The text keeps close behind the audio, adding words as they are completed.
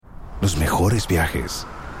Los mejores viajes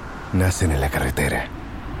nacen en la carretera,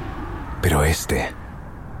 pero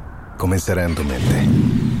comenzará en tu mente.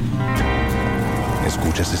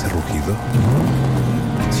 ¿Escuchas ese rugido?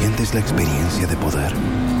 ¿Sientes la experiencia de poder?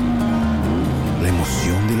 ¿La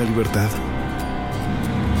emoción de la libertad?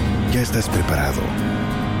 Ya estás preparado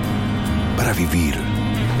para vivir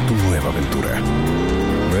tu nueva aventura.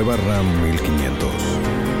 Nueva Ram 1500.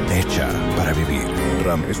 Hecha para vivir.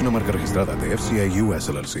 Ram es una marca registrada de FCI US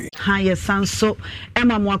LLC. Hi, Sanso.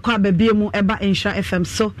 Emma Mwakwa Bebiemu Eba Insha FM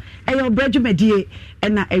so. Eyo breju medie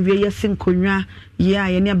ena ewie sinkonwa ya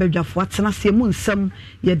ye ne abadwafo atena se mu nsam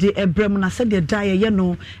ye de ebrem na se de da ye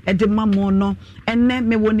no e de mamo no enne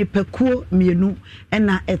me woni pakuo mienu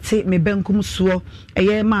ena ete me benkum so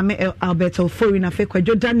eye ma me Alberto Fori na fe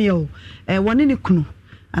kwadwo Daniel woni ne kunu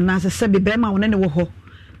ana se be be ma woni ne wo ho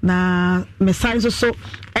na mesai so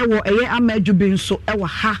ewo eye amajubi nso ewo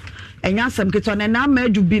ha enya asem keto na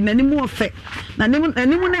amajubi nanimu ofe na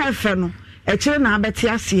nanimu na efe no ekire na abete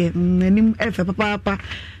ase nanim efe papa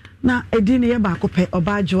na edini ye ba kope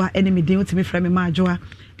obajoa enemy din utimi frame ma ajoa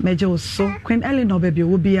meje so Queen Eleanor baby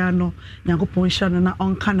wo bia no Nyankopon hya no na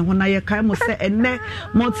onka ne ho na ye kai mo se enne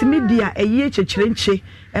multimedia eye chechirenche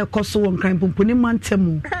ekoso won kran pomponi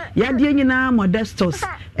mantemu ya de nyina modestos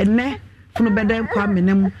enne funu beden kwa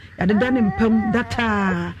menem ya de dan mpam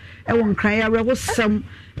data won kran ya rewo sam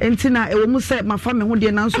entina ewo mu se mafa me ho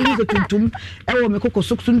de na nso mu tuntum ewo me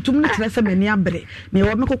kokoso tuntum ne kire se mani abre me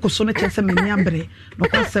ewo me kokoso ne kire se mani abre no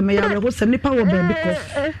kwa se me ya rewo sam nipa wo baabi ko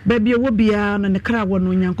baabi ewo bia no ne kra wo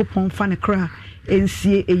no Nyankopon fa ne kra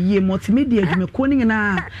ensie eye multimedia dwumeko ni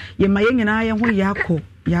nyina ye ma ye nyina ye ho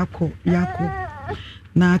yako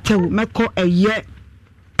na tewu meko eye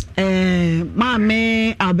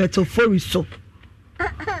Mame Alberto Foriso.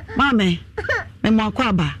 Mame, me mo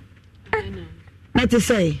akwaba. Na te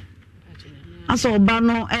say. Aso ba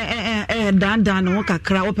no dan no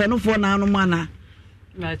kakra wo pe no fo na no mana.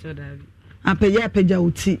 Ma cho da bi. Apeja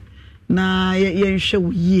uti na ye nhwe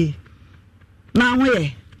wo yie. Na ho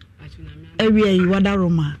ye. Ewie yi wada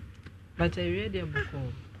Roma. But ewie de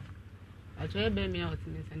boko. Acho ebe me out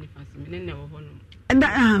ni sani fasi me ne wo ho no. Enda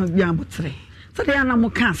ya botre. So they are na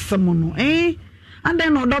muka samono and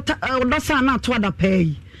then odosa na to ada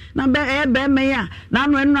pay na be me ya na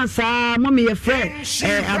no enu asa mommy ye frɛ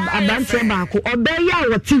abante ba ko obe ya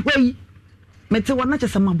woti hwei mete wona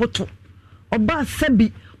chese maboto oba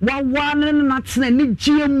sabi wawa na tena ni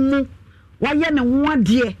giemu waye ne ho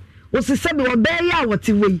ade o se sabi obe ya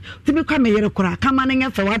woti hwei timi kwa me yere kora kama ne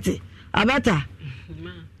nyefe wate abata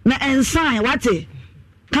na ensan wate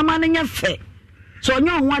kama ne nyefe so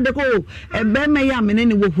onyo ho ade ko be me ya me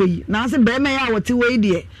ne wo hoi na se be me ya woti hoi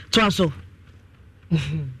de to aso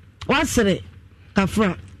wasere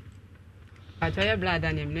kafra atoya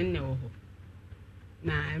blada ne me ne wo ho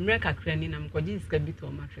na emre kakra ni na mkoji sika bi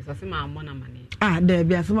to mattress ase ma ammo na mane there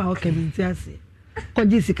bi ase ma o kabinti ase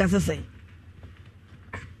koji sika sese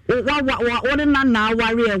wa na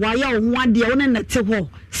aware wa ya ho ade wo ne nete ho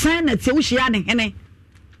san na te wo hia ne hene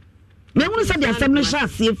me wonu say the assembly sha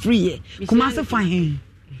see free kuma se fa hen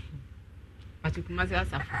ati kuma se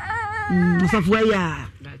asafu asafu ya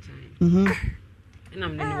ena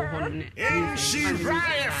me ne wo ho ne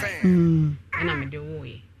ena me de wo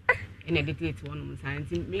ye ena de tete wonu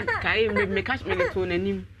musanti me kai me catch me to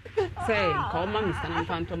nanim say call ma Mr.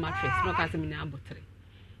 Nampanto mattress no ka se me na abotre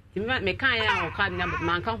ti me kan ya o ka na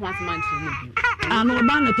man ka ho asema nti ni bi no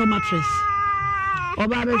ba na to mattress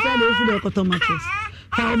oba be say dey see the to mattress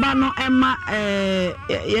ka oba no ema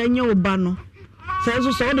yenye oba no say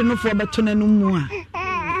so de no fo beto na no mu a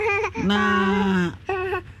na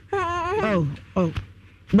oh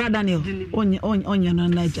brother Daniel onya na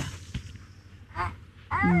naija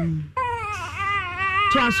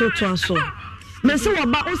twaso me se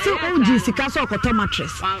oba o se oji sika so okoto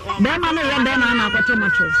mattress be ma no ye be na akoto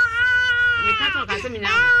mattress me ka to ka se me na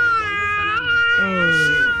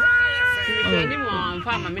ni mo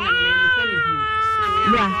amfa ma me na me se ni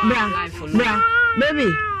Bra, baby,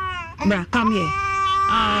 bra, come here.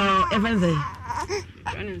 Evanze.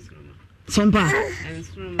 Sompa.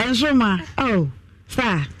 Enstroma. Oh,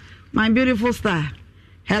 star, my beautiful star.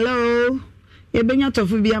 Hello. Ebenya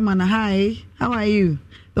Tofubia mana. Hi. How are you?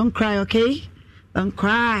 Don't cry, okay? Don't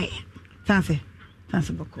cry. Tanse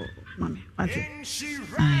boko, mommy. What's it?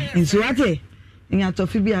 Insuate. Inya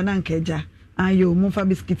Tofubia na nkeja. Ayo, mufa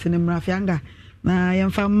biscuits ni mrafianga. Na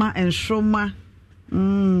yemfama enstroma. E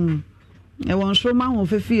won Shoma won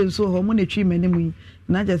fefie so ho mo na twi manemu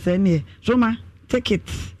na je say ne Shoma take it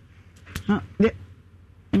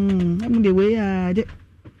I'm the way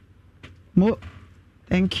mo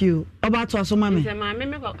thank you about to so mama say ma me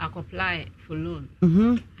go apply for loan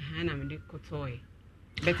and I'm the cotoy.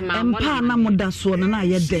 But my na moda so na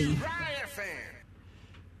ye den.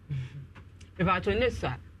 If I turn this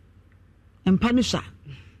one, Empa ni sha.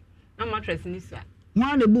 I'm mattress in this one.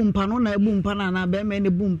 One the boom pa no na boom pa na be me ne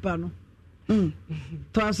boom pa no.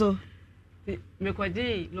 To so. Me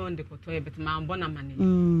kwaji loan the cotoy, but my bona money.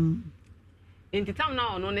 In the town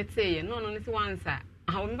now, no, let's say, no, let's answer.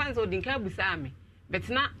 How we find so didn't care beside me. But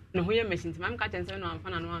not no who machine to my catching so no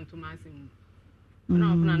fan and one to my sim. No,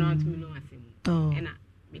 fan and one to me, no, I sim. Oh, and I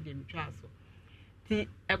made them try so. See,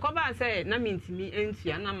 a cover say, na mean to me, and she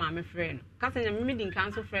and my friend. Cousin, a meeting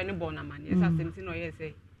council friend, born a man. Yes, I sent no, yes,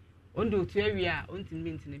 say. Undo to area, until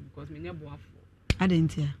minting because me never for. I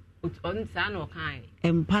didn't hear. On son or kind.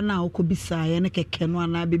 Empa na okobisa ye ne keke no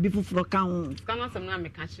na bebi fufuro ka ho. Scan some na me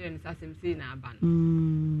ka share ni sasem say na aban.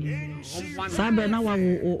 Sabe na wa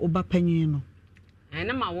oba panyin no.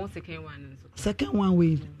 Na ma wo second one nso. Second one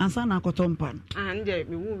we ansa na akotompa. Nje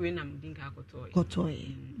me wo we na mdin ka akotoy.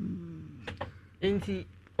 Kotoy. Enti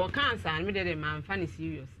o kan sa me de man fa ni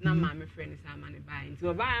serious na ma me friend sa ma ne buy. Enti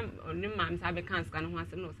o buy on ma me sa be kan scan ho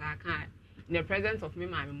asem no sa kan in the presence of me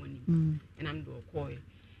my money. And I'm do call.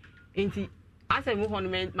 Enti asa mu hono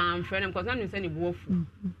man friend because na no say ni buofu.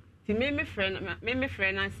 Ti me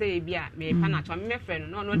friend na say bia me pa na cho me friend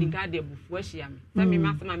no di guard e bufu ahia me. Say me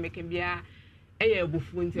ma sama make bia eye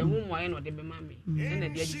bufu nti hu mo ye no de be ma me. Na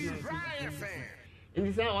de adi ma.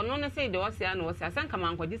 Enti say ono na say de o say na o say asan kama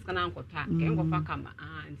anko dis kana anko ta ke enko fa kama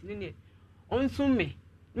enti ne onsu me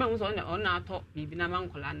ma hu so on na ato bibi na man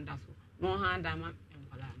kola nda so no ha da ma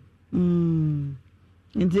enkola.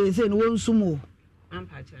 Enti say no onsu mo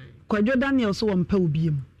Kwadwo Daniel so won pa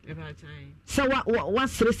obiem. Se wa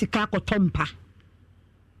sere sika akotompa.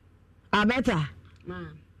 Alberta.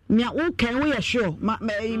 Mia wo kan we sure.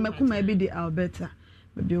 Makuma bi di Alberta.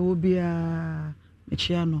 Be obia me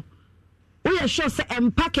chia no. We sure se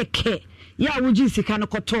empa keke ya woji sika no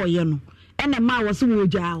koto ye no. Ene ma wo se wo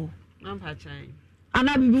gya wo. Ampa chan.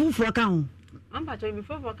 Ana bi fufuro ka ho. Ampa chan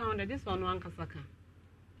before for ka on this one ankasaka.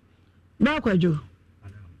 Ba Kwadwo.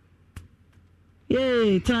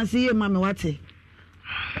 Yeah, Tennessee, Mammy Watty.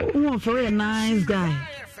 Oh, for a nice guy.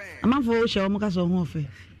 I'm not for show Mocaso Hofe.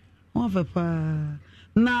 Hofe,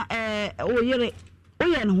 na oh, you're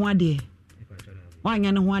and one day. One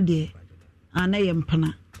and one day. And I am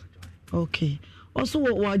Pana. Okay. Also,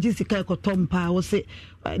 what Jessica Cotompa was say,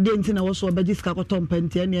 didn't know also about Jessica Cotompa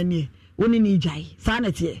and Tiani. Only need Jai.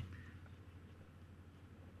 Sanity.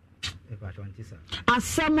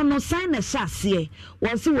 Asamo no sign a chassis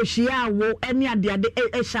was wo shia wo eni ade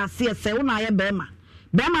e chassis se wo na ye bema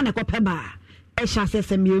na kopeba e chassis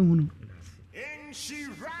se me ehunu en she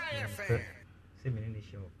right se me ni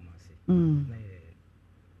show kuma se na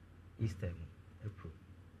Easter April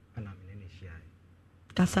ana me ni shia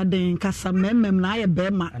kasa den kasa memem na ye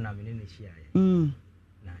bema ana me ni shia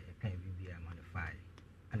na ye kan bibia modify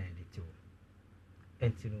ana edit wo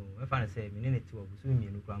entino e fa na se me ni ti wo busu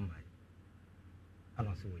mienu kwa mai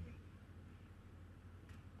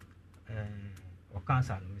or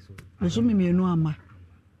cancer so me no ama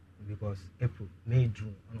because May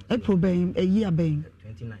June April being a year being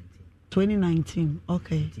 2019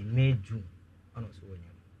 okay May June ono so wonya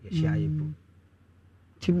ye share April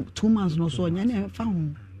 2 months no so wonya na fa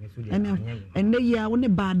ho ene ya wo ne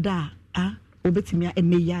bada obetimi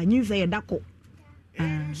ene ya nyi say dako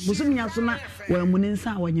busumi ya so na wa mu ne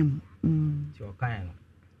nsa wanyam ti o kan no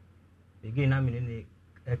begin na me ne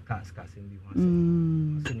e kas bi ho ase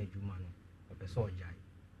na juma no o pe so jai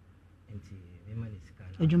enti me ma ne sika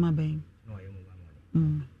na juma ben no aye mu ba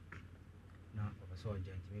mo na o pe so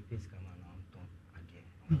jai enti me pe sika ma na on ton ade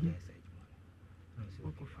o je se juma no so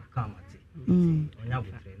o fa kamati onya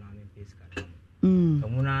butre na me pe sika no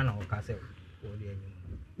mu na o ka se o de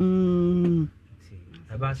anyum enti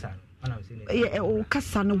e ba sa ana me se ne o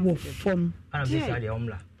kasa no wo fom ana me se ade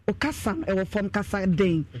omla okasa e wo fom kasa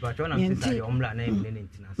den e ba chona me say omla na emne ne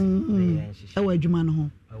ntina se e wo adwuma no ho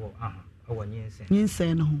e wo e wo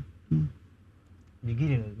nyensen no ho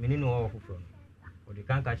bigini no me ni no wo foforo o de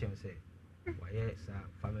kan ka chem say wa ye sa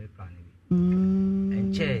family plan bi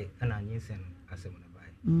enche ana nyensen asem na bai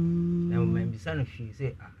na mo me bisa no hwi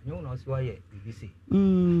say nyu no so ye bibisi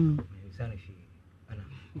me bisa no hwi ana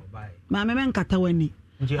o bai ma me nkata wani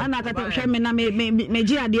ana kata hwe me na me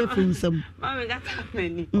ji ade afunsam ma me gata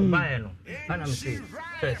mani obae no ana me say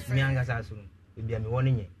first mi anga sa so no bia me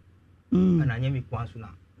woni nye ana nya mi kwanso na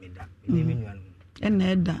me da me me nua no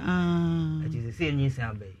ena eda ati se nyi se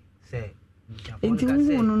abai se enti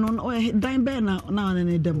wu no o dan be na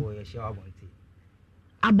ne dem o ye sha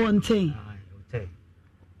abonten hotel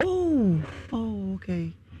oh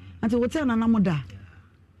okay ati hotel na namoda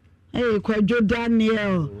Kwadwo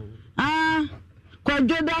Daniel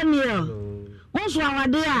Kwajo Daniel. Wonso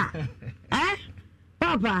awade a.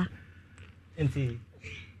 Papa. Enti.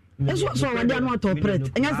 Eso so awade no to pret.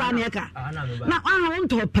 Enya sa na eka. Na won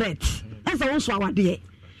to pret. Esa wonso awade.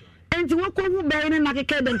 Enti wokɔ hu bɛn ne na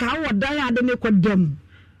keke den ka wo dan ade ne kɔdam.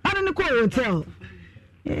 Ade ne kɔ hotel.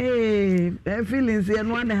 Feelings here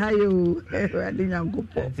no one hayo. Ade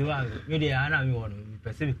nyankopɔ. Enti wa me de ana me wono.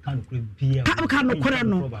 Pese be kan kure bia. Ka no kore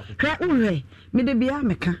no. Kra unhwe. Me de bia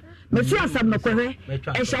meka. Me si asam no kore. E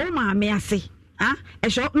hye wo ma me ase. Ha? E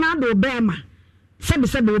hye na do bɛma.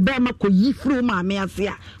 Sebe wo bɛma kɔ yi furu ma me ase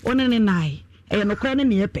a. One ne nai. E no kore ne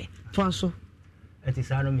ne yepe. To aso. Enti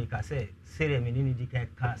sa no me ka se sere me ni di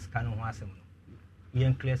ka scan ho asem no.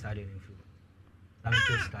 Yen clear sa de nfu. Na me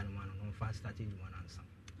scan man no fa start di one answer.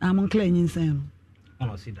 Amon clear nyinsan no.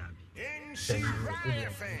 Ono si da bi. Se me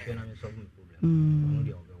na me solve problem.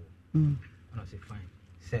 And I say fine.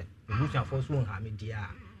 Say the bush and force won't have me dear.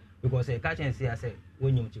 Because a catch and say I say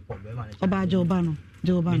when you to problem and Oba Jobano.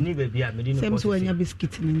 Me ni baby I made same so when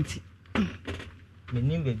biscuit minti. Me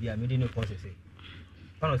ni baby I made no cause say.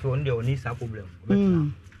 One of one day only sa problem. The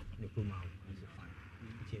program I say fine.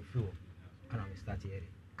 It's a few and I start here.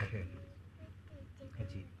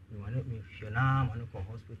 You want me if now man go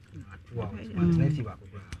hospital at 2 hours. Let's see what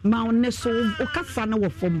ma wonne so o kasa na wo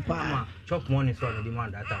fom pa chop money so the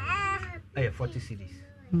demand that time 40 cedis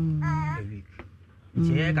a week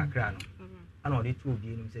ti e kakra no ana o de two bi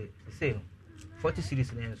nim say no 40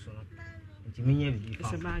 cedis na enso no nti menye bi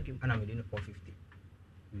fa ana me de no 450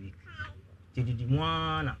 a week ti di mo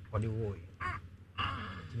ana o de wo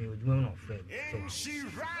ti me oduma no friend so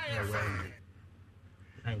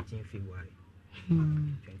 19 February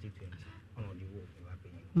 2020 ana o de wo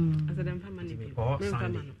Asa dem fa mani bi. Oh,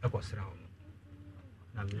 Sunday, I go sra o.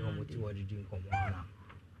 Na me no moti wo didi nkomo ana.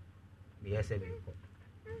 Me yese be ko.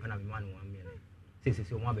 Ana me man 1 million. Say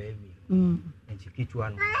o ma be mi. Enti kitu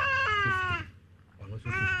ano 50. Ono so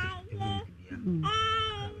 50 every week bia.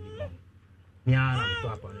 Mi ana me to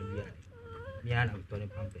apa no bia. Mi ana me to ne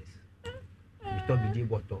pampers. Mi to bi di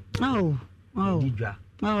bottle.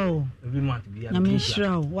 Every month bia. Na me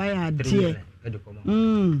shra why are dear.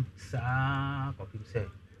 Sa copy say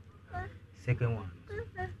second one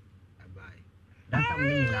I buy that time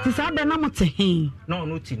me na ti sa be na mote hen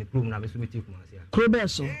no tin program na be so meti kuma sia krobe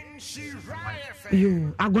so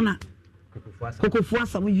yo agona kokofu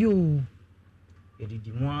asam yo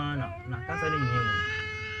edidi mo na kasa le nyem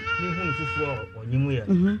ni hu fufu onyimu ya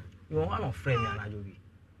you one of friend na jobi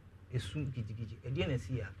esu gidi edi na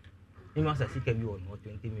sia ni ma sa sika bi on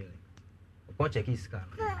 20 million ko check his scan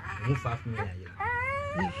mu 5 million ya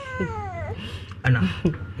ana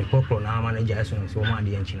the corporate na manager so ma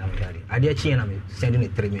de enchi na me hare ade chi na me sending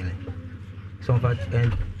 3 million so in fact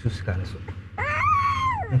and to scan so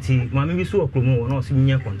nti mama bi so okromo no so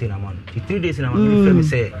nya container man 3 days na mama bi frame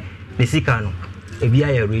say the scan no e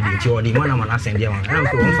bia ya ready nti odi mana send ya man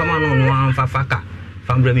na so on fama no amfa faka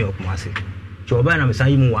fambre mi okumase ti oba na me san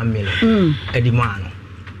yi mu 1 million edi man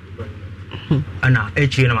ana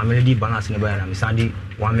echi na mama di balance ne ba na me san di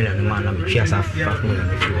 1 million man na me twa sa 5 million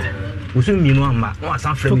me fi usu mi no amba no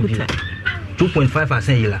asan frame bi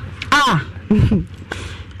 2.5% yila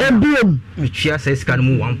ebiom me twa sa scan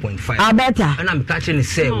mu 1.5 abeta ana me catch ni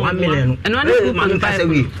say 1 million and one pass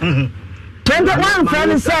away 21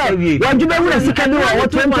 friend say wajube wura sika bi wo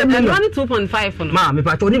 20 million 2.5 no ma me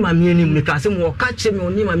pato ni ma mi anim ni ka se mo catch me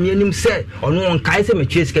oni ma mi anim say ono on kai se me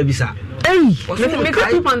twa sika bi sa me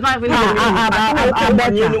 2.5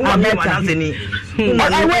 in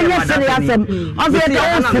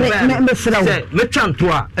me chanto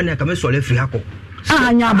a ene ka me sole firi hako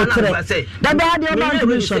anya botre da ba de ba to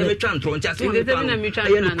me sole me chanto ntia se me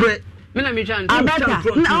na mi chan abata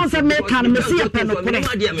na on se me kan me se pe no kure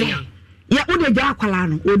ya wo de ja akwala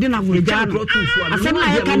no odi na wo ja no asem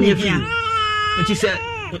na ye ka ne hia nti se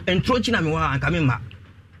entrochi na me wa anka me ma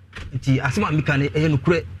nti asem a me kan e no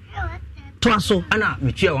kure Twaso ana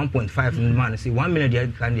me tua 1.5 man say 1 million dey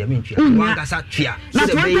kan dey me tua wan kasa tua na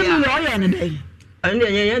 20 million oye ne dey ande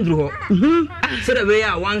yen ndru ho se da be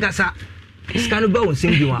ya wan kasa scan ba won sem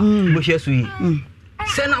bi wa bo hye so yi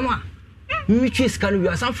se na ma me tua scan bi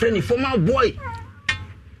asan friend ni former boy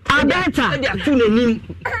abeta dey atu nanim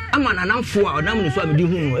ama na namfo a odam ni so a me di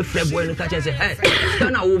hu no e frɛ boy no ka che say hey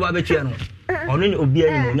scan a wo ba be tua no ono ni obi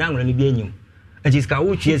anyim oni anwra ni bi anyim ejiska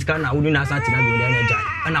wo tue ska na wo ni na santi na bi ole na jai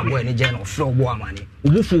ana boy ni jai no fro bo amane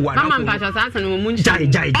obufu wa na mama mpacha sa san mo mun jai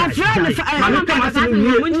mama kama se ni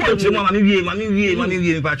wie mama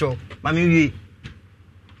wie mi pacho mama wie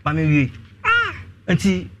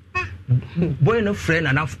anti boy no friend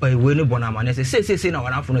and we no bonamane say na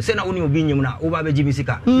wanafo no say na woni obi nyim na oba beji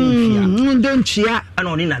misika don't chia ana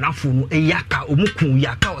oni na nafo no eyaka omukun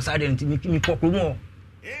yaka o sade ntimi mi kokro mo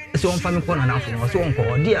so on fa mi ko na nafo no so on ko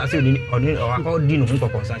odi ase oni aka odi no nko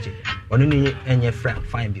konsache oni ni enye friend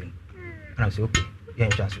fine bi ana say okay yen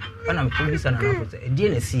twaso ana mi ko bisa na nafo say edi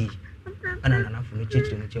na si ana na nafo no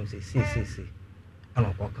chichi no chem say si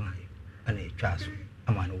ana ko kan ayi ana twaso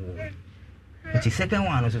ama no wo the second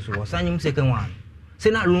one also so sanyum second one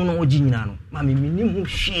say na loan no oji nyina no ma me minim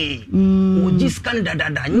hwe oji scan dada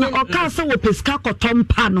nya o ka se wo peska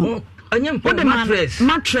kotompa no anya mpa mattress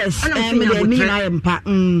me de ni na mpa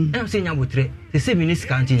am say nya botre say me ni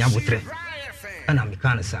scan nya botre ana me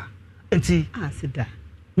kan sa enti asida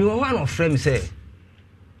me wo one of friend say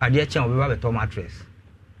ade chen obi ba beto mattress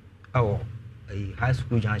awo high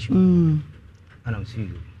school junction ana am see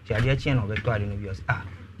you ade chen no beto ade no bi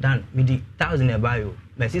Dan midi 1,000 ebayo.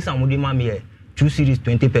 Me see somebody mami 2 series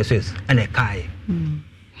 20 pesos and a kai.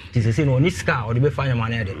 This say no ni ska or the be find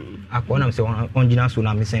money there. Akona am say on gina so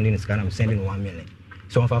na me sending ska na me sending 1 million.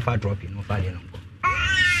 So on fa drop no fa dey no.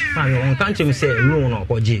 Man on kan me say loan no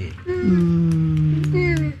koji.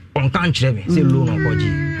 On kan kire me say loan no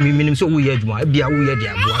koji. Me minim so wo ye adwuma bia wo ye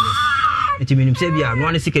dia boa me. Enti minim say bia no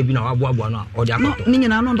an sika bi na wa boa no o dia akoto. Ni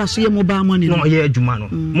nyina no da so ye mobile money. No ye adwuma no.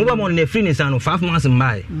 Mobile money na free ni san no 5 months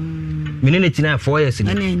mbai. Menene tina 4 years ni.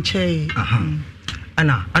 Ana enche.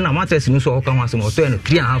 Ana mattress no so o kan wasem o to no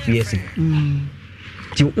 3.5 years.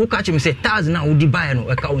 Ti o ka che me say 1,000 na o di buy no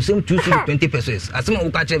e ka o sem 20 pesos. Asema o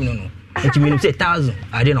ka che me no. Enti menim say 1,000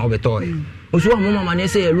 ade na o beto e. O so mo mama na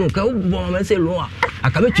say loan ka o bo mama say loan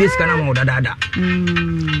aka me tue sika na ma o dada.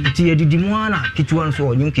 Ti ye didi mo ana kitwa no so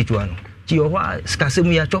o nyum kitwa no. Ti o wa sika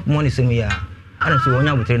semu ya chop money semu ya. Ana so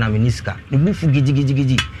onya botre na miniska. Ni bufu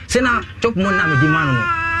gigi. Say na chop money na me di man no.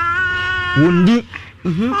 Wondi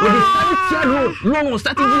loan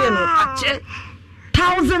starting here no ache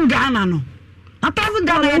 1,000 Ghana no 1,000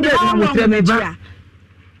 Ghana no ba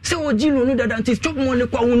se oji no dada nti chop money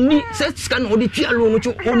kwa wonni se scan odi tua loan no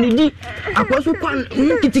cho onidi akwaso kwa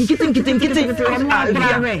kitin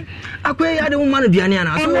akwa ya de woman duane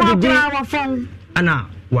ana so odi ana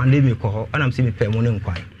one day me ko ana am se me pay money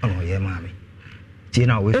nkwan ana ye ma me ti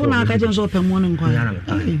na we so na ka je so pay money nkwan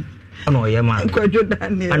ana ye ma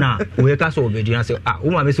ana we ka so obedi na say wo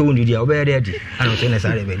ma be so woni dia obe dey di ana so na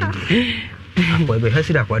sare be di akwa be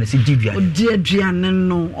hasida kwa si di duane di aduane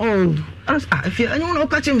no ana afi anyo na o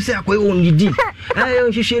ka chem say akwa woni di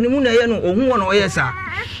hihye ni mu na ye no ohun na o ye sa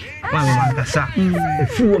ma me ma ka sa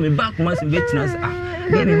efi wo me back ma se betina say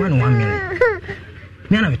be me ma no 1 million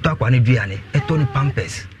me na me to akwa ne duane e to ni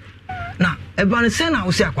pampers na eba ne se na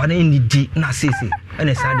wo se akwa ne ni di na sese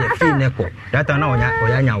ene sa de free neko data na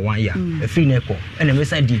oya nya 1 year free neko ene me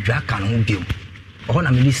sa di dwa kan ho biom o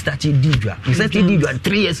na me li start di dwa me sa di dwa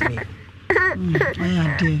 3 years ni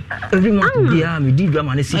every month dia me di dwa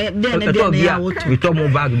ma ne si we to mo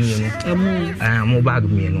bag mi no mo bag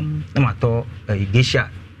mi no na ma to geisha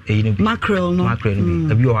mackerel no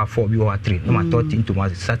bi o ha 4 bi o ha 3 na ma to into ma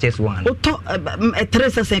sachets one o to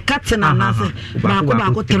 3 se katina na se ba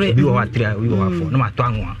ko 3 bi o ha 3 bi o ha 4 na ma to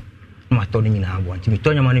anwa ma to ni nyina abo nti mi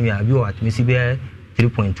to nyama ni mi abi o at mi si be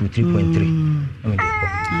 3.2 3.3 na mi ko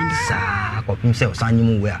sa ko pim se o sanyi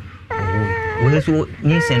mu we a o so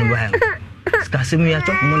ni sen ba ska se mi ya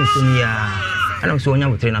chop money se mi ya ana so onya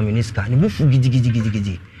botre na miniska ni bufu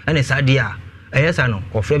gidi ana sa dia eyesa no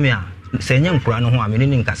ko frame ya se nya nkura no ho a me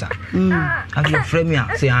ni nkasa abi frame ya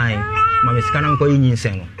se ai ma me ska na nko yin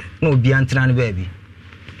sen no na obi antena ne ba bi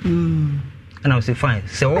ana say fine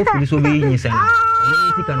se o fi so be yin sen ni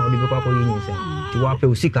sika na odi be kwa ko yin sen ti wa pe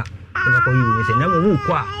usika be kwa ko yin sen na mo wu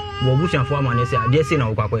kwa bo bu shan fo amane se ade se na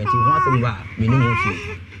wo kwa ko enti ho asem ba me ni mo fi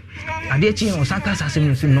ade chi on saka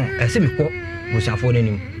asem nsu no e se me ko bo shan fo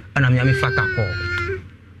nanim ana me am faka ko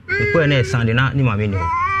e ko na e sande na ni ma me ni ho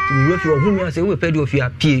ti mi we fi ohun mi ase we pe di ofi a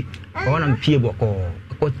pie o na me pie boko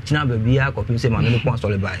ko tina ba bia ko pim se ma me ni ko so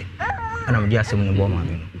le bai ana me di asem ni bo ma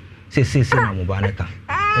me no se na mo ba ne ka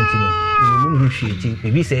enti no mu hwie ti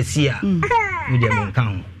ebi se si a mi de me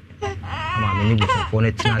kan ama me ni bu fo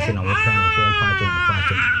ne tina se na wo kan so on pa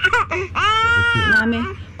mame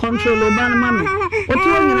control oban mame o ti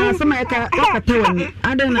nyina se ma ka tawani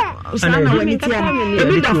adena sana wani ti ana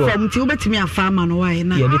ebi da fam ti obetimi afa ma no wai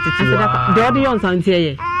na do do yon santie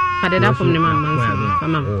ye padeda fam ne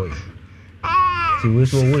mama si we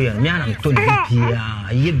so wo ya nya na to ni bia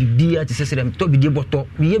ye bibia ti sese dem to bidie boto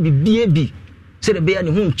ye bibia bi se de be ya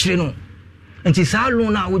ne hu nkire no nti sa lo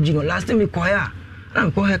na wo gi no last time ko ya na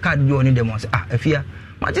ko he card bi oni dem say afia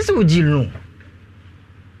ma ti se wo gi no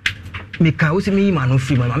me ka wo se me ma no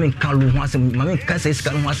free ma me ka lo ho asem ma me ka se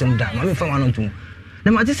sika no ho asem da ma me fa ma no ntum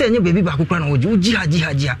na ma te se nye baby ba kokora na wo ji ha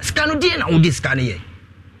sika no die na wo di sika no ye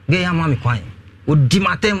ge ya ma me kwan wo di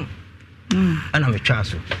matem ana me twa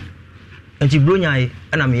so enti blonya ye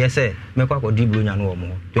ana me yese me kwa ko di blonya no wo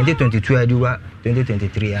mo 2022 adiwa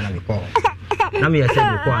 2023 ana me ko na me yese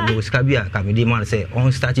me ko ando sika bia ka me di man say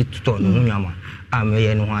on start to no nyama a me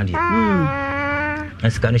ye no ho ade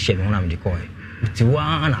sika no she me na me di ko ti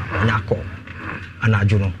wa na nyako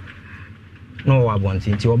anajo no wa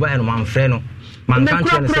bonti ti oba no man frɛ no man kan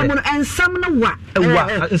tell say ensam no wa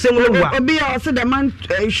ensam no wa obi o say the man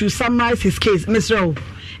should summarize his case Mr.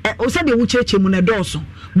 O say the wucheche mu na dɔɔso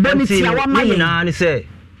boniti awa maye na ni say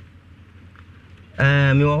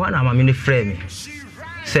me wa na ma me ni frɛ me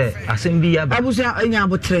say asem bi ya ba abusia anya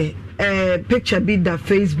abotre picture bi da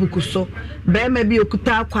Facebook so be ma bi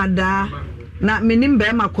okuta kwada na menim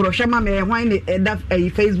be ma korɔhwɛ ma me hwan ne da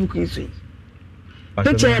Facebook yi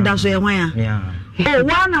picture da so hwan ya oh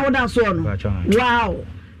wa na woda so no wow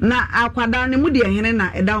na akwada ne mu de hene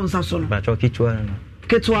na da unsa so no ba cho kichwa no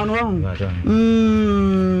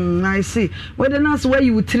I see whether that's where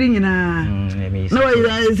you tiri nyina no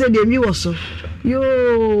I said the mi was so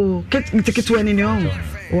yo kitwa ni no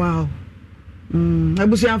wow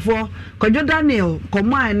abusiafo Kojo Daniel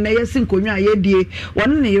koma na yesin konwa yedie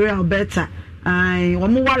won ne yere Alberta ai wo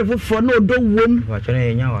mo ware fofo na odo wom ba cho na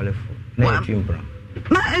yenya ware fo na etwimpra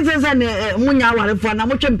na ezeza ne munya ware fo na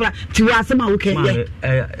mo twempra ti wa asema wo ke ye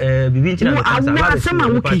bibi ntina na asema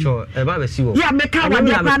wo ke ba be si wo ya me ka wa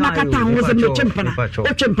dia pa na kata ho se me twempra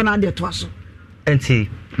o twempra de to aso enti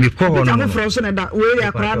me ko ho no foforo so na da we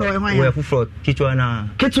ya kra no hwan ya we foforo kitwa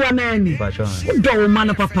na ni do wo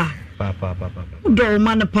man papa do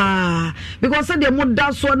man pa because say the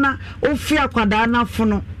mother so na o fi akwada na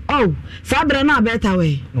fono oh sabre na beta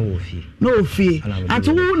we no fi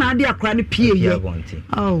atu na de akra ne pie ye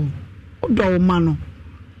oh do man no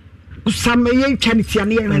usame ye chanity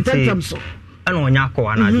na ye rententem so ana onya ko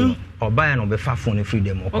anajo oba ya no be fa phone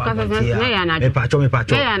freedom o kwa me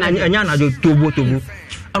pacho anya na jo tobo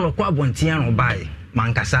ana kwa bontia no bai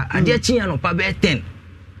mankasa ade chi ya no pa be 10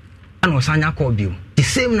 ana osanya call bill the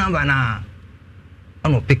same number na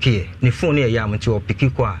ana pick ne phone e ya mti o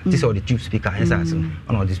pick ko a this all the tube speaker answers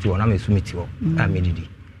ana this two na me sumiti o a me didi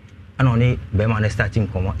ana oni be ma na starting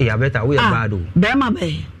come e ya better we bad o be ma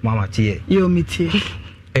be mama tie yo mitie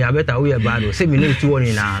e ya better we bad o say me no tu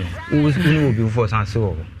oni na no uni obi for sanse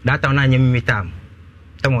o that time na nyem mitam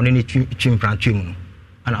tam oni ni twimpran twim no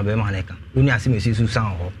ana be ma na ka uni asime sisu san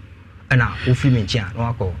ho ana o free me ntia no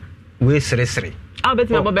akọ we sere Albert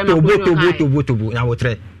na bobe ma tobo na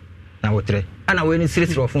wotre ana we ni sire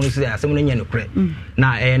phone so ya asem no nya no kre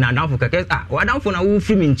na na danfo keke wa danfo na wo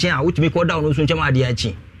free me ntia a wo tumi ko down no so ntia ade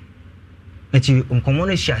achi enti nkomo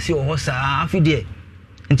no hyiase o ho saa afide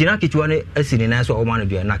enti na kitwa ne asini na so o ma no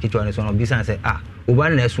dua na kitwa ne so no bisa say oba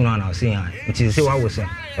na esu na o say enti say wa wo say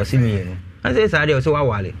o say mi no na say saa de o say wa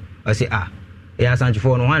wale o say ya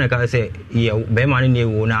sanchifo no wan ka say ye be ma ne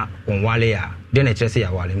wo na on wale ya de na kyerɛ sɛ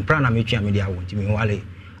ya wale mpra na metwa me dia wo ntimi wale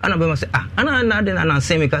ana be ma sɛ ana na de na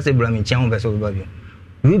sɛ me ka sɛ bra me nkyɛn ho bɛ sɛ ba bi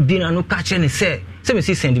we bi na no ka kyerɛ ne sɛ me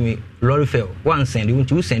si send me lorry fare one send you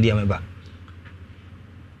to send ya me ba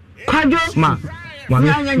kwajo ma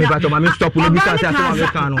me ba to ma me stop no bi ka sɛ asɛm me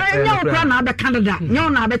ka no no na be Canada nyo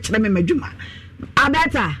na be kyerɛ me madwuma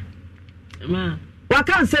abeta ma wa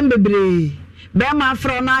kan sɛm bebre be ma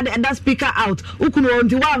afro na de that speaker out ukunu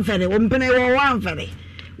wonti wan fere wo mpene wo wan fere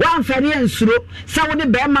wan fere ensuro sa wo de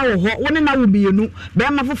be ma wo ho wo ne na wo bienu be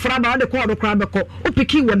ma foforo ba wo de ko do kra be ko o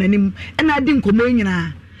piki wonanim e na di nkomo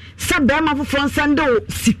nyina sa be ma foforo sende o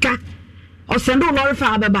sika o sende o lori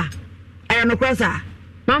fa abeba e no kwasa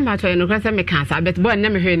mama to e no kwasa me kan sa bet boy na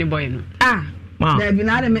me hwe ni boy no da bi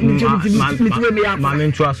na me mitwe me ya ma me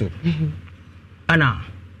ntua so ana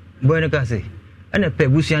boy ne ka say ana pe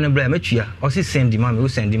busia ne bra matua o si sendi mama o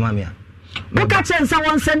sendi mama a wo ka chen sa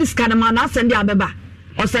won sendi scan ma na sendi abeba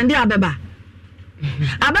o sendi abeba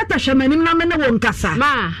abeta hwemanim na me ne won kasa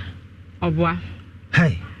ma oboa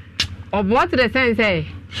hey oboa to the sense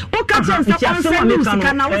wo ka chen sa won sendi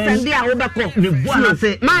scan na wo sendi a wo beko ne bua na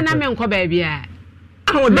say ma na me nko ba bia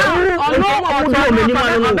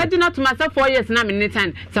obedi not to myself 4 years na me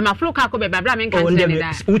netan se ma flow ka ko be bra me kan tell me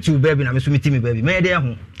that uti baby na me so miti me baby me dey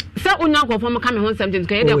ho se unya ko fo mo ka me ho something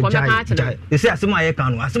ka e dey ko me ka tell e say asema ye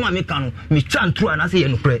kan no asema me kan no me twa ntru na say ye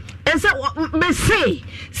no pre e say me say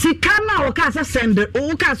sika na wo ka say send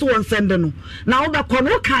wo ka so won send no na wo be ko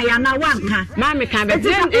no ka ya na wanka ma me kan be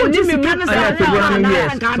ni me kan say so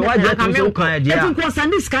wa je ko so kan dia e ko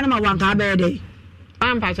send sika na ma wanka be dey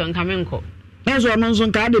am pa so nka me nko enzo no nso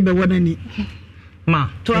nka de be wonani ma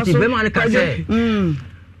ti be ma ne ka say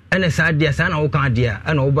ene sa dia sa na wo kan dia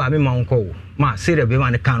ene wo ba me ma nko wo ma say the be ma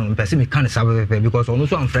ne kan no pese me kan sa pepe because onu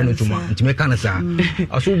so am friend no tuma nti me kan sa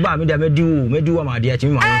aso ba me dia me di wo ma dia chi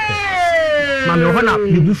me ma nko ma me ho na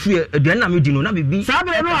bibu fie aduan na me di no na bibi sa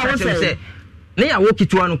be no a wo say ne ya wo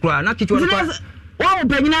kitwa no kura na kitwa no kura wa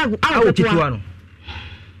panyina awo kitwa no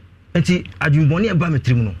enti adwumboni e ba me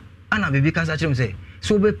trim no ana bibi kan sa kire me say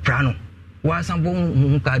so be pra no wa san bo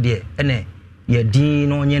hu ka de ene ye din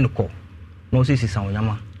no nye nko no sisi sa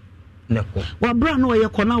onyama neko wa bra no ye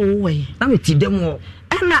kona wo we na me ti dem wo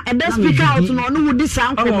na e dey speak out no no wudi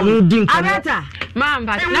san ko abeta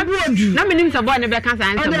mamba na me nim se boy ne be ka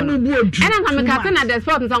san se mo ena nka me ka na the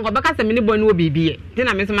sport nso nko be ka se me ni boy no wo bibie ti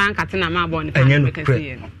na me se man ka na ma boy ne ka me ka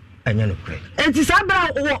se enye no kre enti sa bra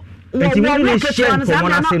wo enti me ni share ko mo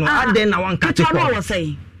na se no aden na wan ka te ko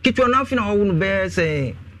kitwa na fi na wo no be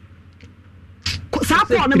se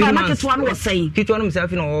Sapo ne ba na ketwa no say. Ketwa no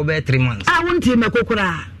msafi na over 3 months. Ah wonti meko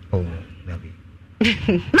kura. Oh, baby.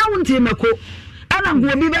 Na wonti meko. Ana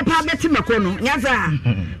ngo bi be pa beti meko no. Nyaza.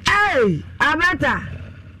 Eh, abata.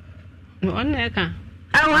 Onne ka.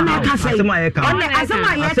 Onne ka say. Asema ye ka. Onne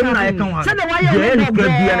asema ye ka. Say the why you no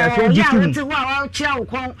bia na so jitum. Ya wa chia wo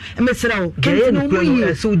kon mesra wo. Ke no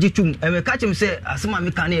kura so jitum. E me ka chem say asema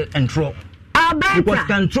me ka ne entro. Abata. Because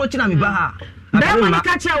control china me ba ha. Bẹ́ẹ̀ ma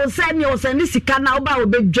ká kyẹ́ o sẹ́ ní sika náà ọba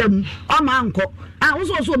obedwam ọmọ ankọ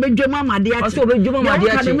wọ́n obedwam amadi akyi wọ́n obedwam amadi akyi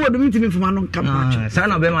yẹ́wọ́n kàdé mu odumi tìmí fún ma no nkàmá sáà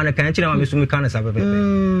náà bẹ́ẹ̀ ma ne kàn kyerẹ́ ma mi sún mi kàn ní sáà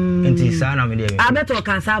pẹ́pẹ́pẹ́ nti sáà náà mi di ẹ̀mí. abẹ́tọ̀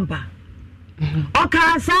ọ̀ka sáàmpa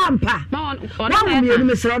wọ́n mú mi ẹni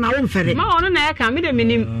mi sẹ́rọ̀ náà wọ́n fẹ́rẹ̀. ma ọ̀nà náà yẹ kàn mí dẹ̀ mi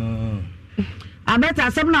nim. abẹ́tọ̀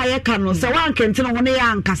asẹ́mu náà yẹ kàn no sẹ́ wọ́n ankẹ́ntì náà wọ́n yẹ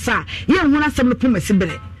ankasa yẹ́ nhun asẹ́mu no pum ẹ̀sì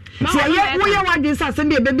bẹ̀rẹ̀. So wo ye wadin sa se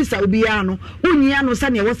be bebisa obi ya no unyia no sa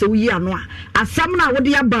ne wo se wo yi ano a asam na wo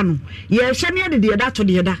de aba no ye hye ne de da to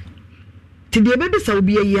de da ti de bebisa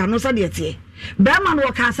obi yi ano sa de tie be ma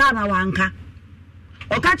no ka sa na wanka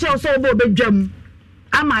o ka che o so obo bedwam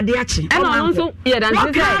ama de achi e no nso ye dan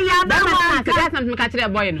se da ma ka sam me ka kire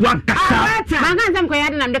boy no wanka man kan sam ko ya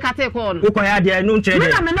de nam de ka te ko no ko ya de no nche de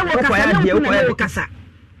ko ya de ko ya kasa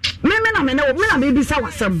me na me bisa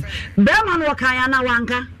wasam be ma no ka ya na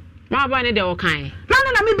wanka ma boy ne de o kan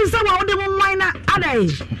na me bisa wa ode mo mwan na adai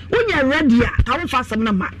unya ready a ka wo fasam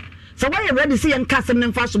na ma so why you ready see en kasam na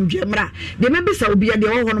fasam dwemra de me bisa obi de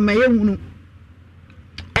wo ho no ma yehunu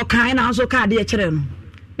o kan na so ka de e kire no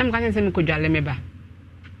na me ka sen se me ko dwale me ba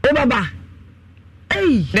o baba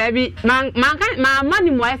Baby, man kan ma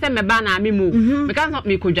mani mo ese me ba na me mo me kan so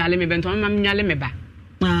me ko dwale me bento ma nyale me ba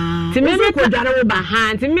ti me ko dwale wo ba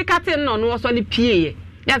ha ti me ka te no no so le pie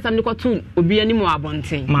ya sam ni ko tu obi ani mo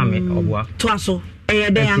abonten mame obua to aso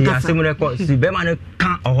den anka asem record si be ma ne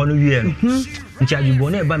kan oho no wie no nti ajubo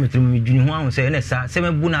na e ba metrim me dwuni ho ahun se ne sa se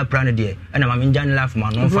me bu na pra ne de na ma me njan laugh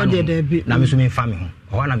ma no fa no na me so me fa me ho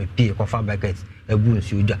oho na me pie ko fa bucket ebu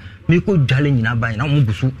nsi oja me ko dwale nyina ban na mo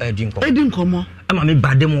busu edi nkomo ama me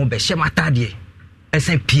bade mo be hye matade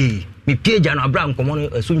esen pie me pie ja na abra nkomo no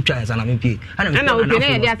esu ntwa ensa na me pie ana me na obi na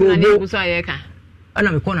ye dia tena na busu ayeka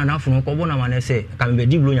ana me ko na afunu ko bo na ma na se ka me be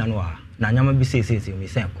di blo nya no a na nyama bi se me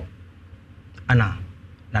sen ko ana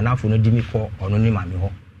na afunu di mi ko ono ni mame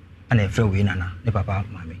ho ana efe we na ne papa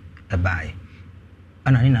mame e bae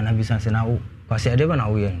ana ni na bi san se na wo kwase ade ba na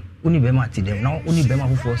wo ye uni be ma ti dem na uni be ma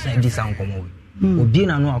fufo san di san komo we obi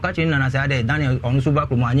na no ka che na se ade Daniel ono so ba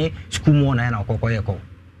ko anye school mo na na kokko ye ko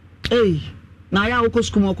na ya wo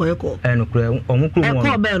school mo ko ye ko no kure omu kru mo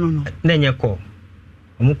ko be no na nye ko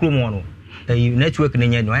omu kru mo no network na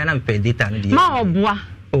nye no ya na pe data no di ma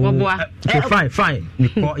oboa fine ni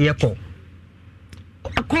ko ye ko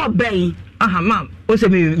be aha mam o se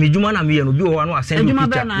mi juma na mi ye no bi o no asend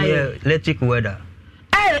picture electric weather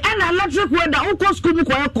ana electric weather o ko school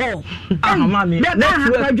ko ye ko aha mami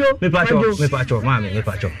me pacho mami me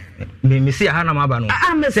pacho me see aha na ma ba no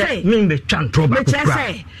se me be chantro ba ko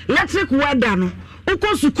electric weather no o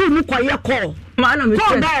ko school mu ko ye ko ma ana me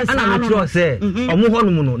trust se omo ho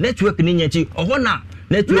no mu no network ni nyachi oho na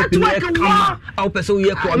network ni kama au pesa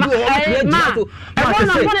uye ko bi o ma to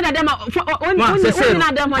wona na dem wona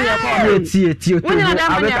na dem on your tie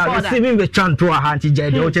abeka se me be chantro aha nti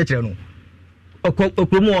jade o chekere no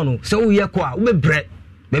okromo no se uye ko a wo be bre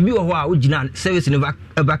baby wo ho a wo gina service ni ba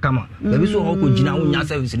kama baby so ho ko gina wo nya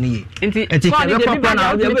service ni ye enti kebe papa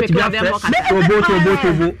na wo be ti bia fresh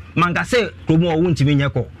tobo manga se kromo wo ntimi nye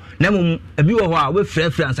ko na mum abi wo ho a wo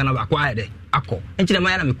frefre ansa na ba kwa ade akọ enchi na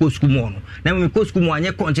ma ya na me ko school mo no na me ko school mo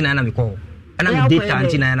anye ko enchi na me ko na me data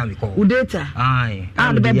enchi na me ko u data ai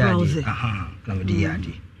and the browser na me di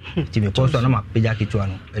yadi ti me ko so na ma peja kitu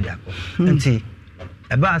ano e di akọ enti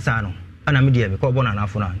e ba asa no ana me dia me ko bona na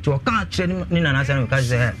afo na nti o ka kire ni na na say me ka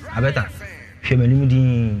say abeta hwe manim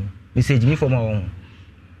din message mi for ma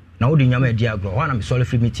na odi nyama e dia agro wana me solve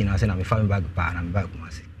free meeting na say na me fa me bag pa na me bag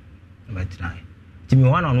kuma say na try ti me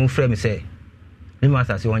wana no frame me say me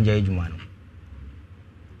master say wonja ejuma no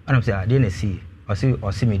ana say ade na see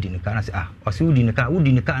o si me di nika na say o si udi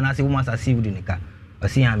nika na say wo master see udi nika o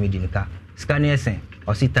si ya me di nika scan esen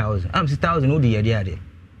o si 1000 am si 1000 odi ye dia de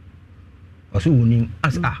o si woni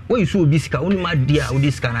as we so obi sika oni ma dia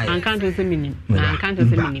odi sika na ye an can't say minim an can't say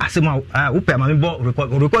minim asema wo pe ma me bo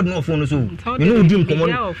record no phone so me no udi nkomo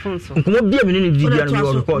bia me ne di dia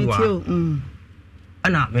no record wa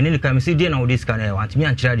ana me ne ka me say dia na odi sika na ye want me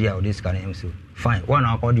an kira dia odi sika na ye so fine one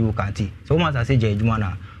accord you kanti so ma say je adwuma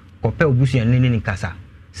na ko pe obusu ne ni kasa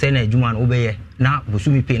say na adwuma na wo be ye na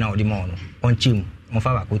busumi pe na odi ma ono on chim on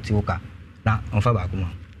fa ba ko ti wo ka na on fa ba ko ma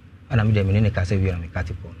ana me de me ne kasa wi na me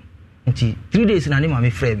kati ko nti 3 days na ne ma me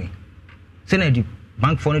frame me say na di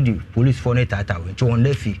bank phone di police phone tata we to on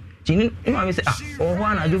lefi ti ni ma me say o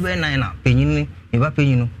ho na jo be 9 na penyin ni me ba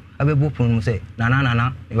penyin no abebo pon mu say na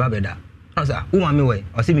me ba be da na say wo ma me we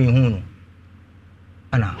o say me hu no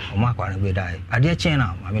ana o ma kwa na be da ade chen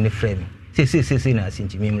na ma me ne frame me say na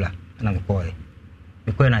sinti me mla ana me ko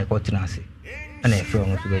na ko tina ase ana e frame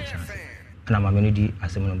no to be chance ana ma me ne di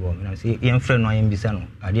asem no bo me na say yen frame no yen bisa no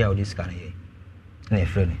ade a o di scan ye na e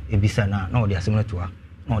frame ebisa na odi asem no toa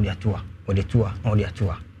na odi atoa odi toa na odi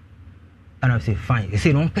atoa ana say fine e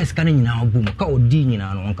say no pes scan nyina boom ka odi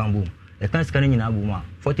nyina no kan boom e kan scan nyina boom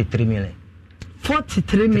 43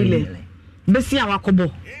 million besi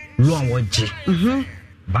awakobo lo an woje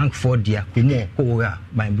bank for dia kumo ko ga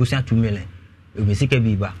by busia 2 million we sika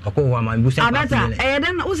biba ko wa my busia 2 million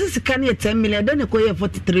then usi scan 10 million then ko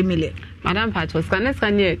 43 million madam pat was scan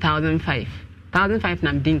 1500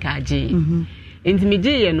 na mdinka ji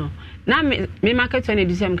intimidate no na me market when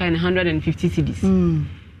edusem kind 150 cedis and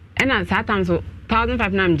at that time so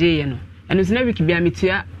 1500 na mje no and so na week bia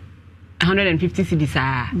metua 150 cedis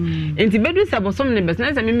enti bedu se bosom ne bes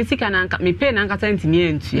na se me sika na me pay na nkasa ntimi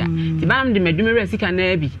entua ti ba nam de madwumere sika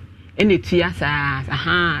na bi ene tua sa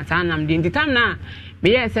nam de enti tam na me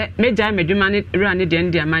yese me jai madwuma ne ra ne de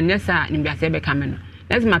ndia ma nyesa ne bia se be ka me no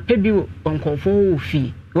let's ma pay bi onkofo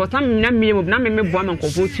ofi wotam na me mo na me boa ma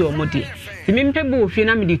onkofo ti o mode ti me mpe bo ofi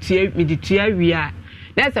na me de tua wi a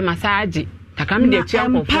let's ma saaji taka me de tua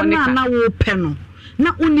onkofo ne ka na wo pe no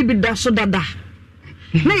na uni bi da so dada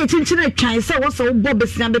na ye chinchina twan se wo so bo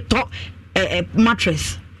besia de to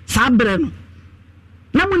mattress sa bre no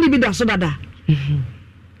na uni bi da so dada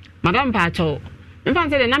madam Pacho me fan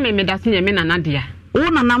say na me da so nye me na dia o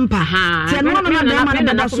na nampa ti no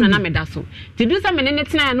na da so na me da so ti du se me ne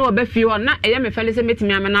tena na oba fi ho na eye me fele se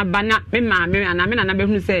metimi amena ba na me ma me ana me na be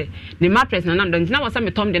hunu se the mattress na nam don na wo se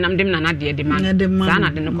me tom de nam dem na de de man sa na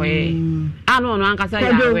de no koye ano no anka sa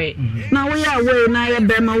ya we na wo ya we na ye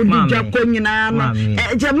be ma odi dwa ko nyina no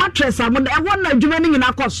je mattress am de wo na adwuma ni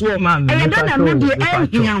nyina koso eye da na me de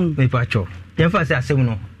ehia me Pacho dem fa se asem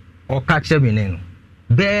no o ka che me ne no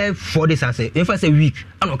be 4 days ase in fact a week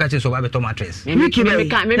and o ka che so ba be to mattress week me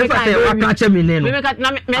ka me ka che me ne no me ka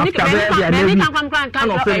na me kan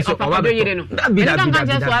o ba do yire no me kan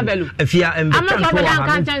kan so abelu afia em be kan so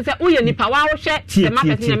kan kan se uye nipa wa wo hwe se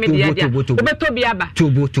mattress na me de dia o be to bi aba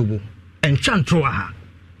tubo en chantro aha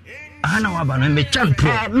ana wa ba no me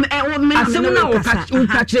chantro asem na o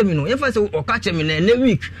ka che me no in fact o ka che me ne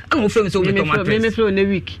week ana o fe me so be to mattress me flow ne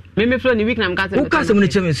week me flow ne week na me ka se o ka se me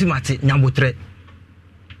che me si mate nyambotre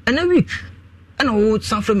and a week and I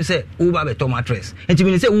some from say who ba beto mattress and to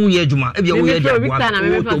me say who ye juma e bia who ye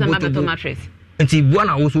juma mattress and ti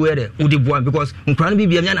buana wo so we there who dey buam because nkran bi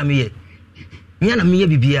bia nya na me ye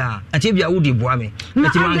bibia and ti bia who dey buam me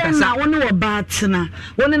and ti man kasa na woni wo bat na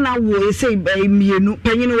woni na wo say mienu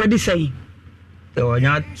panyin we dey say o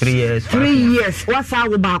nya 3 years wasa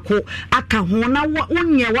wo ba ko aka ho na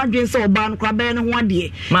wonye wadwen say oba no kra be ne ho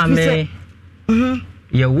ade ma me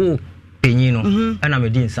ye wo penyino ana me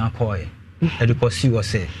din san koye e de kosi wo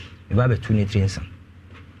se e ba betu ni trinsan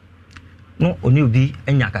no oni obi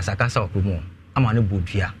anya kasakasa okromo ama ne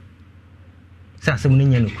bodua sa asem ne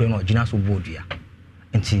nya no kure no ogina so bodua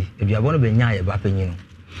enti eduabo no be nya ye ba penyino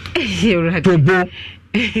tobo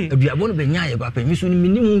eduabo no be nya ye ba penyino so ni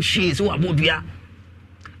minimum hwe so wa bodua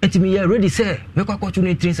enti me ye ready say me kwa kwachu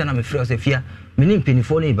ni trinsan na me frɛ se fia me ni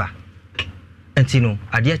mpenifo ne ba enti no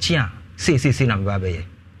ade achi a se na me ba be ye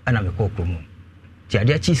ana me call promo ti ade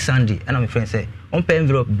achi Sunday ana me friend say on pay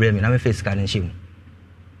envelope bring me na me face scan nshim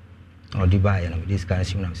o di buy na me this scan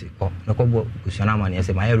nshim na me say ko na ko bo kusiona man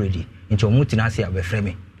say my ready nti o muti na say abefre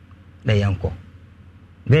me na yanko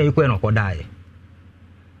then you ko na ko die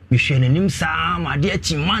we share nim sam ade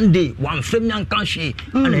achi Monday one frame yan kan hwe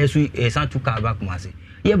ana yesu san to car back ma say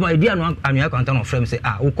yeah boy dia no anu account no frame say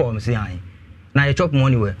wo call me say an na you chop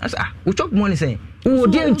money we say we chop money say wo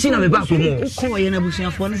dia nchi na me back mo wo call ye na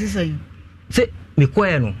busuafo no say me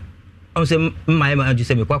call no I say my just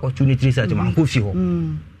say me kwa opportunity say ma ko fi ho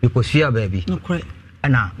because fear baby no correct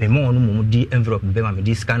ana me mo no mo di envelope be ma me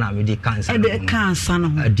di scanner me di cancer e de cancer no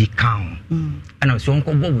di count ana so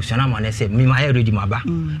onko bobu so na ma na say me ma ready ma ba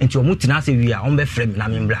enti o mutina say wi a on be frame na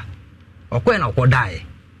me mbla okọ na okọ dai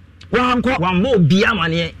wa mo bia ma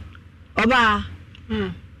ne oba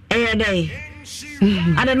dey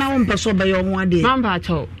ada na won peso be yo mo ade mamba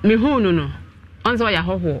cho me hu no onzo ya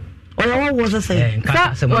hoho oya wo so say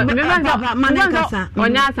me mamba maneka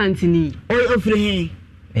onya asantini o ofre he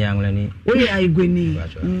yanglani oye aigweni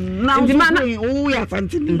na o ya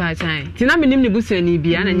asantini mba chai tina me nim ne busuani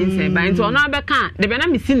bia na nyin say ba nti ono abeka de be na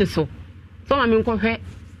me si ne so ma me nkɔhwɛ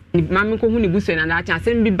ma me nkɔhu ne busuani na acha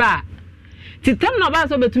asem bi ba titam na ba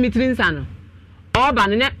so betumi tirinsa no oba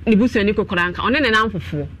ne busuani kokora nka one ne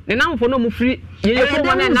namfofo ne namfofo no mu firi ye ko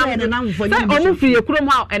mo ne namfofo o mu firi ekuro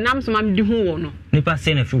mu a enam so ma me di hu wo no nipa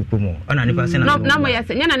se na firi kumo ana nipa se na na mo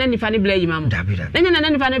yese nya na nifa ne bla yi mamu nya na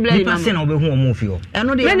nifa ne bla yi mamu nipa se na obehu o mu fi o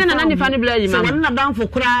eno de nya na nifa ne bla yi mamu so na damfo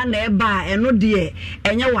kora na eba eno de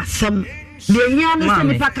enye wasam de nya no se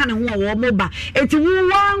nipa ka ne ho wo mo ba eti wo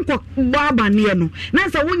wankɔ ba ba ne no na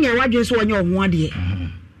se wo nya wadwe so wo nya ho ade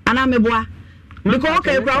ana meboa because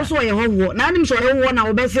okay crowd so ye ho na nim so ye ho na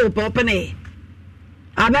obese ope ne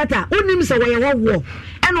abeta unim so ye ho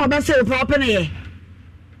e na obese ope ne ye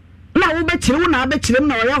na wo be kire wo na be kire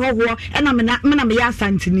na ye ho e na me ya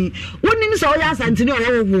asantini unim so ye asantini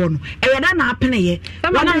ye ho no e ye da na apene ye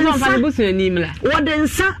wa na so fa ne busu anim la wo de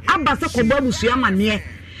nsa abasa ko ba busu amane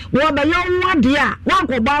wo be ye ho ade a wa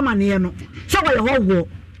ko ba amane no so ye ho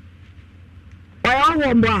o ye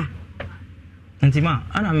ho mbo ntima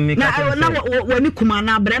ana me ka na wani kuma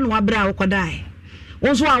na abra na wabra akodae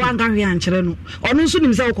won so awan ka hwe ankere no onu so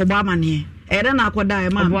nim se okobọ amane ere na akodae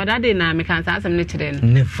ma obo dade na me kan sa asem ne kire no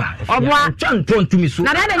never obo twan tumi so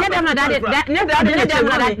na dade dem na dade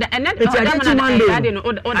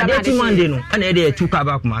Monday no ana e dey tuka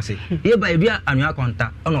ba kuma se ye ba bia anu akonta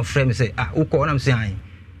ono frame say wo ko na me say an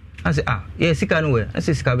I say ye sika no we I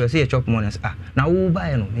say sika be say chop money na wo ba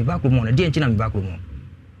ye no me ba ko mo na dey nchi na me ba ko mo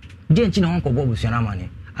die nchi na won ko bobu suana mane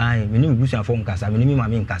ai me nim busu afo nkasa me nim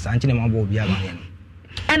mame nkasa nchi na ma bo bia mane no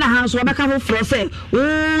ena han so beka fo fro se wo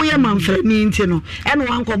ye manfre ni nti no ena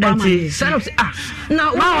wan ko ba mane san of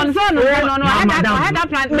na wa on so no head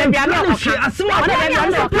plan me bia no asema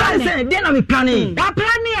o plan se dey na me planning wa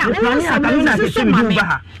planning a ka me na ke se me du ba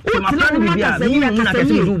ha ma planning bia me na ke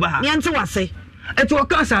se me du ba ha ni nti wase eto o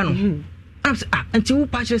kasa no anti wo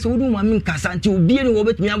pa chere se wo du ma me nkasa anti obie ni wo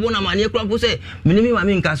betumi abona ma ne kura fo se me ni ma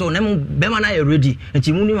me nkasa o na mo be ma na ye ready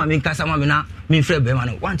anti mu ni ma me nkasa ma me na me frɛ be ma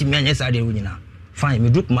ne wanti me anya sa de wo nyina fine me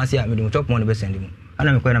drop ma se a me de mo chop mo ne be send mu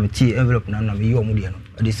ana me kwa na me tie envelope na me yi o mu de no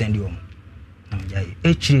de send yo mu na me jai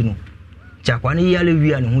e chire no chakwa ne yale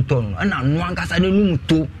wi a ne hu to no ana no ankasa ne nu mu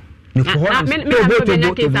to me ko ho to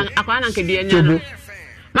akwa na nke bia nya no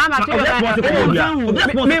mama to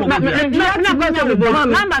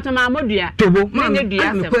mama to mama dua tobo mama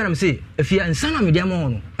dua me kwera me say afia nsa na me dia mo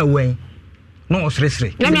no awen no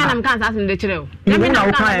osresre na me anam kan sa de kire o na me na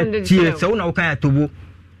wo kan tie se wo na wo kan tobo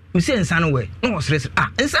me say nsa no we no osresre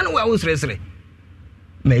nsa no we wo osresre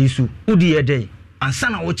me isu udi ye dey ansa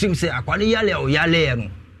na wo chim say akwade yale o yale no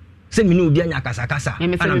se me no obi anya kasa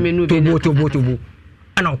tobo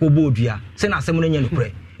ana ko bo dua se na asem no nya no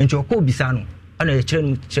kure enti o ko bisa no ana ye kyerɛ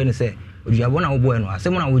no sɛ oduabo na wo boe no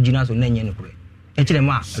asɛm na wo gina so na nyɛ no kure ɛkyerɛ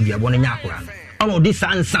ma oduabo no nya akora no ana odi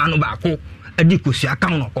sansa no baako adi kosua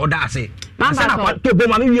kan no ko da ase asana to bo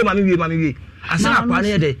ma me wie asana akwa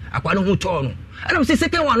ne de akwa no ho tɔ no ana se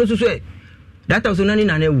second one no so that also nani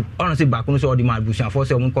na ewu ana se baako no so odi ma busua for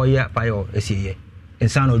se o mko ye pa yo esiye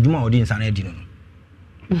ensa na oduma odi ensa na edi no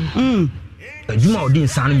aduma odi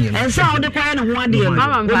ensa no mie ensa odi kwa na ho ade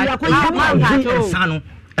mama ensa no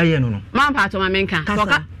aye no man part of my menka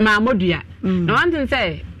soka ma modua na one thing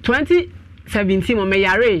say 2017 mo me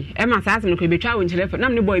yare e ma sa asem no ko betwa won chile na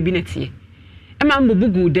me boy bi na tie e ma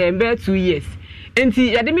mbubugu dem be 2 years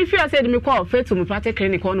enti ya de me feel say de me call faith mo practice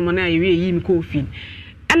clinic on mo na ye yi me ko fin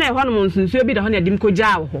e na e ho no mo nsunsuo bi da ho na de me ko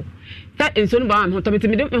gya wo ho ta enso no ba ho to me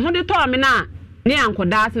ho de to me na ne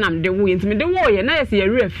ankoda ase na me de wo enti me de wo ye na ye se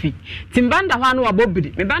yare afi timbanda ho anu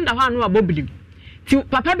abobiri me banda ho anu abobiri ti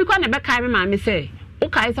papa bi ko na be kai me ma me say o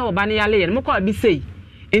kai sa oba ne yale ye mo ko bi sei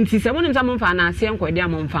enti se wonim sa mo mfa na ase enko de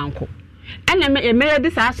amomfa nko ene me de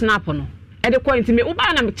sa snap no at the point me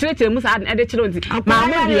ubana church musa at the children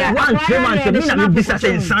mama bia one 3 months me na me bisa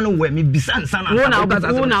say nsan we me bisa nsan na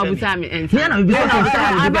busa me ensa me na me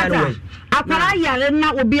bisa akwara yare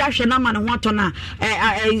na obi ahwe na ma ne ho ato na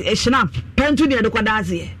snap pentu de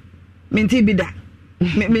kwadaze menti bi da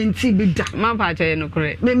menti bi da man fa che no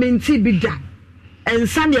kore menti bi da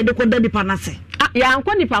ensa de kwada bi panase ya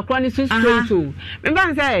anko nipa kro ni so straight o me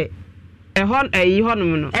ban say ehon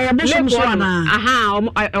honom no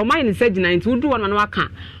o mine say gina nti wudu won no aka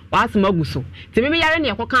wasem aguso ti me yare ne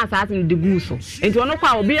ekoka asase de guso enti wono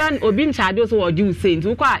kwa obi nchaade so wo ju say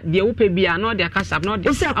nti kwa de wo pe bia no de aka sharp no de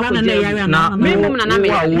na me mum na me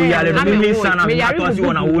yare me sana me to si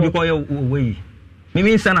wona wo de ko ye we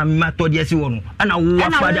me sana me to de si wono ana wo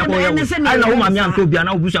afa de ko ye ana wo ma me anto bia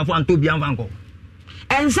na wo busuafo anto bia mfanko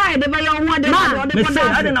inside the bay on one me say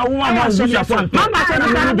I don't know woman busuafo anto mama say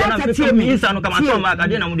na me sana kama to ma ka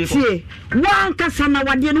de na mu de ko wan kasa na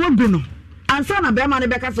wade no wagu no ansa na be ma ne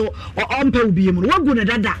be kasa o ompa ubie mu wagu ne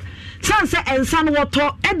dada san se ensa no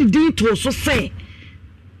woto edidi to so say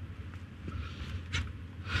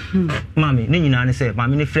mami ne nyina ne say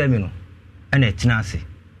mami ne frɛ me no ana etina ase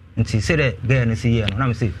nti say the girl ne say ye no na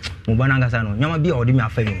me say mo ba na ngasa no nyama bia odi me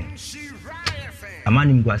afa me no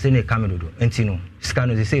amani mgwa say ne kamera do nti no sika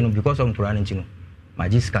no say no because of nkura nti no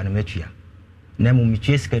magi sika no metua na mo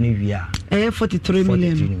metue sika no wia 43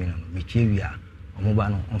 million metue wia omo ba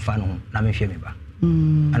no onfa no na me hwe me ba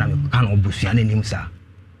ana me ka no obusua na nim sa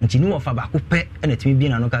nti ni wo fa ba ko pe na timi bi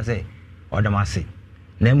na no ka say odam ase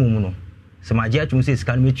na mu no se magi atum say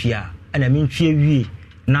sika no metua ana me ntue wie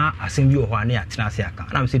na asem bi ho ana ya tena ase aka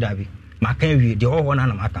na me say dabi maka wie de ho na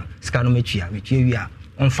na maka sika no metue wie a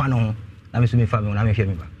onfa no na me so me fa me na me hwe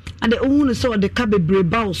me ba ade ohunu so de ka bebre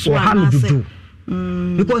ba so ana se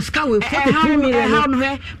because ka we 43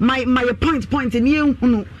 million my point ni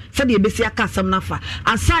ehunu se de besi aka asem na fa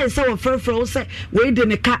asai se wo frefre se we de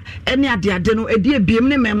ne ka ene ade no edi ebiem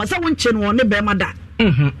ne mema se wo nche no ne be ma da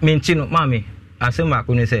me nchi no mami asem ba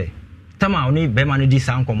ko ne se tama oni be ma no di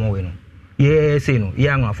san komo we no ye se no ye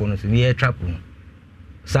anwafo no so ye trap no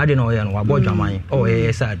sade no ye no wa bodwaman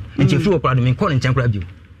ye sad nchi free operado me ko ne nchen kra bio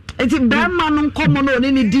enti be ma no komo no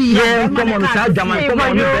ni di ye komo no sa jaman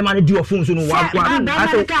komo no be ma no di ofun so no wa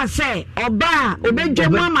aso ka say oba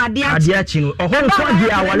obedwama ma ade achi no ohon so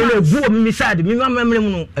dia wale no ebu o mi sade mi mamamre mu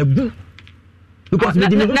no ebu because me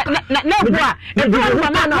di me na bua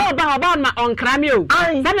oba ma onkra me o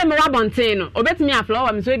say me wa bonten no obetimi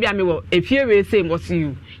aflower me so bia me wo efie we say mo see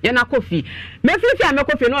you ye na kofi me fifi a me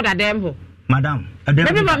kofi no da dem ho madam me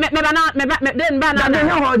den ba na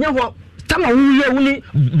nyeho tama wuye wuni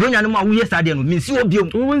bonya no ma wuye sade no minsi obiom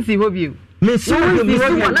wunsi hobio minsi obiom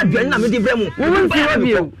minsi na dwan na me di bremu wunsi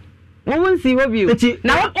hobio wunsi hobio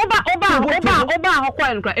na oba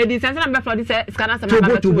hokwa nkra edi sense na be flodi se scanner se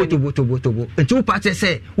ma tobo etu party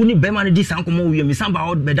se wuni be ma di san komo wuye mi san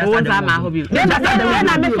ba be da sade ma hobio de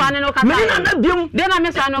na me so ane no kasa de na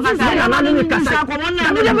me so ane no kasa na me kasa komo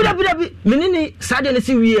na menini sade ne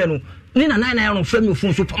si wiye no ni na na ya no frame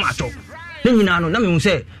ofun so tomato ni nyina no na me hu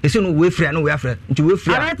se ese no we frɛ no we afrɛ nti we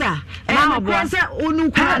frɛ areta ma oboa se onu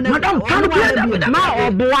kwa na madam kan ma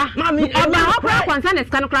oboa mami oba hokra kwansa ne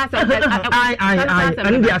scan class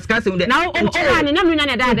ani dia scan se na o ne na munya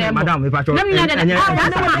ne da da madam me pacho na munya da ya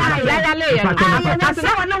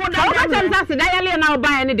le ya na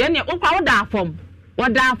oba ne de ne o kwa o da fom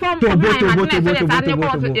wada fom tobo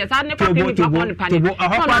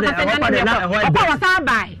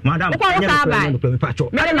madam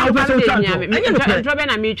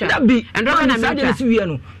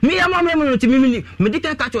me ya mama me nti me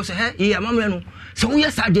dika ka cho se he ya mama no se wo ye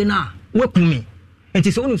sade na wakumi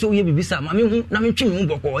enti se wonu se wo ye bibisa ma me hu na me twi me hu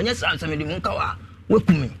boko onye sa me di mu nka wa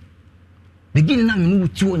wakumi begin na me no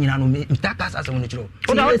wuti wo nyina no me taka sa se wo ne chiro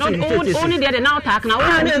oni de na attack na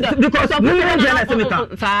because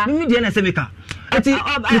me dia na semeka enti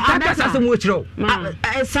taka sa se mo chiro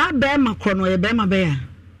sa be makro no ye be ma be ya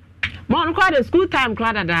mo no kwa the school time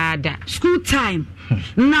kwa da school time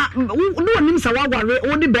na no nim sa wagware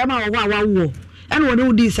wo di be ma wo ene wo ne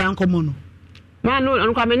wo di sa nkomo no ma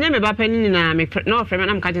no kwa menye me ba pani na me no frame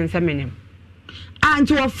na me ka jense menyem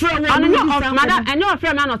anti wo frɛ wo no madam enye wo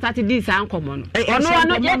frɛ ma no start di sa nkomo no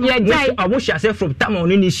ono ye jai abo hia se from time on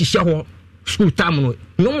ni hihye ho school time no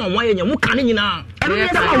no mo ye nya mo kan nyina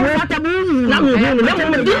na mo hu no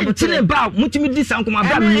mo di tine ba mutimi di sa nkomo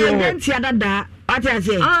ba mi o enti adada ati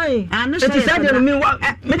ase anu so enti say me wa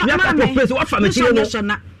me ka professor wa fa me chi no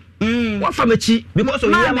wa fa me chi because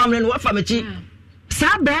of you mamre no wa fa me chi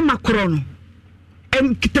sa be makro no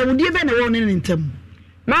em kitawudie be na wo ne ntam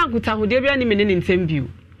ma kuta hode bia ni menene nsem biu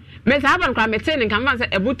me sa ban kwa metin kan fan say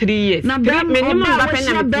ebu 3 years na me ni mo ba pen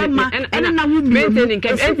na na wu metin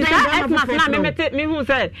kan enti sa esma na me mete me hu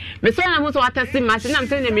say me so na hu so atasi machine na me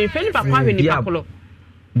say me fe ni pa kwa hwe ni pakolo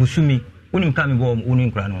busumi unim ka me bo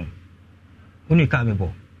unim kra no unim ka me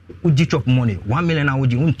bo uji chop money 1 million na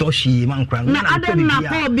uji untoshi man kra na adam na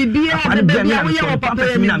ko bibia de bibia wo ye papa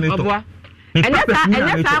ye na me to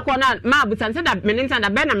enya sa ko na ma butan se da meni ntan da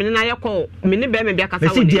be na meni na ye ko meni be me bia kasa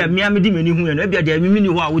wo me si dia me amedi meni hu ye no bia dia meni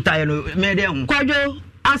ho a wutaye no me de hu kwajo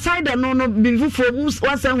aside no bi fufo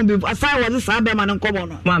wasa hu bi aside was sa be ma no nkomo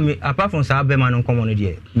no mami apart from sa be ma no nkomo no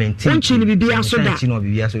de maintain unchi ni bibia so da unchi no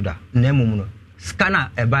bibia so da na emum no scanner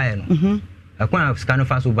e bae no akwa scanner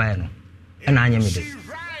fa so bae no e na anya me de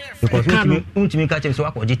because unchi ka che so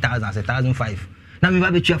akoji 1000 na me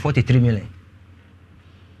ba be tua 43 million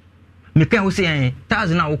me can we say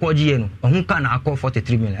 1000 na wo ko giye no hu ka na akọ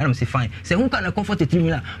 43 million and I'm say fine say hu ka na akọ 43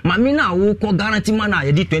 million mami na wo ko guarantee man na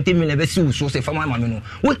ye di 20 million be si wo so say fama mami no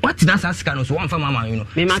what that scan no so one fama mami no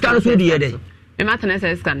scan so di ye dey me ma tana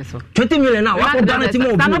say scan so 20 million na wa ko guarantee mo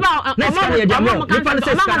obi na scan ye dia mo me pa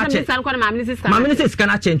say scan mami ni say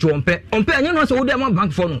scan change ompe anya no so wo dey mo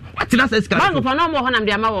bank for no what that say scan bank for no mo ho na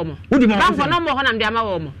me ama wo mo bank for no mo ho na me ama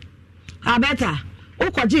wo mo abeta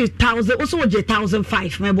o ko gi 1000 o so wo gi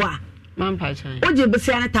 1005 me bo a man pa chan oje be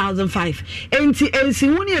say 1005 enti ensi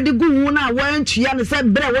woni e de gu hu na wan tua no say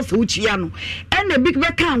bre wo se wo tua no en na big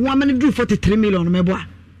be kan ho amane do 43 million me bo a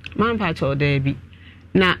man pa cho da bi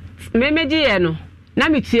na memeji ye no na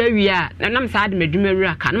me tua wi a na me sa de medwuma ru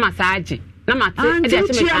aka na ma sa age na ma te e de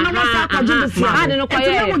te me na ma sa kwa ju be ade no kwa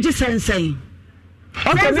ye mo ji sensen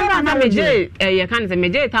okay me na meje ye kan say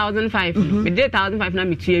meje 1005 meje 1005 na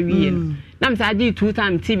me tua wi ye no na me sa di 2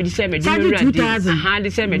 time TV di share medwuma ru ade aha di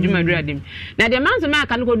share medwuma ru ade na de man so me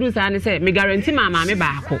aka no ko do sa ne say me guarantee mama me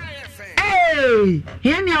ba ako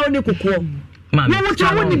here ni a woni kokko mama wo to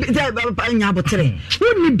woni nya botere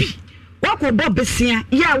woni bi wako bo besia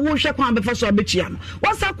ya wo hwe kwa be fa so betua no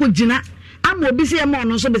wasa ko gina ama obi se ma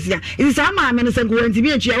ono so besia isi sa ma me no se ko wanti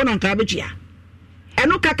bi atua wo na nka betua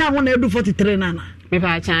eno kaka ho na edu 43 nana me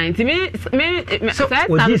pa chan ti me so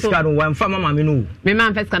odi scan one fa mama me no me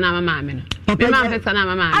man first kana mama me no me man first kana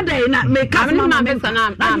mama adai na me ka mama first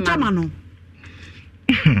kana mama no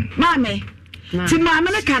mame ti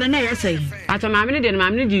mama ne kare na yesai ato mama ne de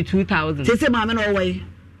mama ne di 2000 se mama no wai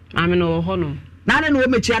mama no ho no na no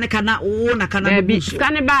metua ne kana wo na kana bi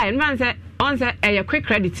scan buy man say on say a quick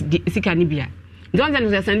credit sika ni bia don't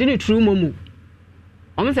say send ni true momo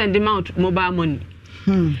on send them out mobile money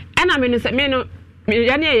and I mean say me no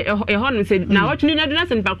yani e ho no say na what ni na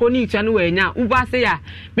send pa ko ni tua no we nya uba say ya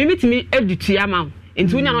me mitimi edutua ma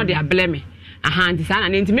enti unya no de ableme aha nti sana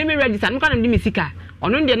enti me register no kana ndi sika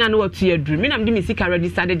ono ndi na no watu aduru me na ndi sika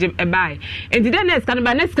register de e buy enti then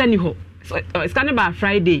next can ni ho scan by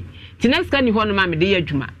Friday ti next can ni ho no ma me de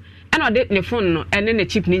adwuma and ode ne phone no ene ne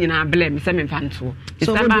chip ni nyina blame se me fanto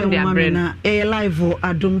so na e live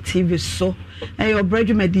Adom TV so e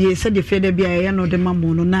obredwumadi se de fede bia ye no de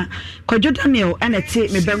mamo no na Kwadwo Daniel ene ti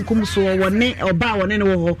me benkum so wo ne oba wo ne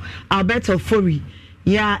wo ho Alberto Fori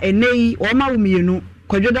ya enei o ma wo mienu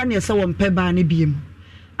Kwadwo Daniel se wo mpe ba ne biem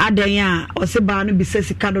adan a o se ba no bi se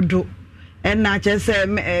sika dodo ena chese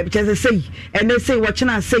sei ene sei wo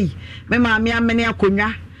chena sei me ma me amene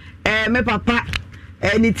akonwa me papa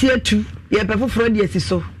ni tietu ye pe foforo de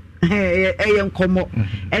asiso ye nkomo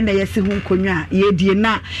ena ye si hu nkonwa ye die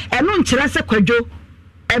na eno nkyere se Kwadwo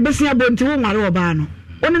ebesia bonti wo nware oba no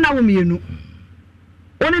one na wo mienu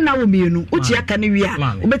uchi aka ne wi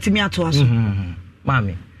a obetimi ato aso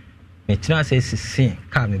mami me tira se sisi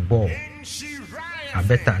ka me ball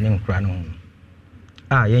abeta ne nkura no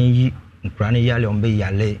yen yi nkura ne yale ombe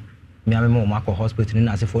yale me ame mo makọ hospital ni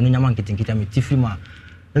na se fo no nyama nkitinkita me tifri ma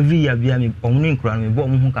every year bia me omuni nkura me bo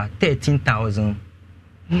mu ka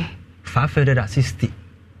 13,560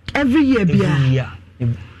 every year bia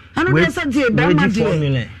anu be say dey be ma dey be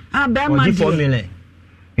ma dey 4 million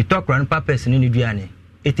you talk run papers ni duane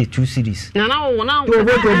 82 series na wo na to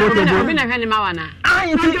me na hwe ni ma wana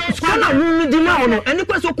nti skana hu di ma ono eni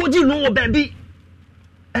kweso koji no wo baby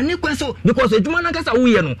eni kweso because eduma na kasa wo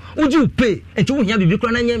ye no uji upe enti wo hia bibi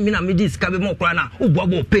kra na nya mi na me di ska be mo kra na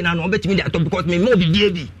uboabo upe na no obetimi di atop because me mo bibi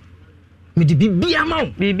ebi me di bibi ama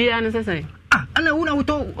bibi an sese ana una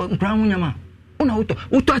wuto nkra hu nyama una wuto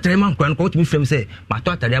atere ma nkra no ko timi frem say ma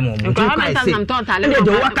to atere ma mo nkra ma say e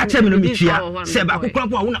de waka che me no metua se ba kokra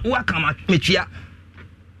po una waka ma metua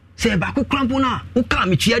se ba kokra po na uka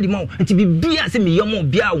metua di ma enti bibia se me yemo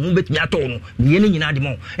bia wo betimi ato no me ye ni nyina di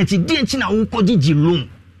ma enti di enchi na wo ko gigi loan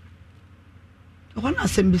wana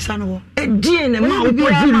sembisa no e die ne ma wo ko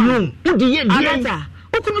gigi loan udi ye die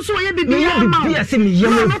kunu so ye bibi ya ma bibi ase me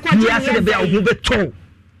yemo bia se de be a wo beto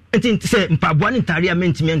enti se mpaboa ne ntare a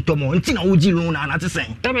mentime ntomo enti na wo gi lu na te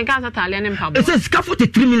sen e me ka sa tale ne mpaboa e se sika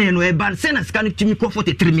 43 million no e ban se na sika ne timi ko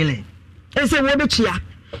 43 million e se wo be chia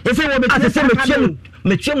e se wo be chia se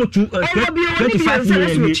me chia mu 25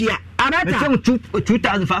 million abata me chia mu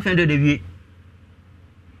 2500 de wie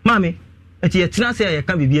mami enti ye tena se ye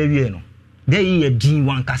ka bibi awie no de ye din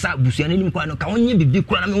wan kasa busua ne nim kwa no ka wonye bibi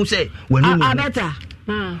kura na me hu se wani no abata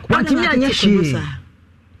wanti mi anya hwe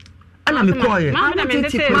ana me koye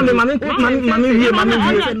mami wie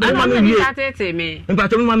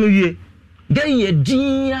mpato mami wie de ye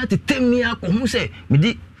din atemi akohu se me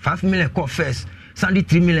di 5 million call first sandi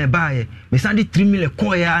 3 million buy me sandi 3 million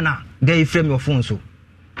call ya na de frame your phone so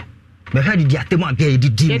me had di atemu aga di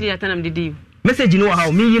di atanam di message ni wa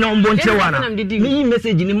ha mi yi na ombo nche wa na mi yi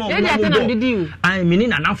message ni ma ombo ai mi ni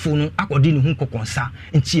na nafo no akodi ni hu kokonsa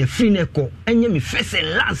nti e free na ko enye mi first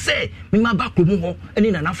and last say mi ma ba ko mu ho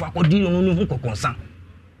eni na nafo akodi ni hu kokonsa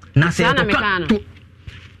na se to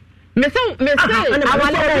mese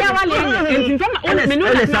awale ntimfama me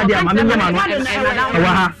no na sadia ma me no ma no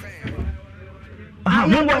wa ha aha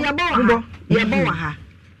mumbo ye wa ha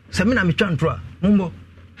se mi na mi twantro mumbo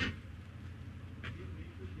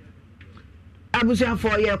abusia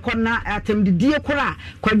for ye konna atem de die kora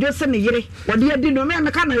kwadwo se ne yere wode adi no me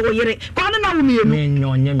ka na wo yere ko na wo mienu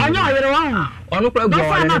onye yere wa ono kora go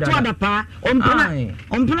wa na to da pa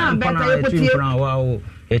ompana beta ye kotie wa o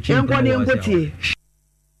enkotie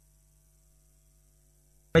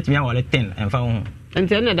betimi awale 10 enfa ho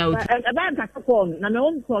ente na da uti aba nka ko na me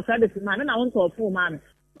won so sa de ma na won so fu ma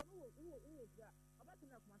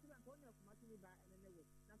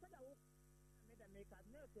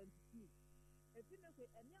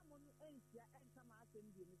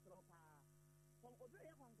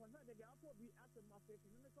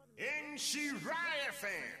In Shiraya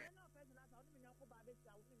fan.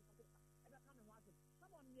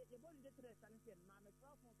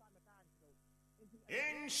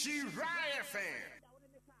 In Shiraya fan.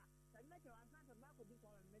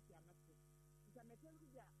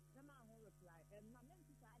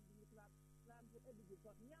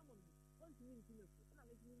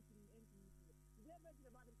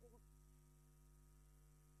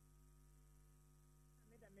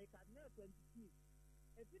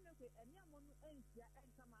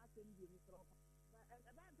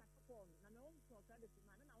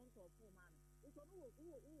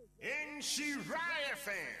 In Shiraya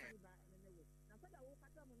fan.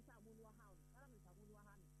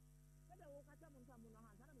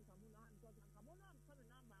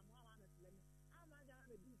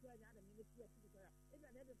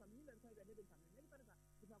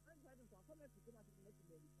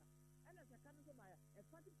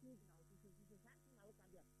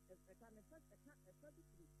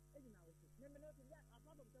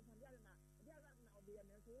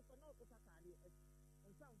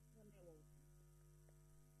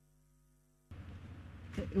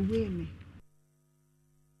 me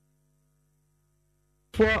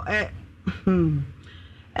for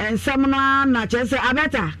and someone na chese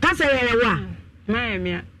abeta kasa yere wa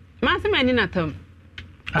maemia masema ni natam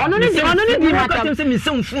ono ni di matam se mi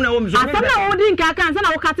se mfu na wo mi so asana wo di nka kan sana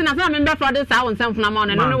wo kate na sana me be frode sa wo nsam funa ma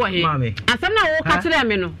ono no wo he asana wo kate le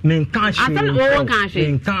me no me nkan hwe asana wo nkan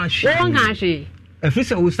hwe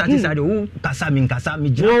efise wo start side wo kasa mi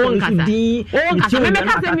je wo kasa me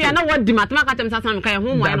kasa mi na wo di matema kata me sasa me kan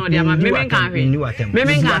ho mo na o dia ma me nkan hwe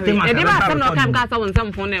e di ba asana kan kasa wo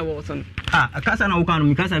nsam funa e wo so kasa na wo kan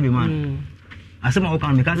mi kasa be man asema wo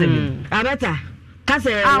kan mi kasa be abeta kasa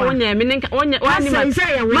wonya me nka wonya wani ma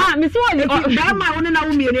mi so woni ba ma woni na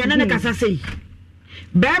wo mienu ya na kasa sei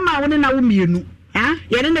ba ma woni na wo mienu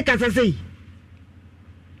ya ne kasa sei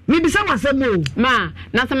mi bisa wasemo ma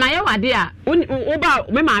na samaye wade a wo ba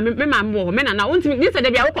me ma wo me na wonti ni se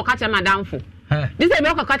de bia wo kokache madamfo ni se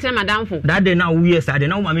bia wo kokache madamfo that day now we yesterday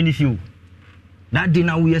now ma me ni fiu that day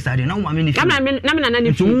now we yesterday now ma me ni fiu na me na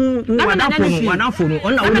ni fiu na fonu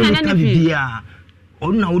ona wo ni ka bibia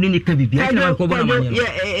ona wo ni ka bibia na ko ba na manye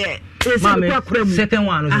second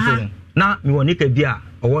one no so na me wo ni ka bia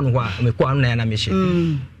owo no ho a me ko anu na me hye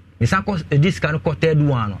me sako this kan ko third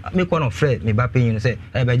one me ko no friend me ba penyin say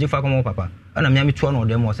e ba jifa ko mo papa ana me ami tuo no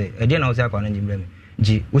dem o say e de na o say akwa na njimbre me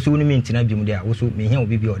ji wo so ni me ntina bi mu de a wo so me hia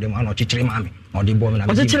obi bi o dem ana chichire ma me o de bo me na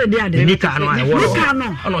me chichire de ade ni ka no a wo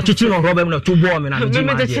ana chichire no roba me na tu bo me na me ji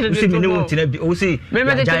ma de wo so me ne wo ntina bi o say me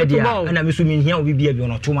me de dia ana me so me hia obi bi o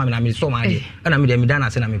no tu ma me na me so ma de ana me de me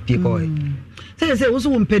dana say na me pie ko say wo so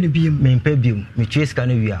wo mpe ne biim me mpe biim me tue ska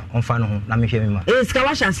na wi a on fa no ho na me hwe me ma ska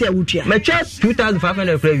wa chance a wutua me tue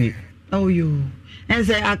 2500 fra wi oh yo And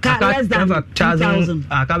say aka less than 2,000.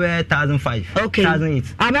 Aka 1,500. Okay.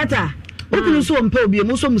 1,800. Abeta. What do you so mpe obi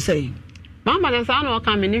mo so mu say? Mama dey say no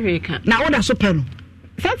ka me ni hweka. Na wo da so pe no.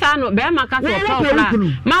 Seta no be ma ka so papa.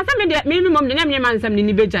 Ma sa me de me mom de nyam nyam nsam ni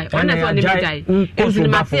ni bejai. Ona so ni bejai. Ezu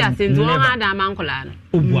ma tia se nzo ha da ma nkola no.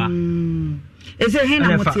 Obua. Ese he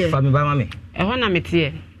na motie. Fa me ba ma me. E ho na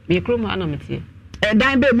metie. Me krom ha na metie. E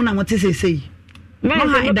dan be mu na motie sei. Me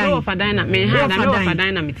ha dan of dina me ha dan of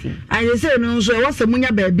dina metie. I say no nso e wose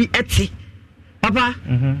munya ba bi eti. Papa.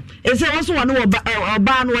 Ese wose wo ne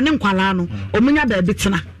oba no ne nkwala no. Omunya ba bi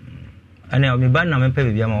tena. Ana me ba na me pe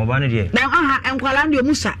bia ma oba no de. Na enkwala no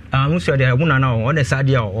musa. Musa de mu na na o de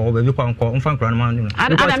sade o ba bi kwa nko mfa nkra no ma no.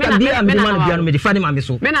 Because bia me ma no bia no me di fa de ma me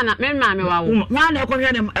so. Me na me ma me wa wo. Wa na ko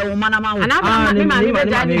hwe ne e ma na ma wo. Ana me ma me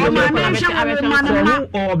bejai ni. O ma me hwe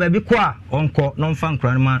o ba bi kwa onko no mfa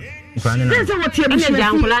nkra no ma nkra no na. Say what you me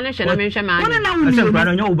ja nkola no hwe na me hwe ma. Wona na wo. Say nkra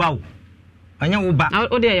no nya wo ba wo. Anya wo ba.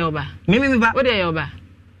 O de ye wo ba. Me ba. O de ye wo ba.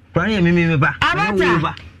 Nkra no ye me ba.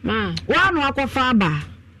 Abata. Ma. Wa no akofa ba.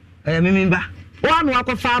 Me ba. Wa no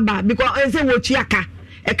akofa ba because say wo tuaka.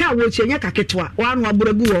 E ka wo tua nya kaketwa. Wa no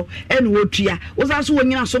aburagu wo e no wo tua. Wo sa so wo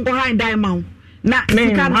nyina so nko han dan ma wo. Na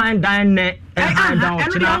sika no han dan ne han dan o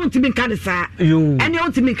chira. Eno ntimi ka de sa. Yo. Eno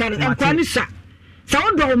ntimi ka de nkwa ni sa. Sa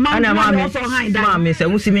wo do ma no so han dan. Ma me se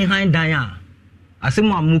wo si mi han dan a. Ase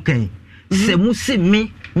mo amu kan. Se mu si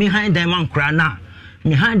mi han dan man kra na.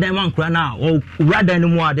 Mi han dan man kra na o wura dan no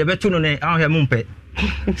mu a de beto no ne ahwe mu mpe.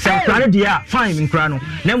 Se kra dia fine mi kra no.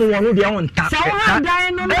 Na mu wo no dia won ta. Sa wo han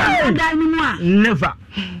dan no dan no mu a. Never.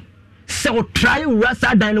 So try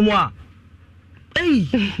rasa dan no mu a.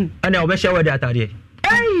 Ana obesha we de atade.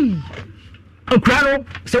 Kra no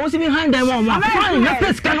se wo si mi han dan man ma. Fine na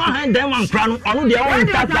pes kan han dan man kra no. Ono dia won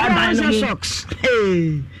ta dan no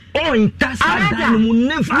mu. Oh, in Tassa,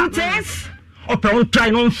 never. Open on try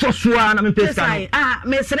non so swa na me pesa.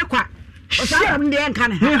 Me sere kwa. O sa am de enka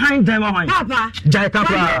ne. Me hand them on. Papa. Jai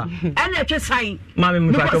kapra. Ene twe sign. Mama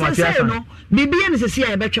me fa to ma tia san. Bibia ne sesi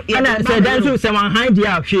ya betwe. Ana say dan so se man hand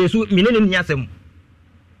dia hwe so me ne nya sem.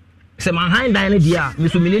 Se man hand dan ne dia me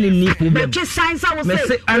so me ne ni problem. Betwe sign sa wo say. Me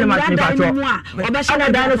say ana ma me fa to.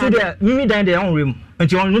 Ana dan so dia mi dan de on rem.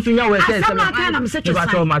 Nti on no so nya we say se me fa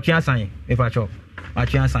to ma tia san. Me fa to.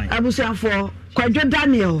 Abusiafo Kwadwo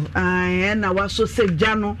Daniel na waso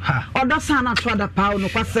segya no odo sana to ada pawo no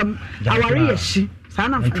kwasem aware yeshi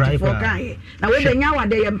sana for guy na we de nya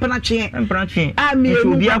wade ye mpena twe mi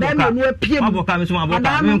obi aboka no apiem aboka me so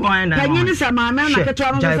aboka me kon na kanyi ni sama na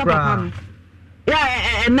ketwa no so papa no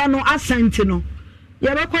ya na no asante no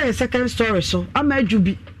ye be kwa ye second story so ama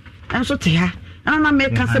adwubi enso te ha na me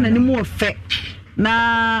ka se na ni mu ofe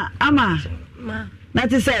na ama na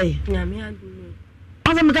ti say nyame adu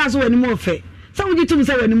Asa me ka so wani mo fe. Sa wuji tum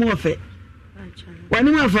se wani mo fe.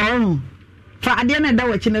 Wani mo fe ho. Fa ade na da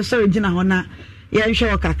wachi na so gina ho na ye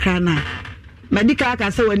nhwe kakra na. Medical ka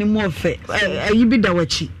se wani mo fe. Ayi bi da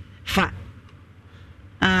wachi. Fa.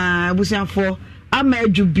 Abusiafo ama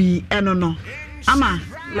adwubi eno no. Ama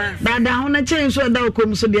da ho na chen so da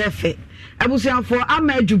okom so de fe. Abusiafo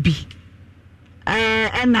ama adwubi.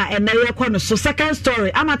 Na ye kwa no so second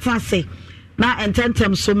story ama transe na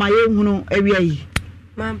ententem so ma ye hunu awia yi.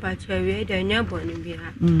 Mamba chewe de nya boni bi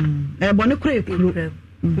ha. Boni kura ekuru.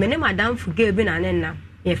 Me ne madam fuge bi na nenna.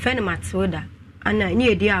 Ye fe ne Matilda. Ana ni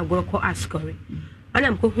edi agoro ko askori.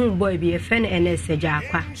 Ana mko hu boy bi ye fe ne NS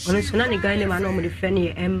Jakwa. Ono so na ne gane ma no mo de fe ne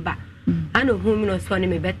ye Emba. Ana hu mi no so ne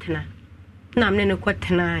me betena. Na me ne ko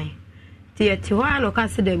tenai. Ti ye ti ho ano ka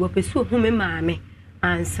se de go pesu hu me maame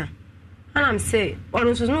ansa. Ana am say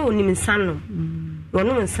ono so no ni nsano.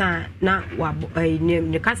 Wono nsa na wa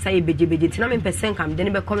ne kasa e beje tina me pesen kam de ne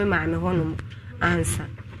be come maame hono ansa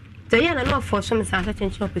te ye na no force me sa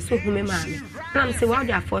chenchen opese hu me maame na me se wa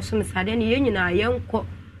de force me sa de ne ye nyina yenko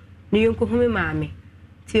ne yenko hu me maame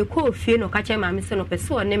te ko ofie no ka che maame se no pese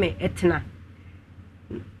o ne me etena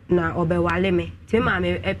na obewale me te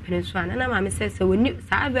maame epene so ana na maame se woni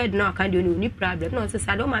sa bed na ka de ni problem no se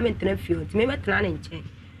sa do maame ntena fie te me metena ne nchen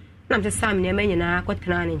na me sam ne manyina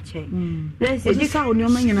akotena ne nchen na se di sa oni o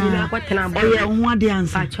manyina akotena bo ye ho ade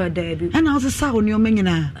ansa acho da bi na o se sa oni o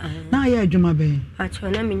manyina na ye adwuma be acho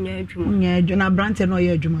na me nya adwuma na brante no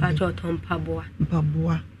ye adwuma acho to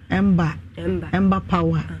mpaboa emba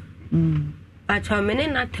power acho me ne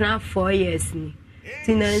na tena 4 years ni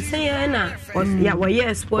tinanse ye na ya wo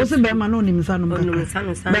ye sports o se be ma no nim sa no be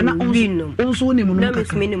na onso nim no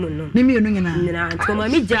kaka ni mi enu nyina to ma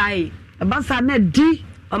mi jai ba sa na di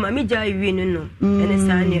o ma mi jai wi no ene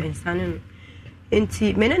sane no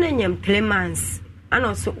enti me na nyam 3 months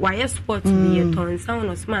ana so wa ye sports ni ye ton sa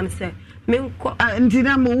no so ma me se me nko enti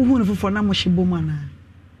na mo hu no fofo na mo hyibo ma na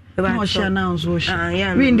no she announce so she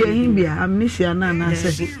we dey him bia amnesia na na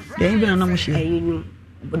say dey him bia na mo she ayinu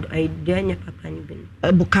I denya papa ni bin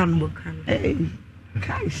bukano eh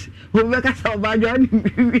guys wo be ka sa oba jo ni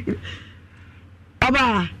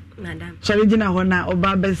oba madam so we jina ho na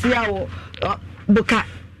oba besia wo buka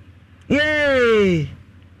yay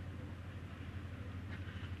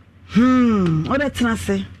o da tena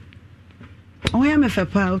se o ya me fe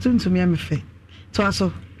pa o tuntumi ya me fe to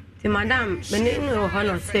aso ti madam me no ho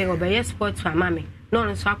no say obeye sport for mama no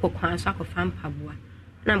no so akokwan so akofam paboa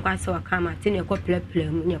na mka se wakama ti ne ko play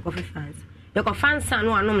mu ne ko fans ye ko fans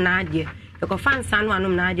no anom na ade ye ko fans no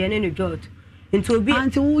anom na ade ne no jot nti obi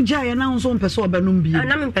anti wo ja ye na nso mpese obenum bi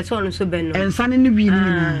na me mpese ono so benum ensane ne bi ni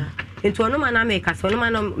na nti ono ma na me ka se ono ma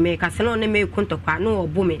no me ka se no ne me kuntokwa no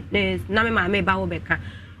obu me na me ma me ba wo beka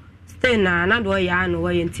stay na do ya no wo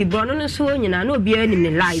ye nti bro no so nyina na obi ani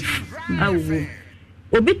ne life awu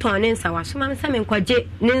obi ton ne nsa wa so ma me se me nkwaje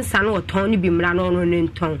ne nsa no ton ne bi mra no no ne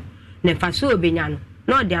nton ne fa so obenya no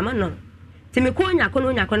no de ama no ti me ko nya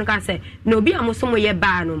ko ka se na obi amoso mo ye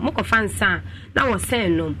ba no mo ko fa nsa na wo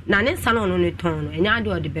sen no na ne nsa no no ne ton no enya de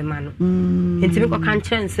ode be ma no nti me ko kan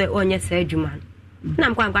chen se onye se adwuma na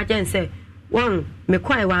m kwa chen se won me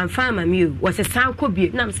kwai wan fa ma mi o wo se san ko bi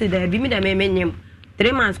na m se da bi mi da me nyem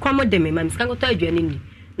 3 months kwa mo de me ma mi skan ko ta adwane ni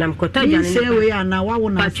na m ko ta adwane ni se we ya na wa wo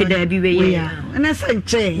na pa da bi we ya na se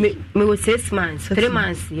nche me wo 6 months 3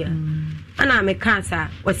 months ya ana me ka sa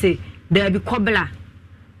wo se da bi kobla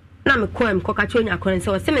na me ko em ko ka chonya ko nse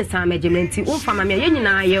wo se me san magement wo fa ma me ye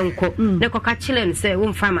nyina ye nko ne ko ka chile nse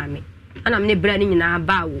wo fa ma me ana me ne bra ni nyina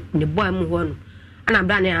ba wo ne boy mu ho no ana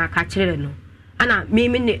bra ne aka chile no ana me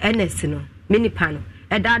ne ns no me ni pa no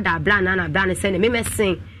e da bra na bra ne se ne me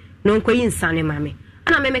mesen no nko yi nsane ma me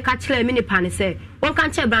ana me ka chile me ni pa ne se won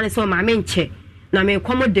kan che bra ne se o ma me nche na me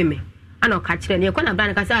komo de me ana ka chile ne ko na bra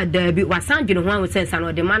ne ka se da bi wasan dwene ho an wo se nsa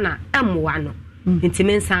no de ma na emwa no nti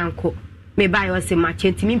me nsan ko me buy was a match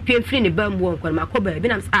and me pay free the bam wonk ma ko baby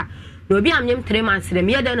na no obi am nyem 3 months dem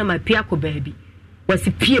ye da na ma pia ko baby was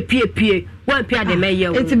pie wan pia de me ye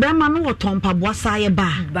wo enti be ma no woton paboa sa ye ba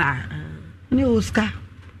ni Oscar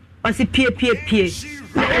was pie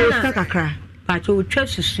Oscar kakra pa cho twa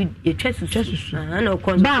susu na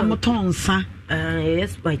ko ba mo ton sa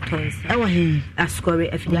yes by tons e wo he ascore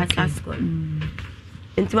afia ascore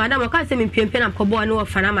nti madam ka se me piempe na kobo ne wo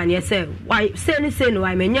fana ma ne se why say no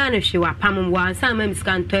why menya no hwe wa pam wa san ma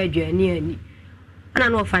miskan to adwane ani ana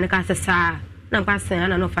no fana ka se sa na ka se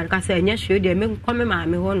ana no fana ka se enya hwe de me kome ma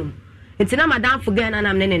me ho no nti na madam fu gan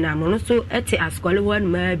na ne na mo no so eti askole ho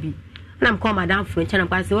ma bi na ko madam fu nche na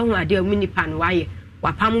ka se wo hu ade mu nipa no waye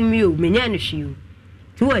wa pam mi o menya no hwe o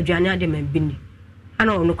ti wo adwane ade ma bi ni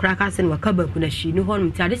ana ono kra ka se no ka ba ku na hwe ni ho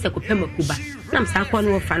no ti ade se ko pema kuba na msa ko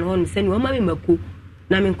no fa no ho no se ni wo ma me maku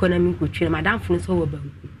na me nko twi madam funu so wo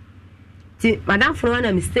banku ti madam funu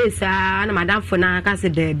na mistake sa na madam funu aka se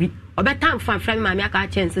da bi obetam fa ma me aka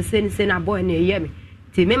chance se na boy na eye me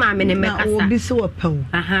ti me ma me ne mekasa na obi se wo pew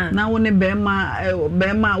na wo ne be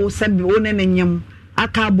ma wo se bi wo ne nyem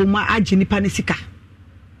aka boma agi nipa ne sika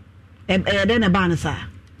e de na ba na sa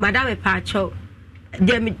madam e pa cho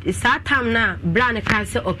de sa tam na bra ne ka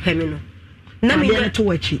se opemi no na me ne to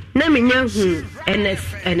wachi na me nya hu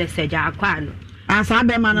ns ja akwa no asa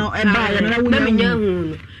be ma no e ba ye na wunya nya hu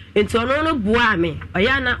no enti ono no bua me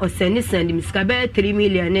oya na osani sandi miska be 3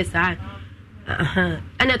 million ne sa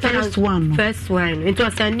ana first one enti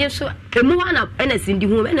osandi so emu wana ana sindi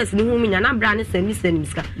hu mi nya na bra ne sandi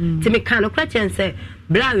miska ti me kan no kwa chense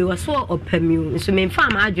bra we was so opamiu so me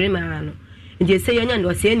mfa ma adwere ma no enti se yanya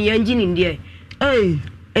ndo se ne yanjini ndie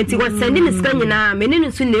enti wasandi miska nyina me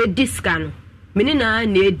ne so na diska no meni na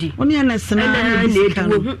edi oni na sena na edi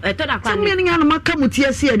wo etoda kwa ni meni na maka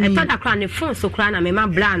mutia se ani etoda kwa ne phone so kra na me ma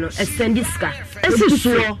bra no esendiska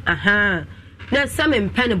esisuo na some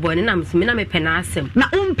pen boy na me na me pen asem na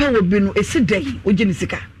umpe wo bi no esi dai ogini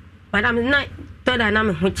sika madam na toda na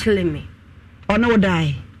me ho chile me ona wo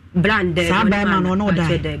dai brand sa ba ma no ona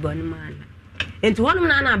dai enti wonum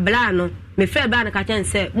na bra no me fe ba na ka chen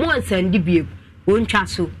se mo ansandi bie won twa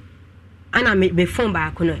so ana me phone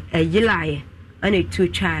ba ko no eyilaye ana tu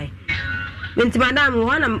chai minti madam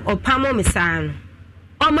wana opamo misano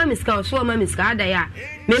o ma miska so o ma miska ada ya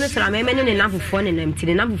me no sra me ne nafofo ne nam ti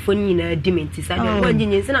ne nafofo ni na di menti sa de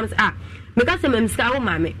wonjinyin se nam me ka se ma miska wo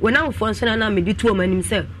ma me wo nafofo so na me di tu o manim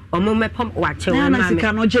se o mo me pom wa che wo ma me na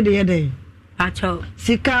sika no je de ye de acho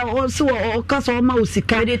sika o so o ka so ma o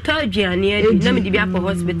sika de tojiane adi na me di bia ko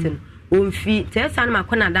hospital o mfi te sa na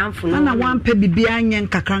makona danfo no na wan pa bibia nyen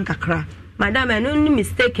kakra madam no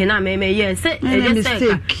mistake na me ye say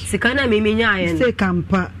sika na me nya say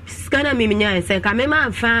kampa sika na me nya say ka me ma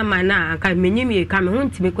fa ma na ka me nyim ka me ho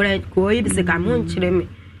ntimi ko yi sika me ho nkyere me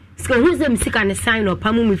sika hu ze sika ne sign up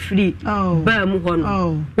amu me free ba mu ho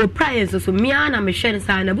no wo price so me ana me hwe ne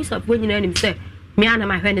sa na busa fo nyina nim say me ana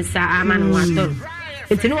ma hwe ne sa ama no wato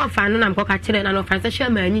enti no fa no na mko ka kire na no fa say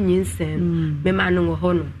ma nyinyi nsem me ma no wo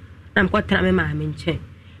ho no na mko tra me ma me nche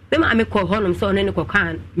me ma me ko honum so ne ko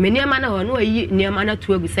kan me ne ma na ho no ayi ne ma na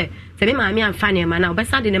tu agu se me ma me amfa ne ma na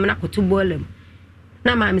obesa de ne ma na kotu bolem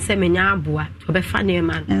na ma me se me nya aboa obefa ne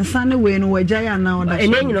ma ensa ne we no wagya ya na oda so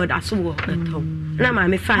ene nyina oda so wo beto na ma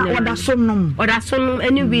me fa ne oda so nom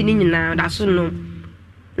ene wi ni nyina oda so nom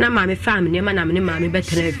na ma me fa me ne ma na me ne ma me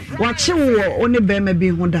betere wa che wo oni be ma bi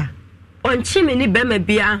ho da onchi me ni be ma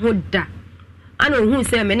bi a ho da ana ohun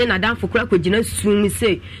se me ne na dan fokura ko gina sum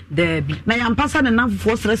se da bi na yampasa ne na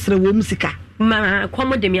fofo sresre wo musika ma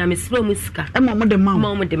komo de mi amesro musika e mo de mam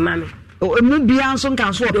mo de mam emu bia nso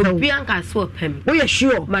nka so opem bia nka so opem wo ye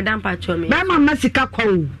sure madam pacho me ba ma masika kwa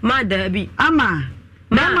ma da bi ama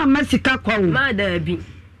ba ma masika kwa ma da bi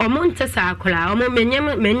omo ntesa akola omo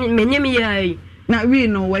menyem ye na wi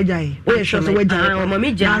no wajai wo ye sure so wajai omo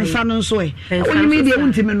mi jai ansa no so e wo mi de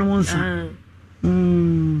untimi no nsa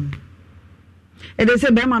ede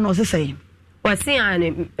se be ma no se sei wasi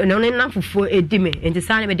ane no ne na fufu edime enti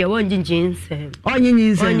sa ne be de won jinjin se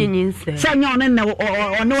onyin se se nya one na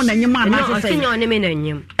one na nyima na se se nya one me na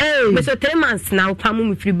nyim me so 3 months na opamu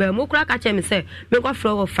me free ba mo kura ka che me se me kwa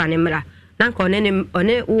fro wo fa ne mra na nka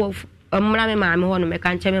one wo mra me ma me ho no me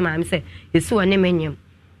ka nche me ma me se yesu one me nyim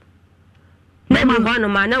na ma ho no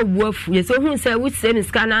ma na wu afu yesu hu se wo se me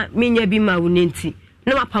ska na me nya bi ma wo nenti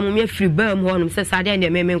na mapamu me free ba mo ho no se sa de na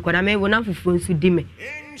me nkora me wo na fufu nsu di me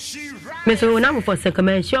me so na mo for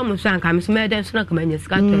second show mo so anka me so me den so na kama nya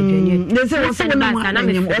ska to adwani ne se wo se na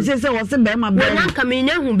me wo se be ma be na nka me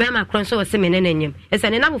nya hu be ma kron so wo se me ne nyem e se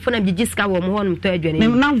ne na fofo na bigi ska wo mo ho no to adwani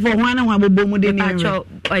na fo ho na ho abobo mu de ni acho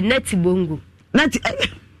neti bongo neti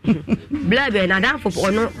blabe na dan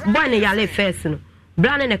fofo no boy ne yale first no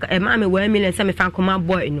brane ne e ma me 1 million se me fan koma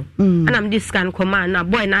boy no ana me discan koma na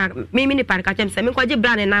boy na me ni parka chem se me kwaje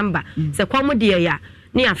brane number se komo de ya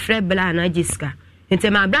ni afre bla na jiska ente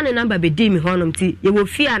ma brane number be di mi honom ti ye wo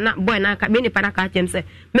fia na boy na ka me ni parka chem se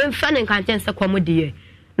me mfa ne kan chem se komo de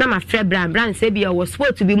na ma fre brane se bi was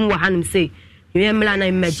supposed to be mu wa hanum se ye mla na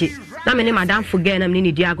imagine na me ne madam forget na me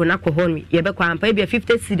ni diago na ko hono ye be kwa ampa e bi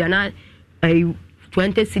 50 cedi na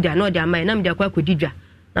 20 cedi na o de amai na me de kwa kodidwa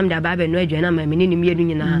nam da ba be no adwa na ma me ni mienu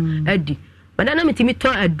nyina adi wada na metimi to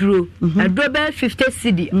aduro be 50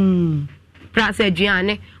 cedi price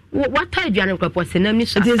aduane what aduane ko po se nam ni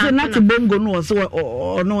so say na ti bongo no so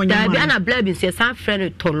no nya da bi ana blabi se san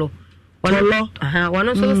friend tolo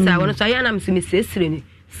wono so ya na msimi sesire ni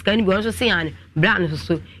scan bi wono so se yani bra no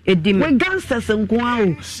so edi me we gangsters nko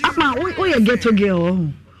awo ama wo ye ghetto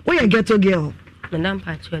girl madam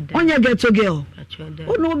pachoda onye ghetto girl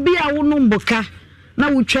ono bi a wo no mboka na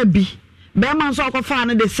wutwa bi be ma so akofa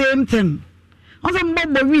na the same thing on say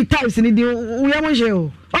mbogbo wi types ni di wo ye mo je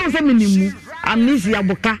o on say minimu amnesia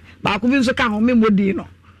boka ba ko bi nso ka ho me modi no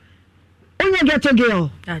onye ghetto girl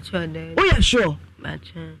pachoda o ye sure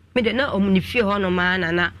pachoda me de na omni fie ho no ma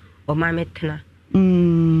na o ma metena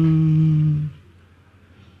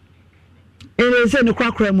ele se no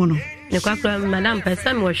kwakra mu no ne kwakra madam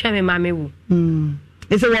pesa me wo hwe me ma me wu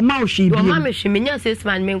ese wo ma o hwe bi wo ma me hwe me nya 6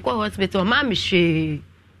 man me ko hospital wo ma me hwe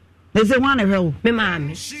ese wo na hwe wo me ma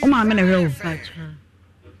me o ma me na hwe wo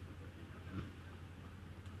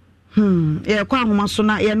ye kwa homa so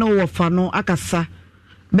na ye no wo fa no akasa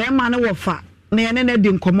be ma ne wo fa na ye ne na di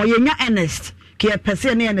nkomo ye nya honest ke ye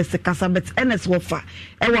pese ne honest kasa but honest wo fa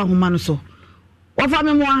e wa homa no so wo fa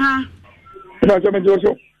me mo ha sa so me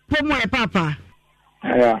joso po mo e papa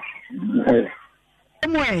ya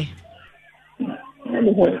mo e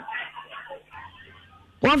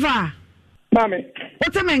Wafa mami o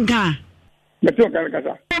te menka me to kan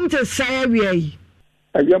kasa kom te say wi yi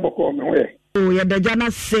ayi boko me we o ya daja na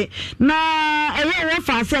se na eye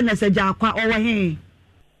wafa se na se ja kwa o he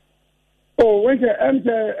oh when and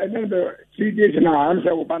the 3 days now I'm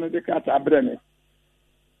say we ban the kata brene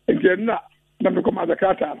again na me come the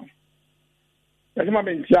kata no ya ma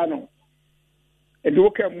me ntiano e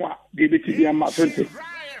do ka mu a de be ti dia ma fente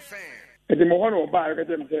e de mo hono ba ga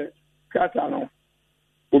dem se kata no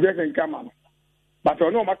obi kan kama no but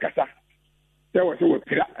no makasa se wo se wo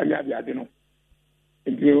pira ami ade no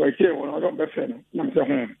ndi wo che wo no be fe no na me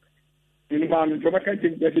se ni ma no jo maka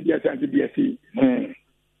tin be dia san dia si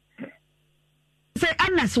say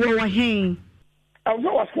anas wo he I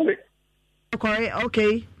was fully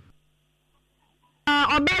okay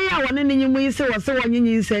obey one in you say was so one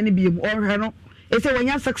you say any beam or her no. It's a 1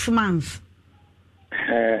 year 6 months.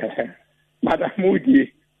 Madam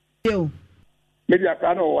Moody. You. Maybe I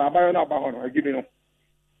can't know about I give you.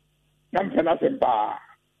 I'm nothing bar.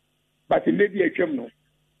 But in maybe a criminal.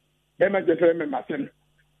 Then I just remember myself.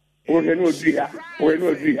 Or no dear, or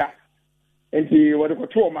no dear. And he was a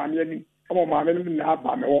tour man. Come on, my men have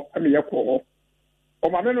by me. I mean, a call.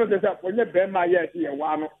 Or my men was up when you bend my yes here.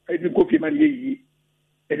 One, I did cookie man ye.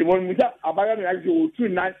 And the one with that, I buy an actual 2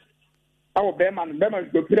 nights. Our Bearman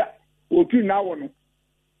go put up or 2 now. And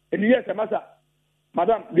yes, a matter.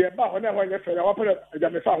 Madam, the about when I went for the opera,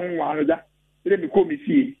 that I found one. Let me call me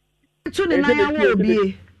see. 2 and I will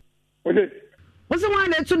be. What's the one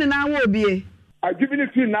that 2 and I will be? I've given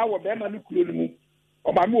it to now, Bearman Kulumu,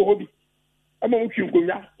 or my more hobby. I'm on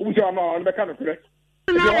Kuya, who's on the kind of correct.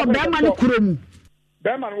 Now, Bearman Kurum.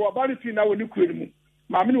 Bearman, who are about to now, you Kulumu.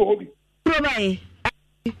 Mammy hobby.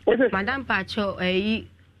 Madam Pacho,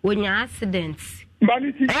 when your accidents.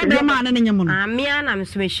 Every man in your money. Me and I'm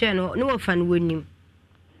smashing no fun winning.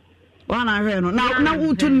 One I heard now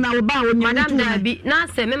who to now about Madam Derby. Now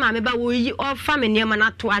say, Mamma, but we all family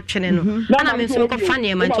not to action and I'm so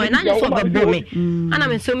funny man to an answer of me. And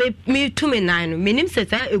I'm so me 2 and 9. Minim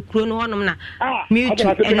says a crown one mute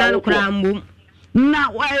and cram.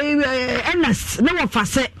 Now, Ernest, no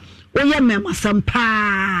facet. Oh, yeah, mamma, some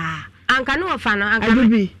pa. Anka no fan anka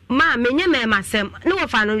bi ma menye me masem no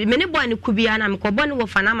fan meni boy ne kubia na mkobɔ ne wo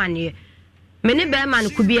fana mane meni be ma ne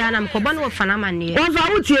kubia na mkobɔ ne wo fana mane wo fa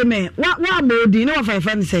wutie me wa abodi ne wo fa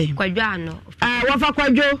fa ne sei kwadwa no wo fa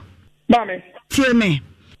kwadwo mame tie me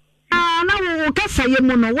na wo kasa ye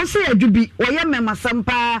mu no wo se adwubi wo ye me masem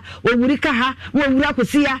pa wo wuri ka ha wo wuri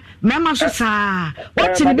akosia me ma so saa wo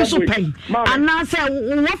kyini bi so pai ana se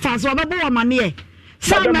wo fa so wo bɛbɔ wo mane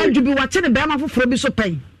sa na adwubi wo kyini be ma foforo bi so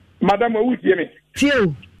pai. Madam, who hear me?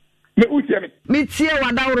 Tio. Me who hear me? Me Tio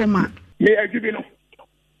Wadauroma. Me I give you no.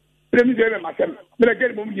 Let me tell myself. Let me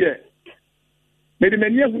get him here. May the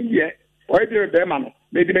many who here, or the bearman.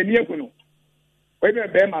 May the many who know. Wait a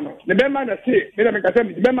bearman. The bearman I say, may I make a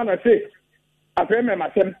sentence. The bearman I say, I remember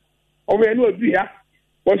myself. Over a new beer,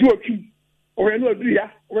 or two or two, or a new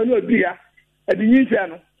beer, or a new beer, at the new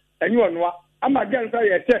channel, and you know, I'm against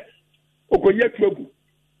I check. Or yet trouble.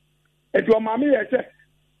 And to a mammy I check.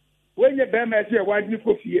 When you bear my share, why do you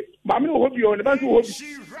coffee? Mammy will hope you on the bank will hope.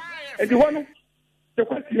 And you want the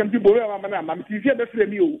question to Boya, Mamma, you see the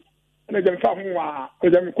frame you, and I don't found one,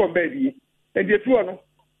 because I'm called baby. And the two are no,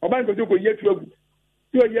 bank will go yet to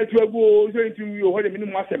a year to go, going to you, hold a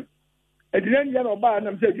minimum muscle. And then you know, bad,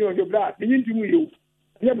 I'm saying your blood, meaning to you.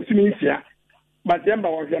 Never see me here. But Ember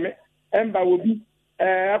was them, Ember will be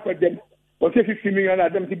after them, or 50 million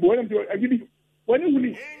of them to boil them to a giddy. When you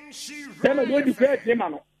leave, then I don't declare them.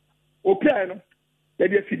 Okay, no.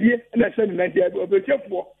 That is the and I said 90 of the chef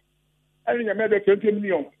war. And I made 20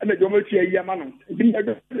 million and the Domotia Yaman. Being a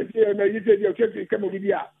you come over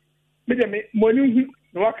here. Money,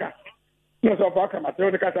 no waka. No, so far come at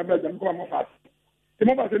the Casa Belgium, come off us. The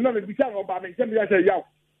moment another become about me, tell me I say, Yow.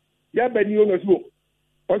 Ya ben you as well.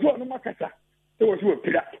 Or so no Macassa. There was work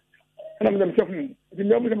to that. And I'm them suffering. The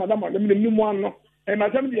number of Madame, the new one, and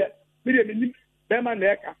my son, million, Beman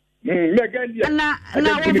Necker. Na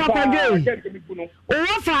wo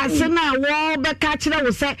fa ase na wo be ka kire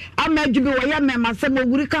wo se amadwu bi wo ye mema se mo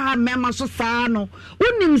wuri ka ha mema so saa no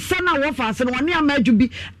unim se na wo fa ase no ne amadwu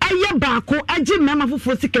bi aye baako agi mema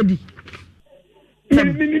foforo sikadi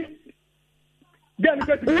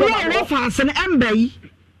wo fa ase no embayi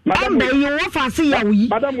wo fa ase yawi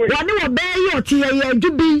wo ne wo be ye oti ye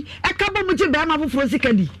adwu bi e ka bo mu gi mema foforo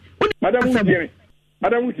sikadi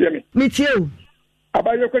madam wo tie me me tie o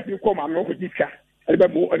abayo kwati ko ma me ko diska ebe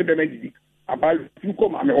bo ebe me didi abayo tu ko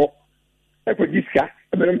ma me ho e ko diska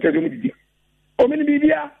ebe me tede mu didi o me ni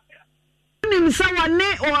bibia ni msa wane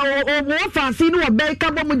o fancy no obe ka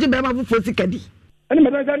bo mu ji be ma fofo sikadi ani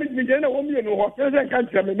madam sa mi je na wo mi no ho se kan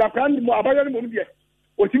tira me na kan mo abayo ni mo bi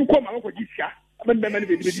o ti ko ma ko diska ebe me ni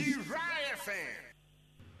didi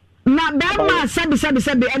na bema sabi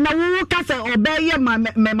na wo ka se obeye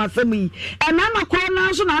ma semu yi na na ko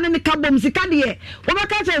na so na ne ka bom sika de wo ba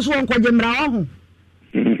ka se so nkwaje mra ho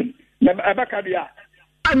na abaka dia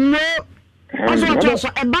no oso so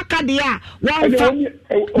abaka dia won fa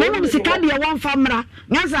wo sika de won fa mra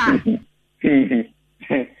nyasa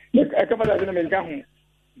e ka bada na me nka ho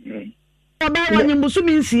oba wonyi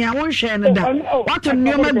musumi nsia won hwe ne da wato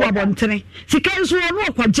nneoma gbobontere sika nso no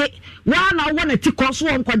okwaje wa na wo na ti koso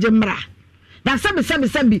won kwaje mra na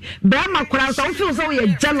sabi ba ma kura so wo feel so ye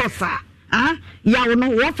jealous ya wo no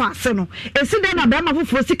wo fa se no esi de na ba ma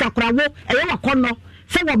foforo sika kura wo eye wakono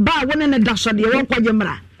se wo ba wo ne da so de wo kwaje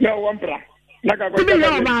mra na wo mpra na ka ko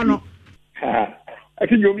yo ba no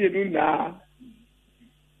ati yomi enu na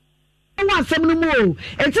wo asem no mo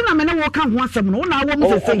enti na me ne wo ka ho asem no na wo mu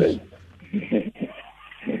sesei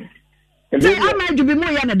say am I to be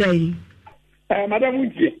more yana day madam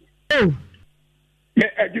untie me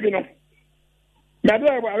ajubi no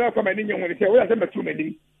madam wa ko mani nyon se wo ya se metu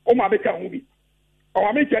mani o ma be ka ho bi o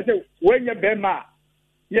ma me che se wo nya be ma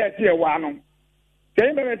ye tie wa no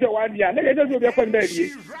se me se wa dia ne ke se obi ko nda bi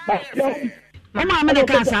o ma me de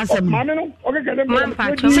ka sa asem ma me no o ke ke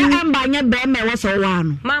se amba nya be me wo so wa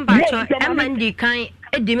no man ba cho amba ndi kan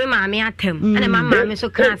edi me maame atem ene maame so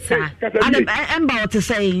ka sa ade emba what to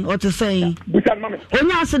say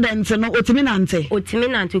onya accident no otimi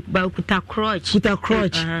nante ba kuta crutch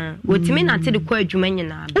otimi nante de kwa adwuma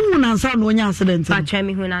nyina hu nansa no onya accident ba twa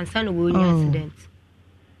me hu nansa no onya accident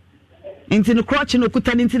enti no crutch no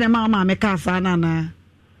kuta nti na maame ka sa na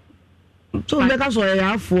so be ka so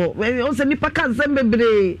ya afo o se nipa ka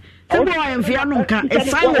zembebre se bo wa mfia no nka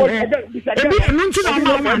esai wo ebi no nti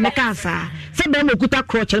na maame ka sa se be mo kuta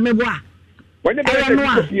crutch me bo a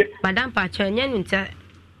madam pa cha nya nta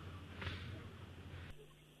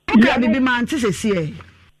ka bibi man ti se sie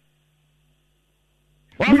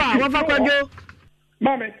wafa kwajo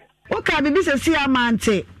mame o ka bibi se sie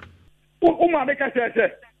amante o ma be ka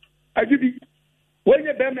se ajubi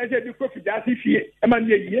wenye be me je di kofi da si fie e ma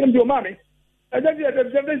ne yi em do mame e je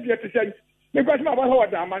de te say me kwa ma ba ho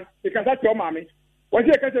da man e ka sa to mame wo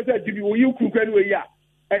je ka se ajubi wo yi ku kwa ni we ya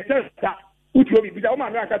e se ta utro bi da o ma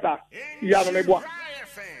na kata ya no me bo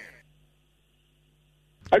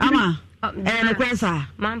ama no kwesa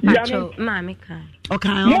mampacho mame kai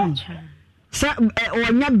okay sa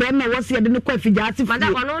onya be me wo se de no kofi da si fie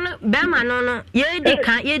madam no be ma no ye di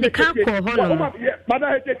kan ko ho no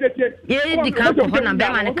ye di kan ko ho na be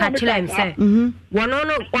ma ne ka kire em se wono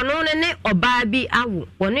ne oba bi awo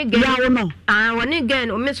woni gen yawo no woni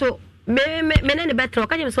gen o me so me ne better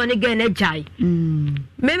ka jem so ne gen na jai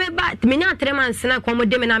me ba me nya 3 months na ko mo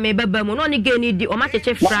de me na me baba mu no ne gen ni di o ma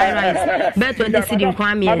cheche fried rice be 20 cedi nko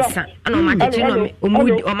amiensa ana o ma cheche no o mu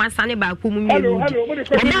di o ma sane ba ko mu mienu di o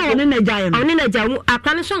ba woni na jai no oni na jai mu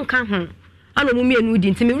akane so nka ho ana mu mienu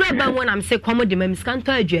di nti me wura ba mu na me se ko mo de ma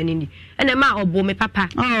miskanto aduane ni ene ma obo me papa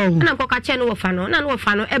na nko ka che no wo fa no na no wo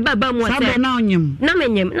fa no e baba mu se na onyem na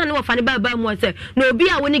menyem na no wo fa ne baba mu se na obi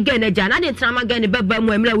a woni gen na jai na de ntra ma gen ne baba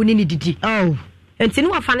mu amira woni ni didi enti no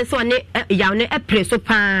wo fa ne so ne yaw ne epre so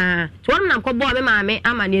pa so won na nko bo me maame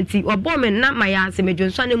ama ne enti obo me na ma ya se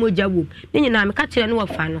medwonso na mo jawo ni nyina me ka kire no wo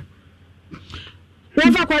fa no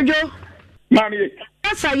wo fa kwajo mami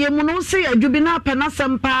asa ye mu no se adwubi na apena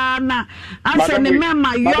sempa na asa ne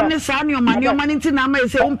mema yo ne sa ne oma ne nti na ma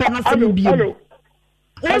se umpe na sem bi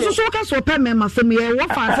wo so ka so pe mema sem ye wo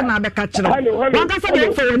fa se na be ka kire wan ka se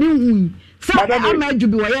de fo woni hu sa ama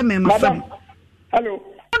adwubi wo ye mema sem hello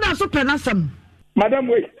na so pe na sem madam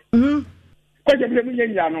we ko je bi mu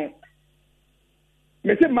nyanya no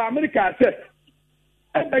me se ma America se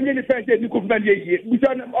enye ni fense di ko fa die yi bi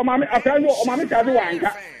so o ma me aka no o ma me ka do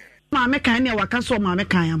wanka maame kan ne waka so maame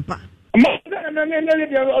kan ampa ma ne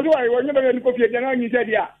de o do ai wo nye be ni ko fie de na nyi se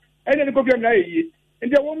dia ene ni ko fie na yi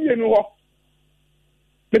nde wo mie no ho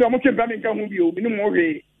me do mo chempa me kan hu bi o bi ni mo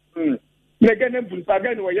hwe me ga ne bul pa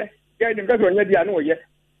ga ni wo ye ga ni ga so nya dia no wo ye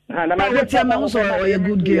ha na ma de tia ma so o ye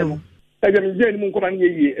good girl e je mi je ni mo ko ma ni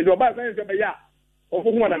yi e do ba sa se be ya o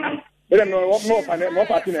fu hu na na e no mo fa ne mo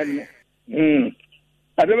pa ti na ni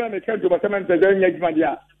adema me ka do ba sa man te je nya jima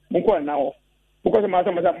dia mo ko na ho because my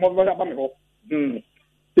son mo ba me ho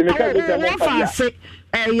te me ka go te mo fa se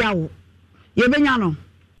yawo ye benya no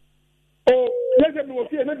o leze mo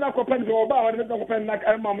fie me na ko pen do ba wa me na ko pen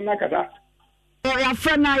na mam na kata o ya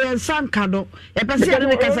fa na ye sanka do e pese ye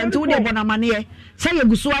ne ka santi wo de bona mane se ye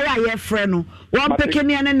gusu aya ye frɛ no won peke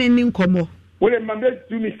ne ne ni nkomo wo le mambe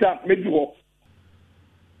tu mi sa me du ho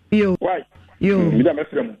yo why yo mi da me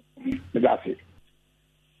frɛ mo me da se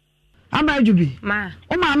ama adwubi ma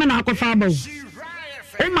o ma me na akofa ba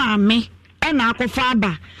o ma me e na akofa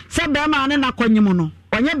ba se be ma ne na konyim no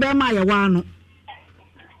onye be ma ye wa no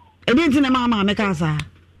e di nti ne ma me ka sa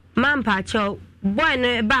man pa cho boy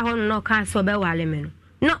no ba ho no ka so be wale me no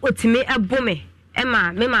na otimi ebo me e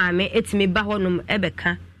ma me etimi ba ho no e be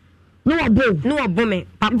ka no obo me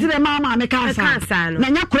nti ne ma me ka sa na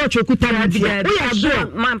nya kroch okuta na dia o ya so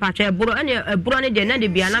man pa cho eburo ene eburo ne de na de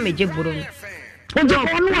bia na me je buro no o jo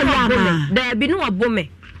no ya na da bi no obo me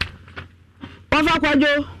Wafa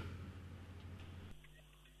kwajo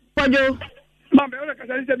mama o ka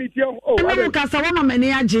sa se bi ti o o ka sa wa mama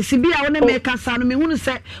ni age si bia wo ne me ka sa no me hunu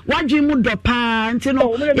se wadwe mu do pa nti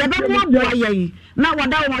no ye be mo aboa ye na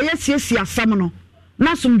wada wo ye siesie asam no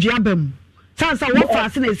na somdwe abam sansa wo fa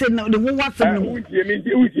ase na say the wo wasem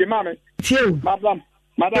no utie mame tie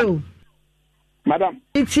madam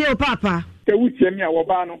tie papa te utie me a wo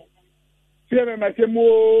ba no tie me mase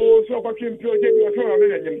mo so ko twem pro je bi so no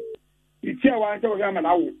me nyem itie wa nta wo ga ma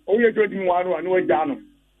na wo o ye jodi mi wa no na wo ja no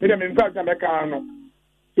me de me mfa ka me ka no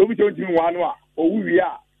so bi jodi mi wa no a o wu wi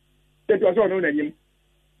a te to so no na nyem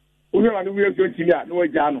o ye ma no wi jodi mi a na wo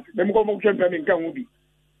ja no me mo ko mo twem me nka hu bi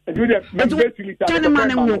e do de me be tilita tane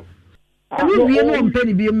mane wo we wie no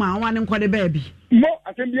mpani bi ma wan nkwade ba bi mo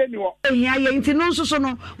asembi ni wo ehia ye nti no nso so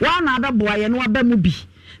no wa na abeboa ye no aba mu bi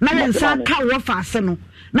na ye nsa ka wo fa ase no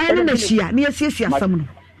na ye na hia na ye siesie asam no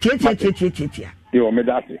tie yo me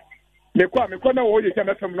date me kwa na wo ye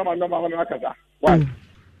kema fam na ma na akaza wa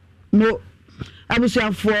no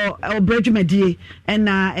abusuafo obredwumadie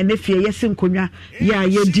na enefie yesi nkonwa ya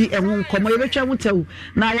yedi enwo nkomo yebetwa mutawu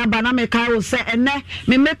na ya ba na meka wo se ene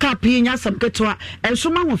me makeup yi nya sam ketwa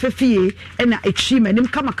ensoma ho fefie na etwi manim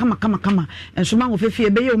kama ensoma ho fefie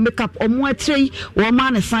be ye makeup omo atrei wo ma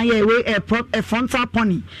ne san ye we frontal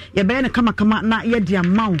pony ye be ne kama na ye dia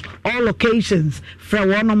maw all occasions fra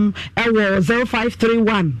wonom ewo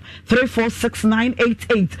 0531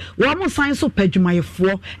 346988 wo mo san so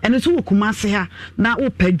padwumayefo ene so wokuma se ha na wo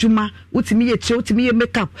padwuma utimi ye che utimi ye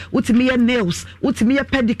makeup utimi ye nails utimi ye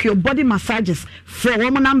pedicure body massages for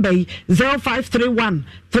woman number 0531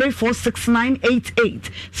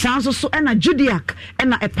 346988 sanso so ena judiac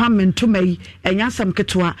ena apartment to me enya sam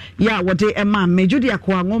ketwa ya wode ema me judiac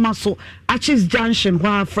wa ngoma so Achis Junction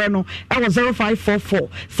wa freno ewa 0544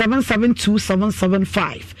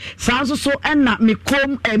 772775 sanso so ena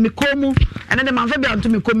mikomu ena de manfa bia nto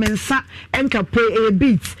mikomu nsa enka play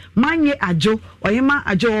beats manye ajo oyema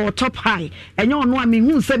ajo top high enye ono a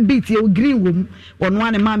mehu se beat ye green wom ono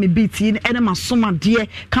ane ma me beat yi ene masoma de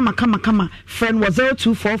kama friend was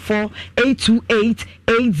 0244 828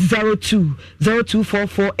 802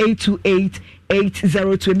 0244 828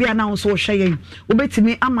 802 bi ana so hwe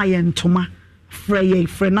obetimi ama ye ntoma frey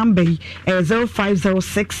number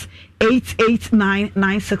 0506 889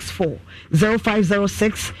 964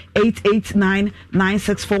 0506 889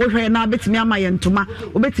 964 hwe na betimi ama ye ntoma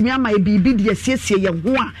obetimi ama ye bibi de siesie ye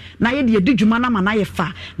ho a na ye de didwuma na ma na ye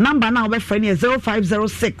fa number na obefre ne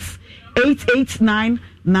 0506 889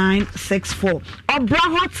 964 obra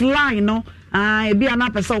hotline no bi ana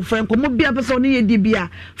pesa friend ko mo bia pesa oni ye di bia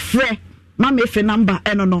frɛ mama efe number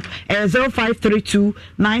eno no 0532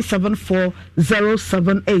 974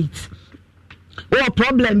 078 o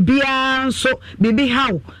problem bia so bibi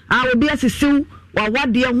how obi asisiw wa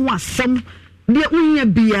wade ho asɛm de unya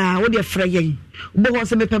bia wo de frɛ yen bo ho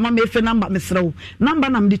se me pema me efe number mesrew number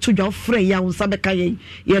nam de to dwa frɛ ya wo sabeka yen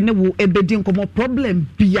ye ne wo ebedi nkomo problem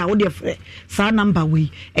bia wo de frɛ sa number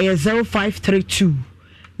we 0532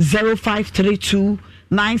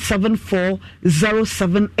 974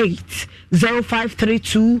 078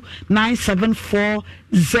 0532 974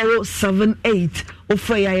 078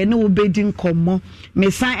 ofreya ye ne wo bedi nkomo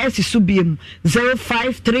me san esisu biem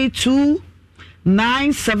 0532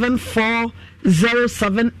 974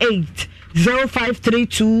 078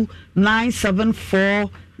 0532 974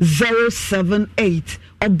 078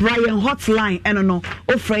 O'Brien hotline eno no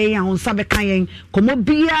ofrey ya onsa beka yen komo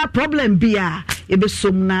bia problem bia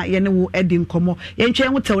ebesom na ye ne wo edi nkomo ye ntwe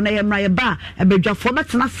ho tew na ye mra ye ba ebedwafo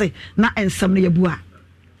betena se na ensam na ye bua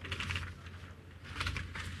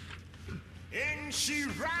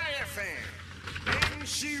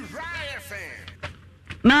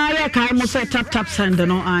na ya kai mo say tap send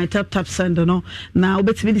no tap send no na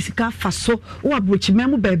obetimi disika faso wo abrochime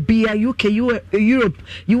mu ba bia UK Europe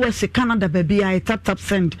US Canada ba bia tap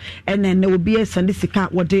send ene na obi send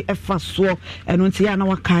disika wode efaso eno nti ya na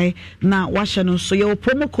wakai na wahye no so ye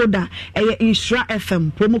promo code eye Insura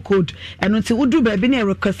FM promo code eno nti udu ba bi na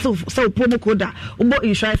request so promo code ubo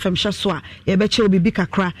Insura FM hye so a ye be che obi bi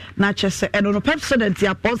kakra na chese eno no president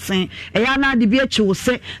ya posen eya na de bi achi wo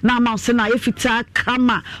se na ma se na ye fita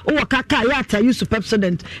kama o kaka ya ta use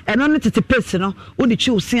president eno ne tete pese no o de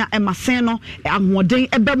chi osia emasen no ahoden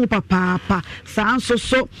ebe mu papa sa anso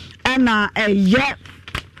so na eye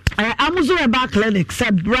amuzo eba clinic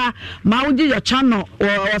sebra ma uji your channel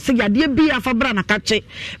o se yade bia fa bra na kache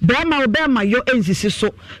be ma yo ensisi so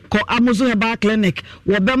ko amuzo eba clinic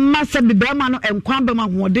wo be ma se be ma no enkwan be ma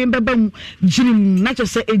hoden beba mu jirim na che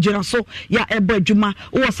se ejira so ya eba adwuma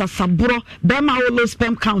wo sasabro be ma wo low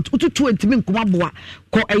sperm count ututu entimi nkoma boa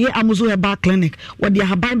ko eye amuzo eba clinic wo de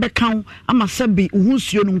haban be kan ama se be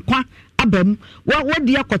uhunsuo no nkwa abam what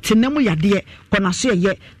dia kotenemu yade kona so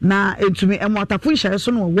ye na entumi emwatafo nhare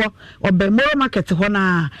so no wo obemoro market ho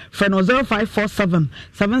na phone 0547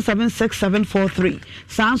 776743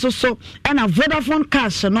 sanso so na Vodafone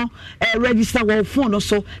cash no register wo phone no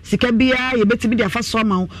so sika bia ye betimi dia fa so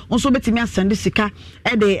ama wo so betimi asende sika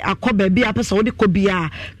de akoba bia pesa wo de ko bia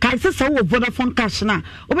kai se wo Vodafone cash na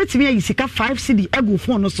wo betimi ayi sika 5 cedi egu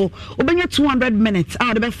phone no so obenya 200 minutes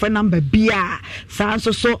a de be phone number bia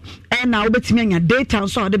sanso so na wo betimi anya data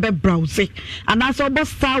so de be browse and also about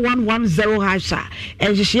star 110 hasha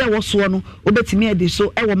ehihie wo so no obetimi ade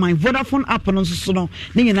so e wo my Vodafone app no so no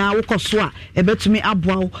ni nyina wo koso a e betumi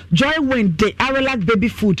aboa joy win day Arelac baby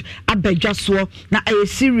food abedwa so na a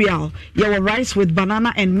cereal your rice with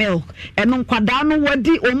banana and milk eno nkwada no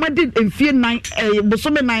wadi o madi emfie 9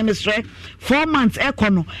 bosome 9 mesre 4 months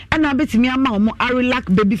ekono na betimi ama o Arelac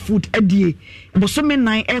baby food adie bosome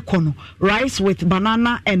 9 ekono rice with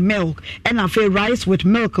banana and milk and afa rice with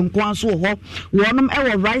milk nkwanso ho wonom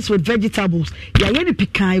ewo rice with vegetables ya ye ni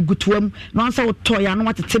pikan egutuam no ansa wo toya no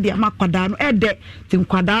watete dia makwada no ede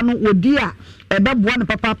tinkwada no wodi a ebeboa ne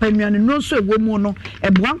papa nnuane no so ewo mu no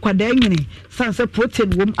eboa nkwada nyini sanse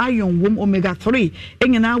protein wom iron wom omega 3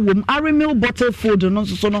 enyina wom Aremil bottle food no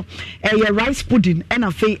so no rice pudding and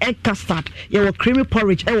afa egg custard ye creamy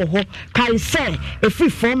porridge ewo ho kai say every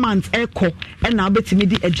 4 months eko na obetimi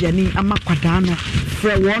di aduani amakwada no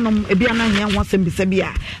frɛ wonom ebia na hia wasem bisa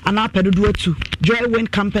bia ana pedodo atu Joy Win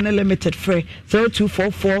Company Limited frɛ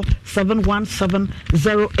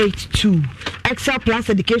 0244717082 Excel Plus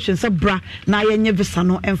Education sabra na yenye visa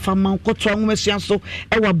no emfa man kɔtɔ anwomesua so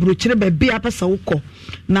ɛwa brochire ba bia pesa wokɔ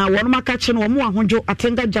na wonom aka kye no wo ahonjo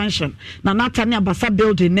Atenga Junction na Natani Abasa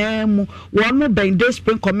building na mu wonom Ben Day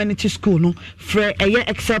Spring Community School no frɛ ɛyɛ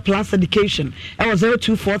Excel Plus Education ɛwa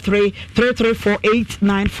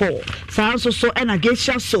 0243334894 saa so ɛna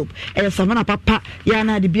Geisha soap Savannah papa ya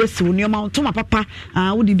na de biasi wonioma ntoma papa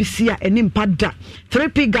wo de bisi a enim pada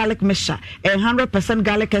 3p garlic mixture 100%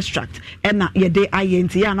 garlic extract ɛna ye de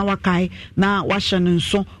ayenti ya na wakai na wahye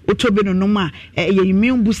nso otobe no nom a ye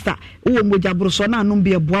immune booster wo moja broso na anom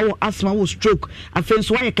bia boa wo asthma wo stroke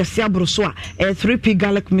afenso wa ye kese abroso a 3p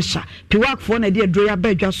garlic mixture piwak fo na de adroya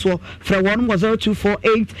badwa so frɛ won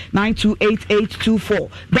 0248928824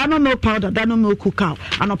 dano milk powder dano milk cacao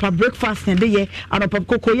anopa breakfast and ye anopa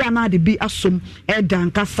kokoya na de bi asom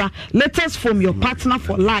dankasa latest from your partner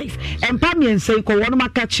for life empa me ensei ko won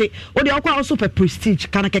makache o de akwa also per prestige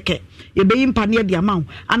kana keke ye be impa ne de amount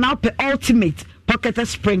and now per ultimate pocket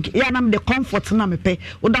spring ya na me the comfort na me pe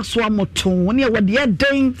o da so amoton ne we de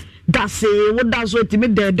den dase wo da so etimi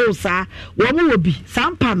de sa wo mo obi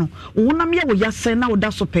sampa no wonam ye wo yase na wo da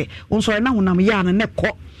so pe won so na wonam ya na ne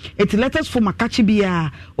ko it letters for makachi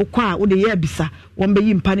bia okwa wo de ye bisa won be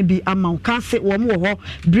yimpa ne bi ama ka se wo mo ho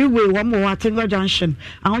brewery wo mo Atenga Junction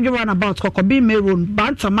ahonjo run about kokobi maroon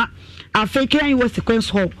bantama afekan was sequence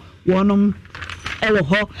ho wonom ewo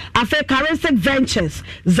ho afa currency ventures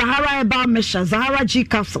Zahara Eba Mesha Zahara G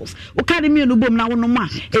capsules o ka de mi no bom na wonom a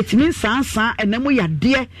etimi sansan enamo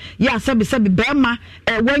yade ya sabi bema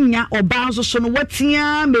wanya oba nso so no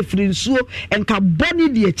watia mefiri nsuo enka boni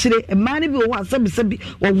de akire emane bi wo sabi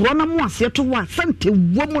wo woro na mo ase to wa sante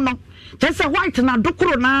wo mu no tese white na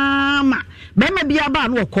dokoro na ma bema bia ba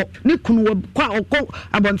na okọ ni kunu kwa okọ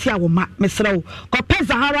abonti awoma mesrew ko pe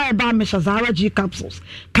Zahara Eba Mesha Zahara G capsules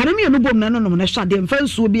kanemi no bom na no na hwa de mfa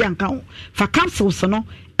nsuo bi anka ho fa capsules no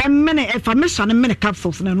emene efa mesha ne mene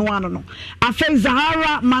capsules na no ano no afa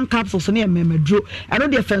Zahara man capsules ne ememedro eno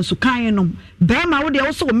de fa nsu kan no bema wo de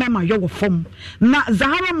wo so mema yo wo fom na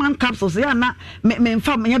Zahara man capsules ya na me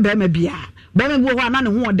mfa me bema bia bema bi wo na ne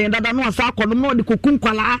ho den dada no asa akono no de koku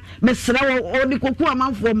nkwala mesre wo de koku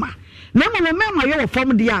amanfo ma na mema yo wo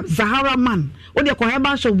fom de ya Zahara man wo de ko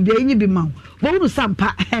heba shop bia yin bi ma wo nu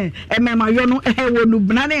sampa emema yo no wo nu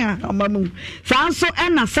bnane amamu sanso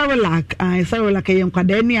ena Cerelac ye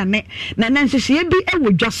nkwada ni ane na nhihye bi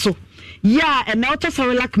ewo dwaso ya ena oto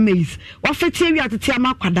Cerelac maize wa feti awi atete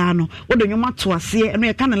ama kwada no wo de nwoma to ase eno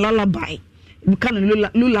ye kan lullaby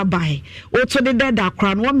lullaby o to de da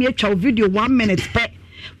akra no me atwa video 1 minute pe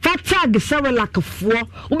fa tag Cerelac fo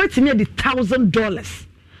wo betimi de $1,000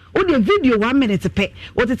 o de video 1 minute pe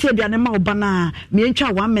o tete aduane ma oba na me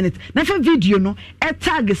ntwa 1 minute na fa video no e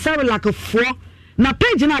tag Cerelac fo na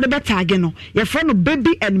page na de be tag no ye fro no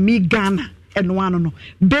baby and me Ghana eno ano no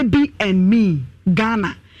baby and me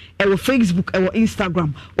Ghana ewo Facebook ewo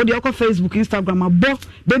Instagram o de okọ Facebook Instagram abo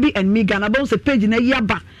baby and me Ghana bo se page na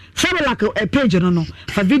yaba Cerelac a page no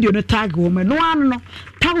fa video no tag wo me no ano no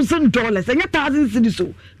 $1,000 enye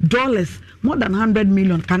 $1,000 dollars more than 100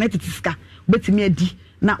 million connected ska betimi adi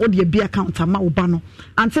na odi bi account ama oba no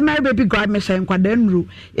ante my baby grab me say nkwada nru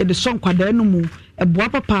e de so nkwada no mu eboa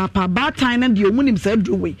papa ba time na de omunim say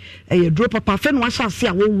dro we e dro papa fe no ahya ase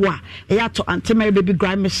a wo a e ya to ante my baby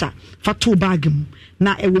grab me sha fa to bag mu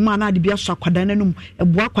na e wo ma na de bi aso akwada no mu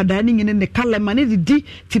eboa akwada no nyine ne kala ma ne di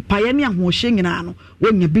tipaye ne ahohye nyina no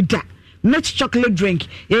wonya bi da next chocolate drink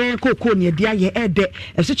cocoa ne dia ye ede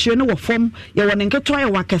esichire ne wo fom ye won nketo ye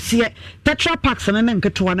wakese tetra packs ne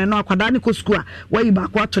nketo ne no akwada ne ko school a wayi ba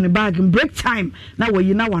kwa to ne bag break time na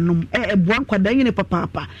wayi na wanom ebuan akwada nyine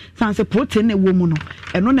papa sanse protein ne wo mu no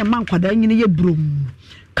eno ne man akwada nyine ye brum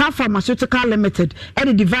Car Pharmaceutical Limited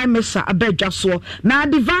and Divine Mesa abedwa so na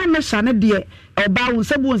Divine Mesa ne de oba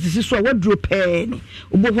wonsabu nsisi so wadro pen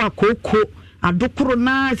obo ho akoko adokoro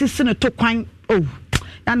na sisi ne to kwan oh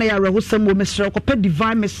ana ya rehosam wo mesre ko pe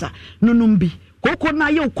Divine Mesa nunum bi koko na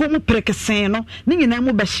ye ko mu prekesen no ni nyina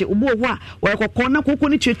mu behye obo ho a wo kokko na koko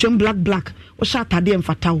ni twetwem black wo sha atade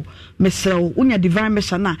mfatawo mesre unya Divine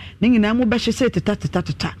Mesa na ni nyina mu behye se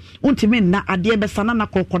teta untimi na ade besana na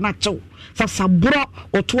koko na chew sasabro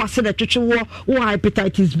oto ase de twetwe wo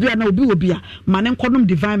hepatitis B na obi a mane nkonom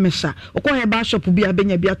Divine Mesa okọ heba shop bi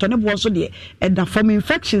abenya bi ato ne bo so de eda form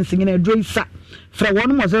infections nyina edroisa fra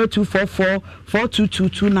 10244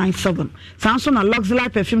 422297 sanso na Luxury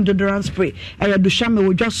perfume deodorant spray do shame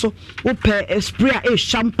wodwa so wo pe spray a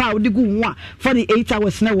shampoo de gu ho a for the 8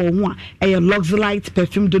 hours na wo ho a Luxury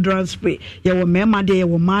perfume deodorant spray ye wo mema de ye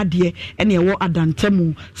wo ma de ene ye wo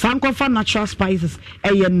adantemu sankofa natural spices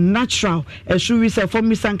natural should we say for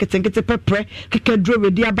me sanketenkete pepre kekedro we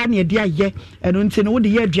dia ba ne dia ye eno nti no wo de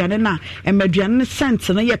ye aduane na emaduane scent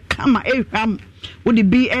na ye kama ehwam wodi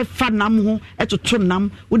bi fa nam ho etoto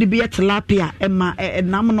nam wodi bi tilapia ema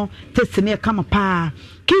nam no test ne kama pa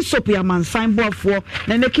kisop ya mansan boafo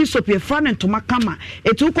na ne kisop ye fra ne ntoma kama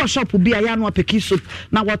etu ko shop bi aya no apeki kisop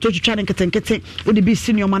na wato twitwa ne nketenkete wodi bi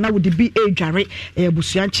senior ma na wodi bi edware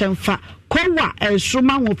busua nchemfa kowa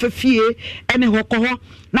esroma ho fefie ene hokoho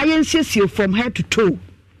na yensiesie from head to toe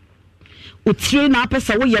utire na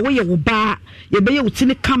apesa wo ye wo ba ye be ye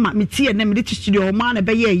utini kama mitie na me studio ma na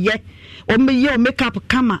be ye o me ye makeup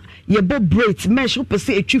kama ye bo braids mesh wo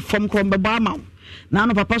pese etwi from krom be ba ma na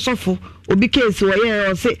no papa sofo obi case wo ye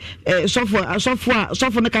o se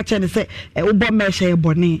sofo ne ka che ne se wo bo mesh ye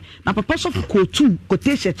bone na papa sofo ko tu ko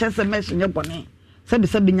te che se mesh ye bone se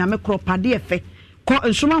be nyame kro pade efe ko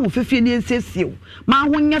nsoma wo fefie ne ensiesie ma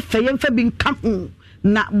ho nya fe ye mfa bi nka ho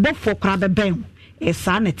na bofo kra be ben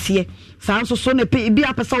esa na tie sa nso so na pe bi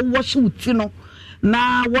apesa wash uti no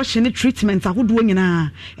na wash ni treatment ahodo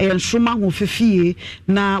nyina nsoma ho fefie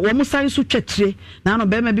na wo mo sai so twetire na no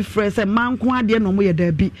be ma bi frɛ sɛ manko ade no mo yɛ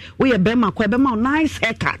da bi wo yɛ be ma kwa be ma nice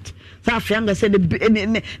haircut sa afianga sɛ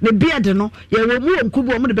ne beard no yɛ wo mu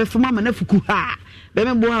nkubu wo mo de be fama na fuku ha be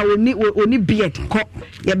me bo ha oni beard kɔ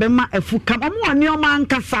yɛ be ma afu kam mo ani o ma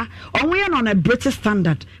nkasa onwo yɛ no na British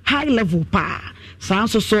standard high level pa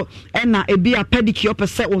sanso so ena ebi a pedicure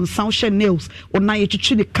pese on sound nails ona ye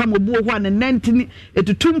twitwi ne kam obu ho an nantini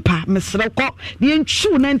etutumpa mesre kɔ ne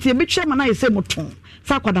ntwu nanti ebi twema na ye se moton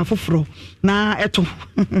sa kwada foforo na eto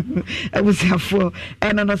ebusiafo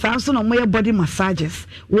ena no sanso no moye body massages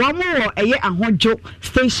wo mo eye ahojo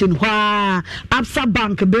station hwa Absa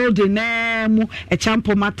Bank building mu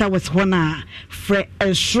champo mata was hona fre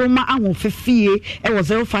esroma ahofefie e was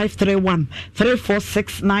 0531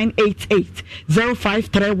 346988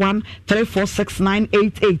 0531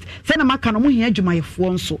 346988 se na maka no mo hia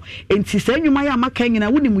adwumayefo nso enti se adwuma ya maka nyina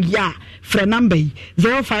wonimu ya fre number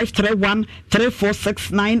 0531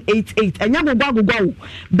 346988 enya gogwa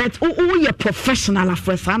but o ye professional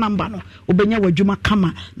afresa number no obenya wadwuma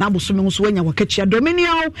kama na abosome nso wanya wakachia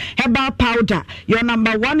Dominion herbal powder your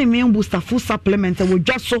number 1 immune booster full supplement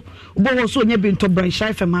wodwa so obo so nya bi nto branch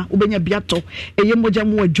fema obenya biato eye moja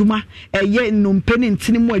mu wadwuma eye nnompeni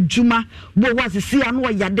ntini mu wadwuma bo wasisi anu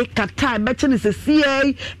yade kata beche ne sesie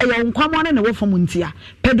eye nkwamo ne wo fom ntia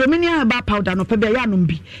Dominion herbal powder no pe be ya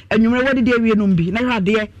nombi enwumre wodi de awie nombi na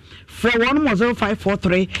hwade for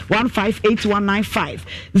 10543 158195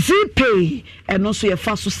 Zpay and also your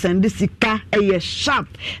fast to send this sika a sharp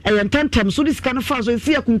a tentem so this kind of fast so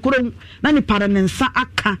see a kunkuro na ni paranensa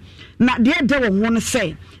aka na de de won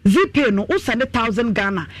say Zpay no o send 1,000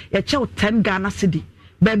 Ghana ya chew 10 Ghana cedi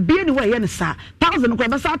ba bia ni we ye ne sa 1,000 ko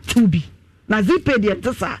be sa 2 bi na Zpay de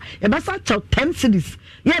tsa e be sa chew 10 cedis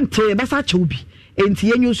ye nto e be sa chew bi enti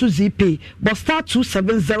yenyu so Zpay but star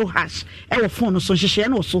 270 hash e wo phone so hyehyɛ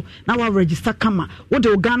no so na wa register kama wo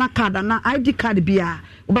de Ghana card na ID card bia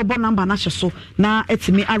wo be number na hye so na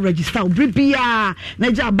etimi a register obri bia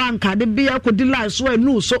na ja bank ade bia ko di live so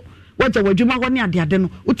enu so waja wadwuma hɔ ne ade no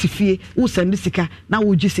utifie wo send sika na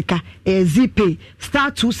wo gi sika ZPay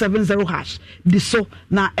 *270# di so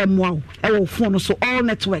na emwa wo phone so all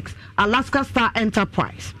networks Alaska Star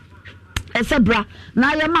Enterprise Esebra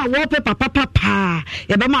na yama wallpaper papa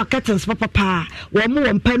yabama curtains papa wo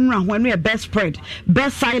mo mpanura ho no best spread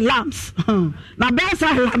best side lamps na best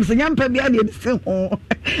side lamps nyampa bia de se ho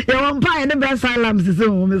ya wampa de best side lamps se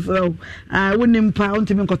ho mesro wonim pa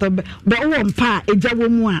ontimi nkoto be wo mpa eja wo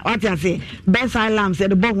mu a what you say best side lamps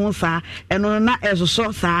de bo ho sa eno na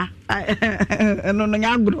esoso sa no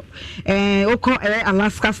nyagro oko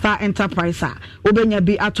Alaska Star Enterprise obenya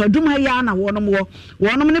bi atoduma ya na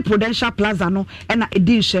wonom ne Prudential Plaza no na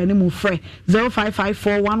edition ni mu frɛ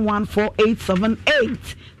 0554114878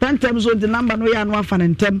 10 times on the number no ya no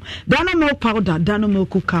afanentem dano milk powder dano milk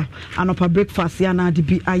cocoa anopa breakfast ya na de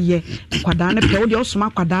bi aye kwada ne pe wo de osoma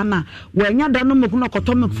kwada na wanya dano milk no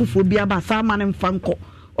koto milk fufu bi aba sa ma ne mfanko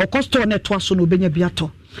okosto ne to aso no obenya bi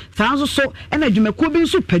ato sanso so ena dwumakuo bi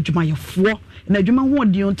nso padwumayefo na dwuma ho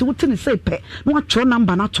odi onti wotene sei pe no atwo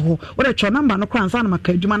number na to ho wo de tro number no kran sa na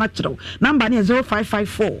maka dwuma na kyerɛw number ne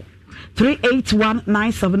 0554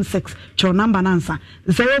 381976 tro number na nsa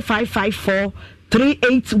 0554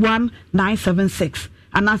 381976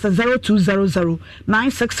 and that's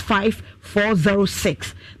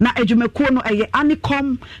 0200965406 na edwumakuo no eye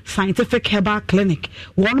Anicom Scientific Herbal Clinic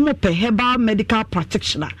one mo pe herbal medical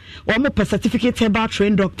practitioner one mo pe certificate herbal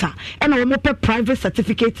trained doctor and one mo pe private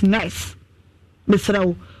certificate nurse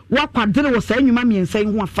mesrawo wakwadere wo sa enwuma miensa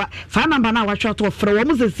ho afa sa number na watwa to frɛ wo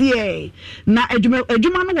mo sesi na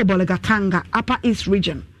edwuma no wo Bolegatanga Upper East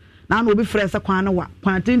Region na no obi frɛ sa kwan no wa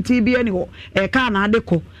kwantenti bi ani ho ka na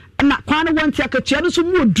adeko na kwan no wanti akatua no so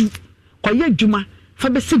mu odu koye dwuma fa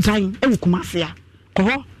be sidan e wukumase a ko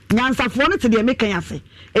ho nyansafo no te de mekan ase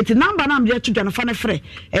eti number na amje to dwana fa ne frɛ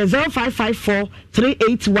 0554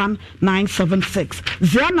 381976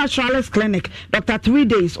 Zia Naturalist Clinic Dr. 3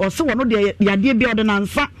 days or so one de yade bi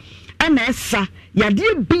ordinance ana esa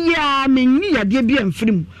yade bia menni yade bia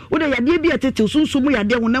mfirim wo de yade bia tete sunsu mu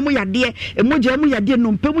yade wona mu yade emoja mu yade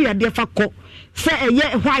nompe mu yade fa kɔ se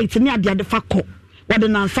eye white ne ade fa kɔ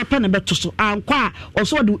ordinance pa na beto so ankwa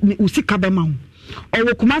oso de usika be ma ho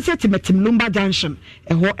owo kumase timetim Lumba Junction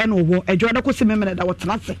eho eno wo edwo da kosi memene da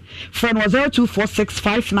wotenase friend was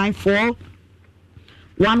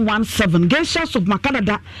 0246594117 Geishas of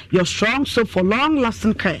Makanada your strong soap for long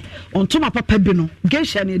lasting care onto my papa bino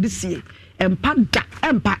geisha na edisie empa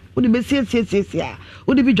odi be sie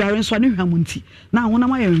odi bi dware nso ne hwamunti na wona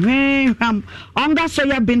ma hwam onga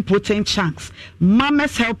soya bean protein chunks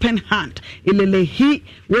mama's helping hand ilele hi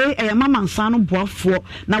we mama nsano boafo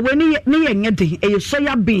na we ne yenye den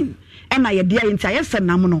soya bean na ye de ayenti ayese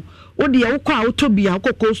nam no odi ye wokɔ a wotobi a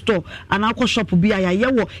wokɔ store ana akɔ shop bi a ye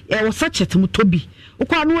wo sachet mu tobi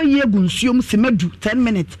wokɔ na wayi egu nsuom simadu 10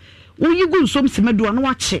 minutes woyi gu nsuom simadu ana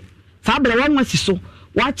wache sa bele wanwasi so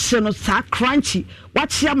wache no sa crunchy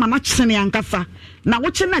wache ama na chene ankasa na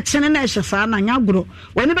woche na chene na ehye sa na nyagoro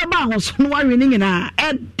wani beba ahoso no wawe ni nyina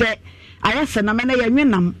ede ayese na mena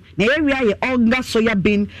yenwenam na yewi aye onga soya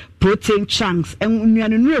bean protein chunks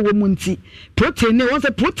ennuanu nu ewo munti protein ne won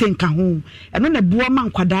say protein ka ho eno na buo ma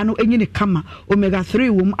nkwada no enyi ne kama omega 3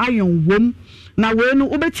 wom iron wom na we no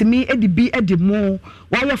obetimi edibi edimo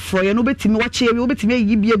waye froye no obetimi wache ewi obetimi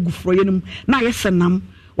eyibi egu froye no na ayese nam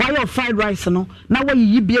why fried rice no na wa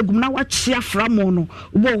yi bi egum na wa chia framo no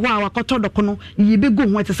wo ho a wakoto doko no yi bi gu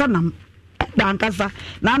ho tesa nam dankasa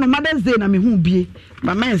na no Mother's Day na me hu bie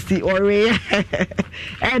ba mensi ore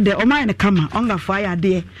de o man kama onga fire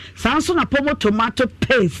de sanso na pomo tomato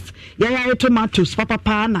paste ya tomatoes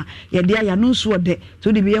papa na ya de ya no nso de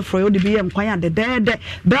so de bi e froyo de bi e nkwan ya de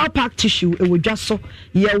bell pack tissue e wodwa so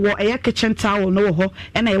ye wo e kitchen towel no wo ho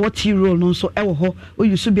e na ye wo tea roll no nso e wo ho o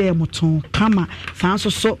yusu bi e moton kama sanso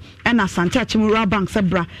so e na sante achimura bank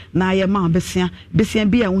sebra na ye ma besia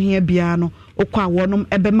bi a wo hia bia no okwa wonom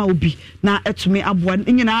ebema obi na etumi aboa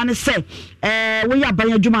nyina ne se wo ya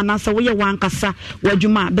ban adwuma na se wo ye wankasa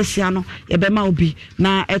wadwuma besia no ebema obi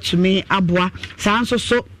na etumi aboa sanso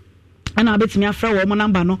so ana betumi afra wo mo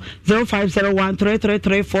number no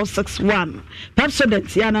 0501333461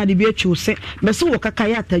 Pepsodent ya na de bi atwu se meso wo kaka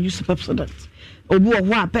ya ta use Pepsodent obi wo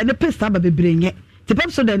ho a pe ne pesta ba bebrenye ti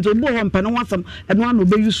Pepsodent obi wo ho mpa no wasam eno ana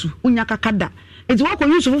obe yusu unya kakada enti wo ko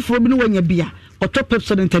yusu foforo bi no wanya bia oto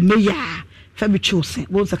Pepsodent ne ya Fabi Chose,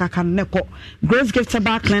 Wonsaka Neko, Grace Gift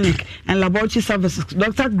Bar Clinic and Laboratory Services.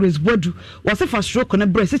 Dr. Grace Bodu was a for stroke on a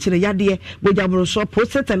breast in the Yadia, with Jabroso,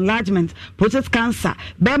 prostate enlargement, prostate cancer,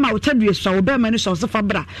 Bema would tell you so, Bema so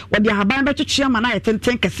Fabra, what you have been better chairman, I attend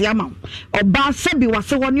Kasiama. Or Bar Sebi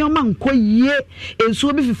was a 1 year man, ye, and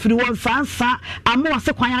so be free one sansa, and more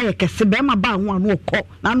sequoia, Bema Bar one more call,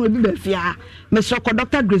 none will be fear. Mr.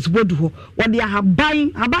 Dr. Grace Bodu, what they have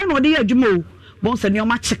buying, I buy no dear Jumo, Bons and your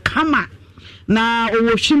match kama. Na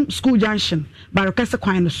Owoshim School Junction, Barakasa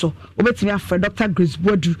Kwine so, Obetimi for Dr. Grace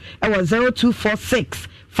Bodu, it was 0246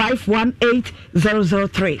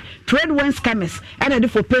 518003. Trade Wens Chemist, and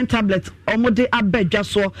for pain tablets, Omode Abedja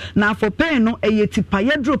so, now for pain no a yeti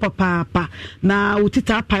payedro papa, na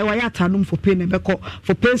utita payata num for pain beko,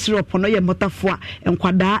 for pain syrup on your motafua, and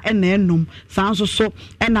quada and enum, sounds so,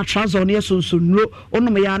 and a trouser on your son, no,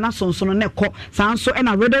 onomayana son, neko, sounds so, and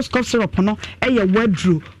a red cough syrup no, a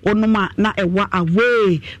wedru, onoma, na a wa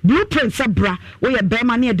away. Blueprint sabra, where your bear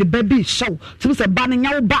near the baby show, to Mr. Banning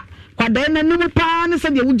your back. Kwadena numu paane se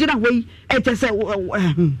de wugina hwei ete se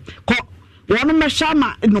ko wono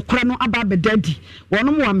meshama nokora no aba bedadi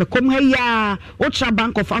wono mo amekom ha ya Ultra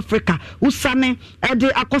Bank of Africa usane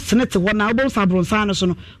ede akosenete wona obo sabronsa no so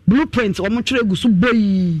no Blueprint wo mo twere gusu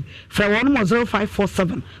boyi fra wono mo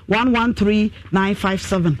 0547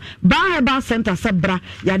 113957 ba center sabra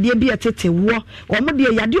yade bi etete wo mo de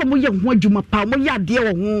yade o mo ye ho adwuma pa mo yade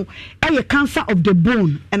wo ho eye cancer of the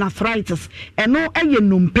bone and arthritis eno eye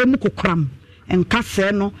nompem kokram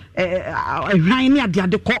enkase no hwan ni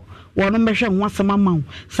ade ko wono mehwe ho asema mawo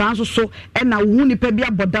sanso so na wo nipa bi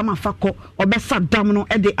abodam afako obesa dam no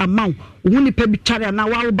de amawo wo nipa bi tware na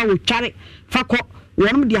wa ba wo tware fako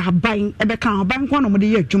wono de haban beka haban kwa no mo de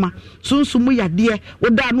ye adwuma sunsumu yade wo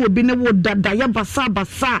da na obi ne wo dada ye basa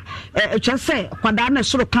kyese kwada na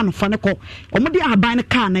soro ka no fa ne ko o mo de haban ne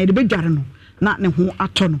ka na de bedware no na ne ho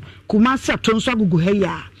ato no kuma se ato nso agugu ha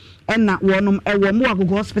ya na wonom ewo mo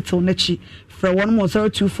agugu hospital na chi fra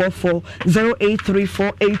 0244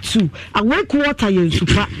 083482 awake water ye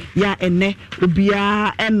super ya ene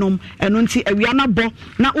obia enom eno nti awia na bo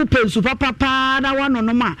na upe super papa na wano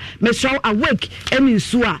ma mesraw awake eni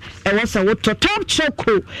nsu a ewo se wo top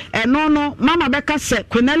choco eno no mama beka se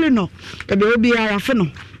kweneli no ebe obia ya fe no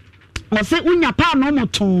ose unya pa no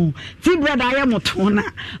moton ti brother aye moton na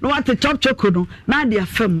no what top choco no na de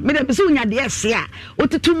afam me de se unya de ese a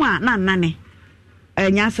otutum a na nane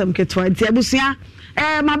nyasam ketwa nti abusia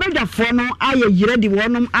mabedwafo no aye yire di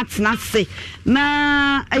wonom atena se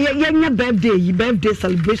na yenya birthday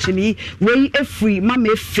celebration yi we free mama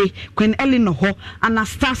efe Queen Eleanor ho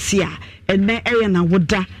Anastasia ene na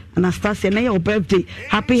woda Anastasia na your birthday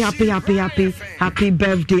happy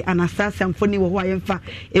birthday Anastasia mfoni wo ho ayemfa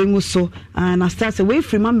enguso Anastasia we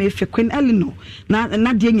free mama efe Queen Eleanor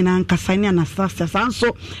na de nyina nkasa ni Anastasia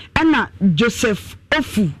sanso na Joseph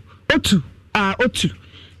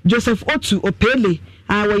Joseph Otu Opele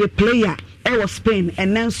we player was Spain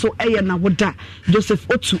and then so na woda Joseph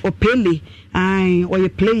Otu Opele we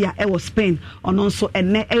player was Spain on also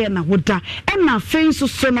and na woda and na face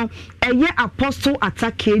so no Apostle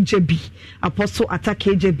Attack KJB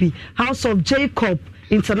House of Jacob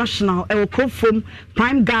International will come from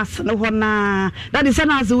Prime Gas no hona that is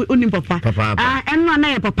na as unim papa enra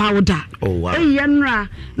na papa woda enra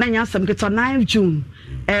na nyasam keto 9 June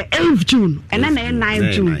 8th June and then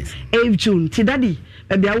 9th June 8th June ti daddy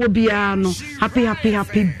baby I will be no happy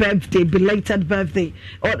birthday belated birthday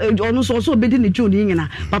or also be in June nyina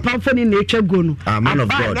papa for ni nature go no man of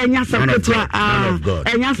God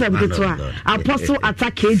Apostle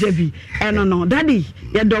Attack KJB no daddy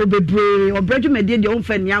ye do bebre obraju medie de on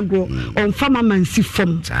fa niagro on fa mama nsi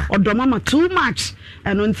fom odo mama too much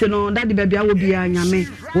and until no daddy baby I will be nyame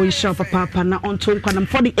wo sha papa na on to kwanam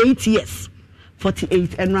 48 years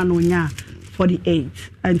 48 and run on ya 48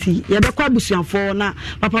 anti ya be kwa busuafo na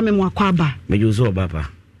papa me mo akwa ba me juzo papa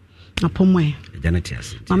apomwe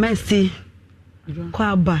janetias mama esti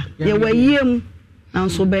kwa ba ye wayem na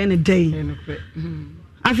so be ne day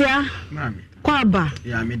afia mami kwa ba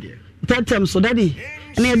ya me dia tatem so daddy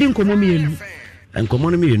na ye di nkomo mienu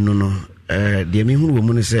nkomo no mienu no de me hunu wo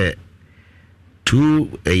mu ne se two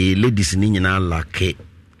ladies ni nyina lack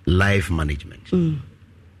life management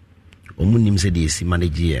omunim se de si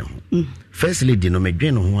manage ye first lady no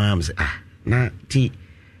medwen no ho am se na ti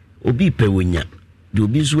obi pe wonya de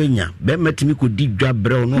obi so anya be matimi ko di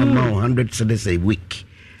dwabre no ma 100 cedis a week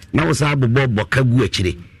na wo sa abobo boka gu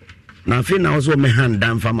akire na afi na wo so me hand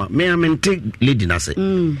down fama me amente lady na se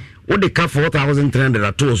wo de ka 4300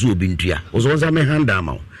 ato so obi ntua wo so me hand down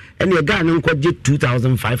ma ene ga ne nko je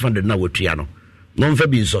 2500 na wotua no no mfa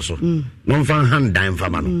bi nso so no mfa hand dan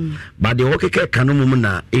fama no but the work ke kanu mum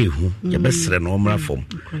na ehu ye besre no mra fom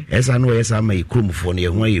esa no yesa ma ikromfo no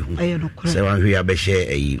yehu ayehu se wan hwe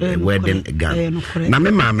abehye wedding gown na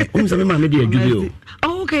me maame umse me maame de adwubi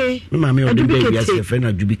o okay me maame o de baby as e friend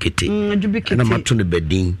adwubi kete na mato ne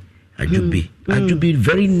bedin Ajubi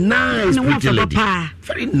very nice pretty lady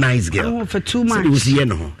very nice girl for too much so see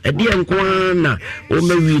no e de enko na o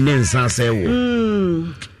mawi ne nsa se wo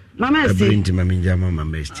mama see brinti mama njama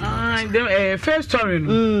mama esti the first story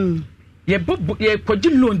no ye kwaji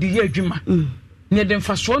loan di ye adwuma ne de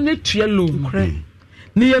mfaso na tua loan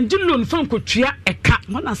ne ye ngi loan fa nkotua eka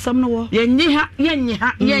wana sam no wo ye nyi ha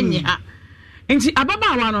nti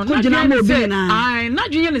ababa no na gina mo bi na na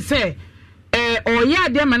dwuye ne se oya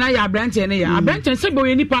de mana ya abrante ne ya abrante se bo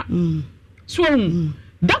ye nipa so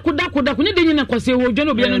daku ne de nyina kwase wo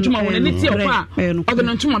dwene obi no ntuma wona ne tie kwa o de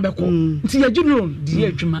no ntuma beko nti ya gi loan di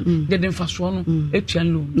adwuma de mfaso no etua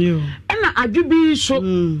loan na adwubi so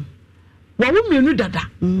wa wo mienu dada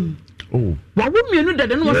wa wo mienu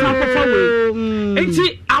dada no fa kofa we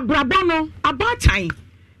nti abrabo no abatan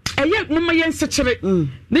eye mama yen sekere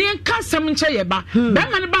ne yen kasam nche ye ba be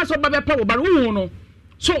ma ne ba so ba be pa wo ba wo no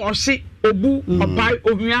so ose obu opai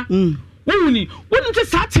ohua woni te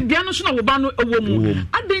saati bia no so na wo ba no ewo mu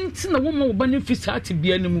adenti na wo ma wo ba no fi saati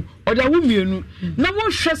bia no mu oda wo mienu na wo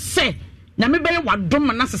hwe se na me be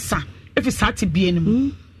wadom na sesa efi saati bia no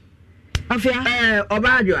mu afia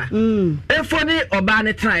oba adwa efo ni oba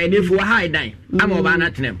ne try na efo high dan ama oba na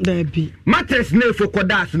tenem da bi mattress na efo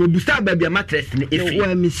kodas no busta ba bia mattress ni efi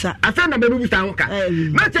wa misa afa na ba busta ho ka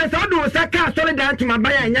mattress odo sa ka solid dan to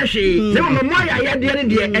mabaya nya hwe se mo mo ya ye de ne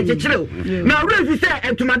de echecherew na ora fi se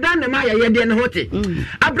entuma dan na ma ya ye de ne hote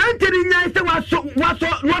abrante ni nya se waso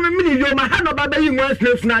no million ma ha no ba ba yi nwa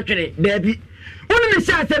slave na twere da bi oni ne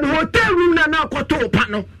sha se hotel room na akoto pa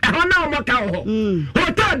no e ho na o moka ho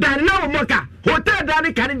hotel dan na o moka hotel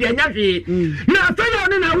dan ka ne de nya hwe na fa yo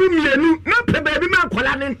ne na wo mienu na pe ba bi ma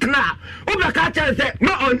kola ne ntna o ba ka cha se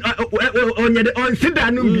ma onye de on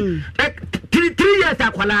sida no bi 3 years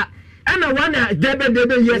akola ana wana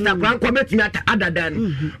debe years akwa kwa betimi adadan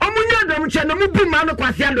omunya dom che no mubu ma no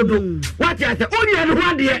kwase adodo what ya se onye no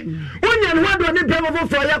hwade ne bebo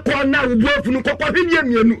fo ya ko na ubu afunu kokko hwedie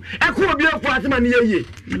mienu e ko obi afo asema ne yeye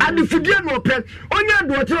adifudie no pe onye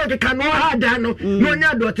do te o keka no ha dan no no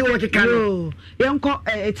onye do te o keka no yenko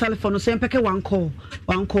telephone so empeke one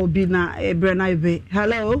call bi na brena ibe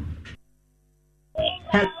hello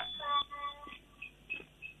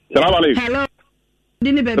Salam alaikum. Hello.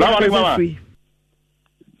 Dini baby. Salam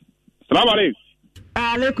alaikum.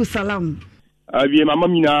 Alaikum salam. Abi mama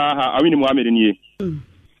mina awini Muhammad ni.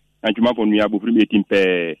 Antuma fo nua bofri betim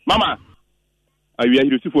pe. Mama. Awi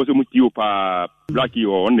ahiru sifo so muti opa Blackie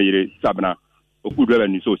o on yire sabna. Oku driver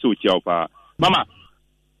ni so chia opa. Mama.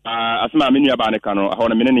 Asma me nua ba ne ka no ho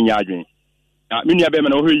na me ne nya adwen. Me nua be me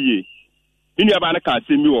na o hoyie. Me nua ba ne ka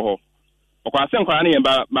asemi wo ho. Okwa se nkwa na ye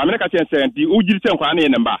ba ma me ne ka chen se nti o jiri se nkwa na ye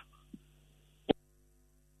ne mba.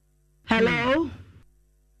 Hello.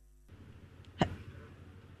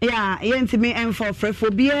 Yeah, yentimi enfo frefo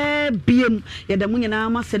biem yadamu nyina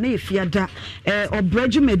ma se na yefiada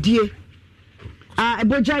obrejumedie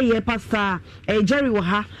eboja ye pastor Jerry wo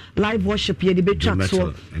ha live worship ye de betwa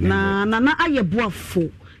so na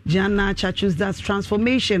ayeboafo Jana Churches that's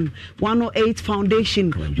Transformation 108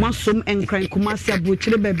 Foundation Masom enkran kumasi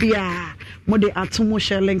abuchire bebia mode atomo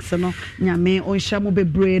share links no nyame onsha mo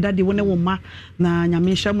bebre da de wone wo ma na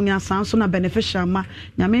nyame nsha mu nya sanso na beneficial ma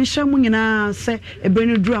nyame nsha mu nyina se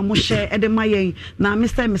ebrenu dura mo share ede mayen na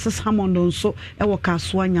Mr and Mrs Hammond nso e wo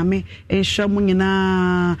kasoa nyame nsha mu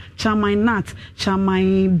nyina chairman Nat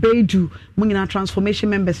chairman Bedu mu nyina Transformation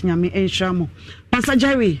members nyame nsha mo Pastor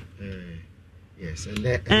Jerry. Yes,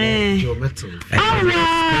 and geometric.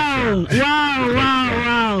 Wow.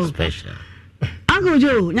 Special. Uncle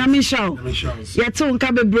Joe, Nyamisha. Yato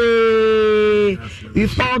Nkabebre.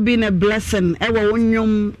 You've all been a blessing. Ewa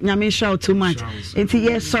unyum Nyamisha too much. Enti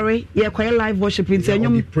yes, sorry. Yeah, quite live worship. Be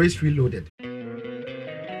praise reloaded.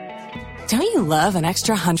 Don't you love an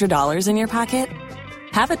extra $100 in your pocket?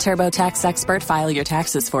 Have a TurboTax expert file your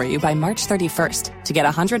taxes for you by March 31st to get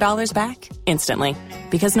 $100 back instantly.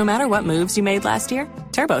 Because no matter what moves you made last year,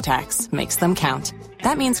 TurboTax makes them count.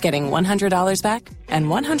 That means getting $100 back and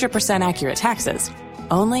 100% accurate taxes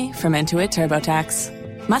only from Intuit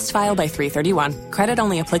TurboTax. Must file by 3/31. Credit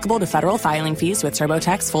only applicable to federal filing fees with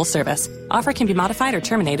TurboTax full service. Offer can be modified or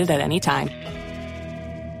terminated at any time.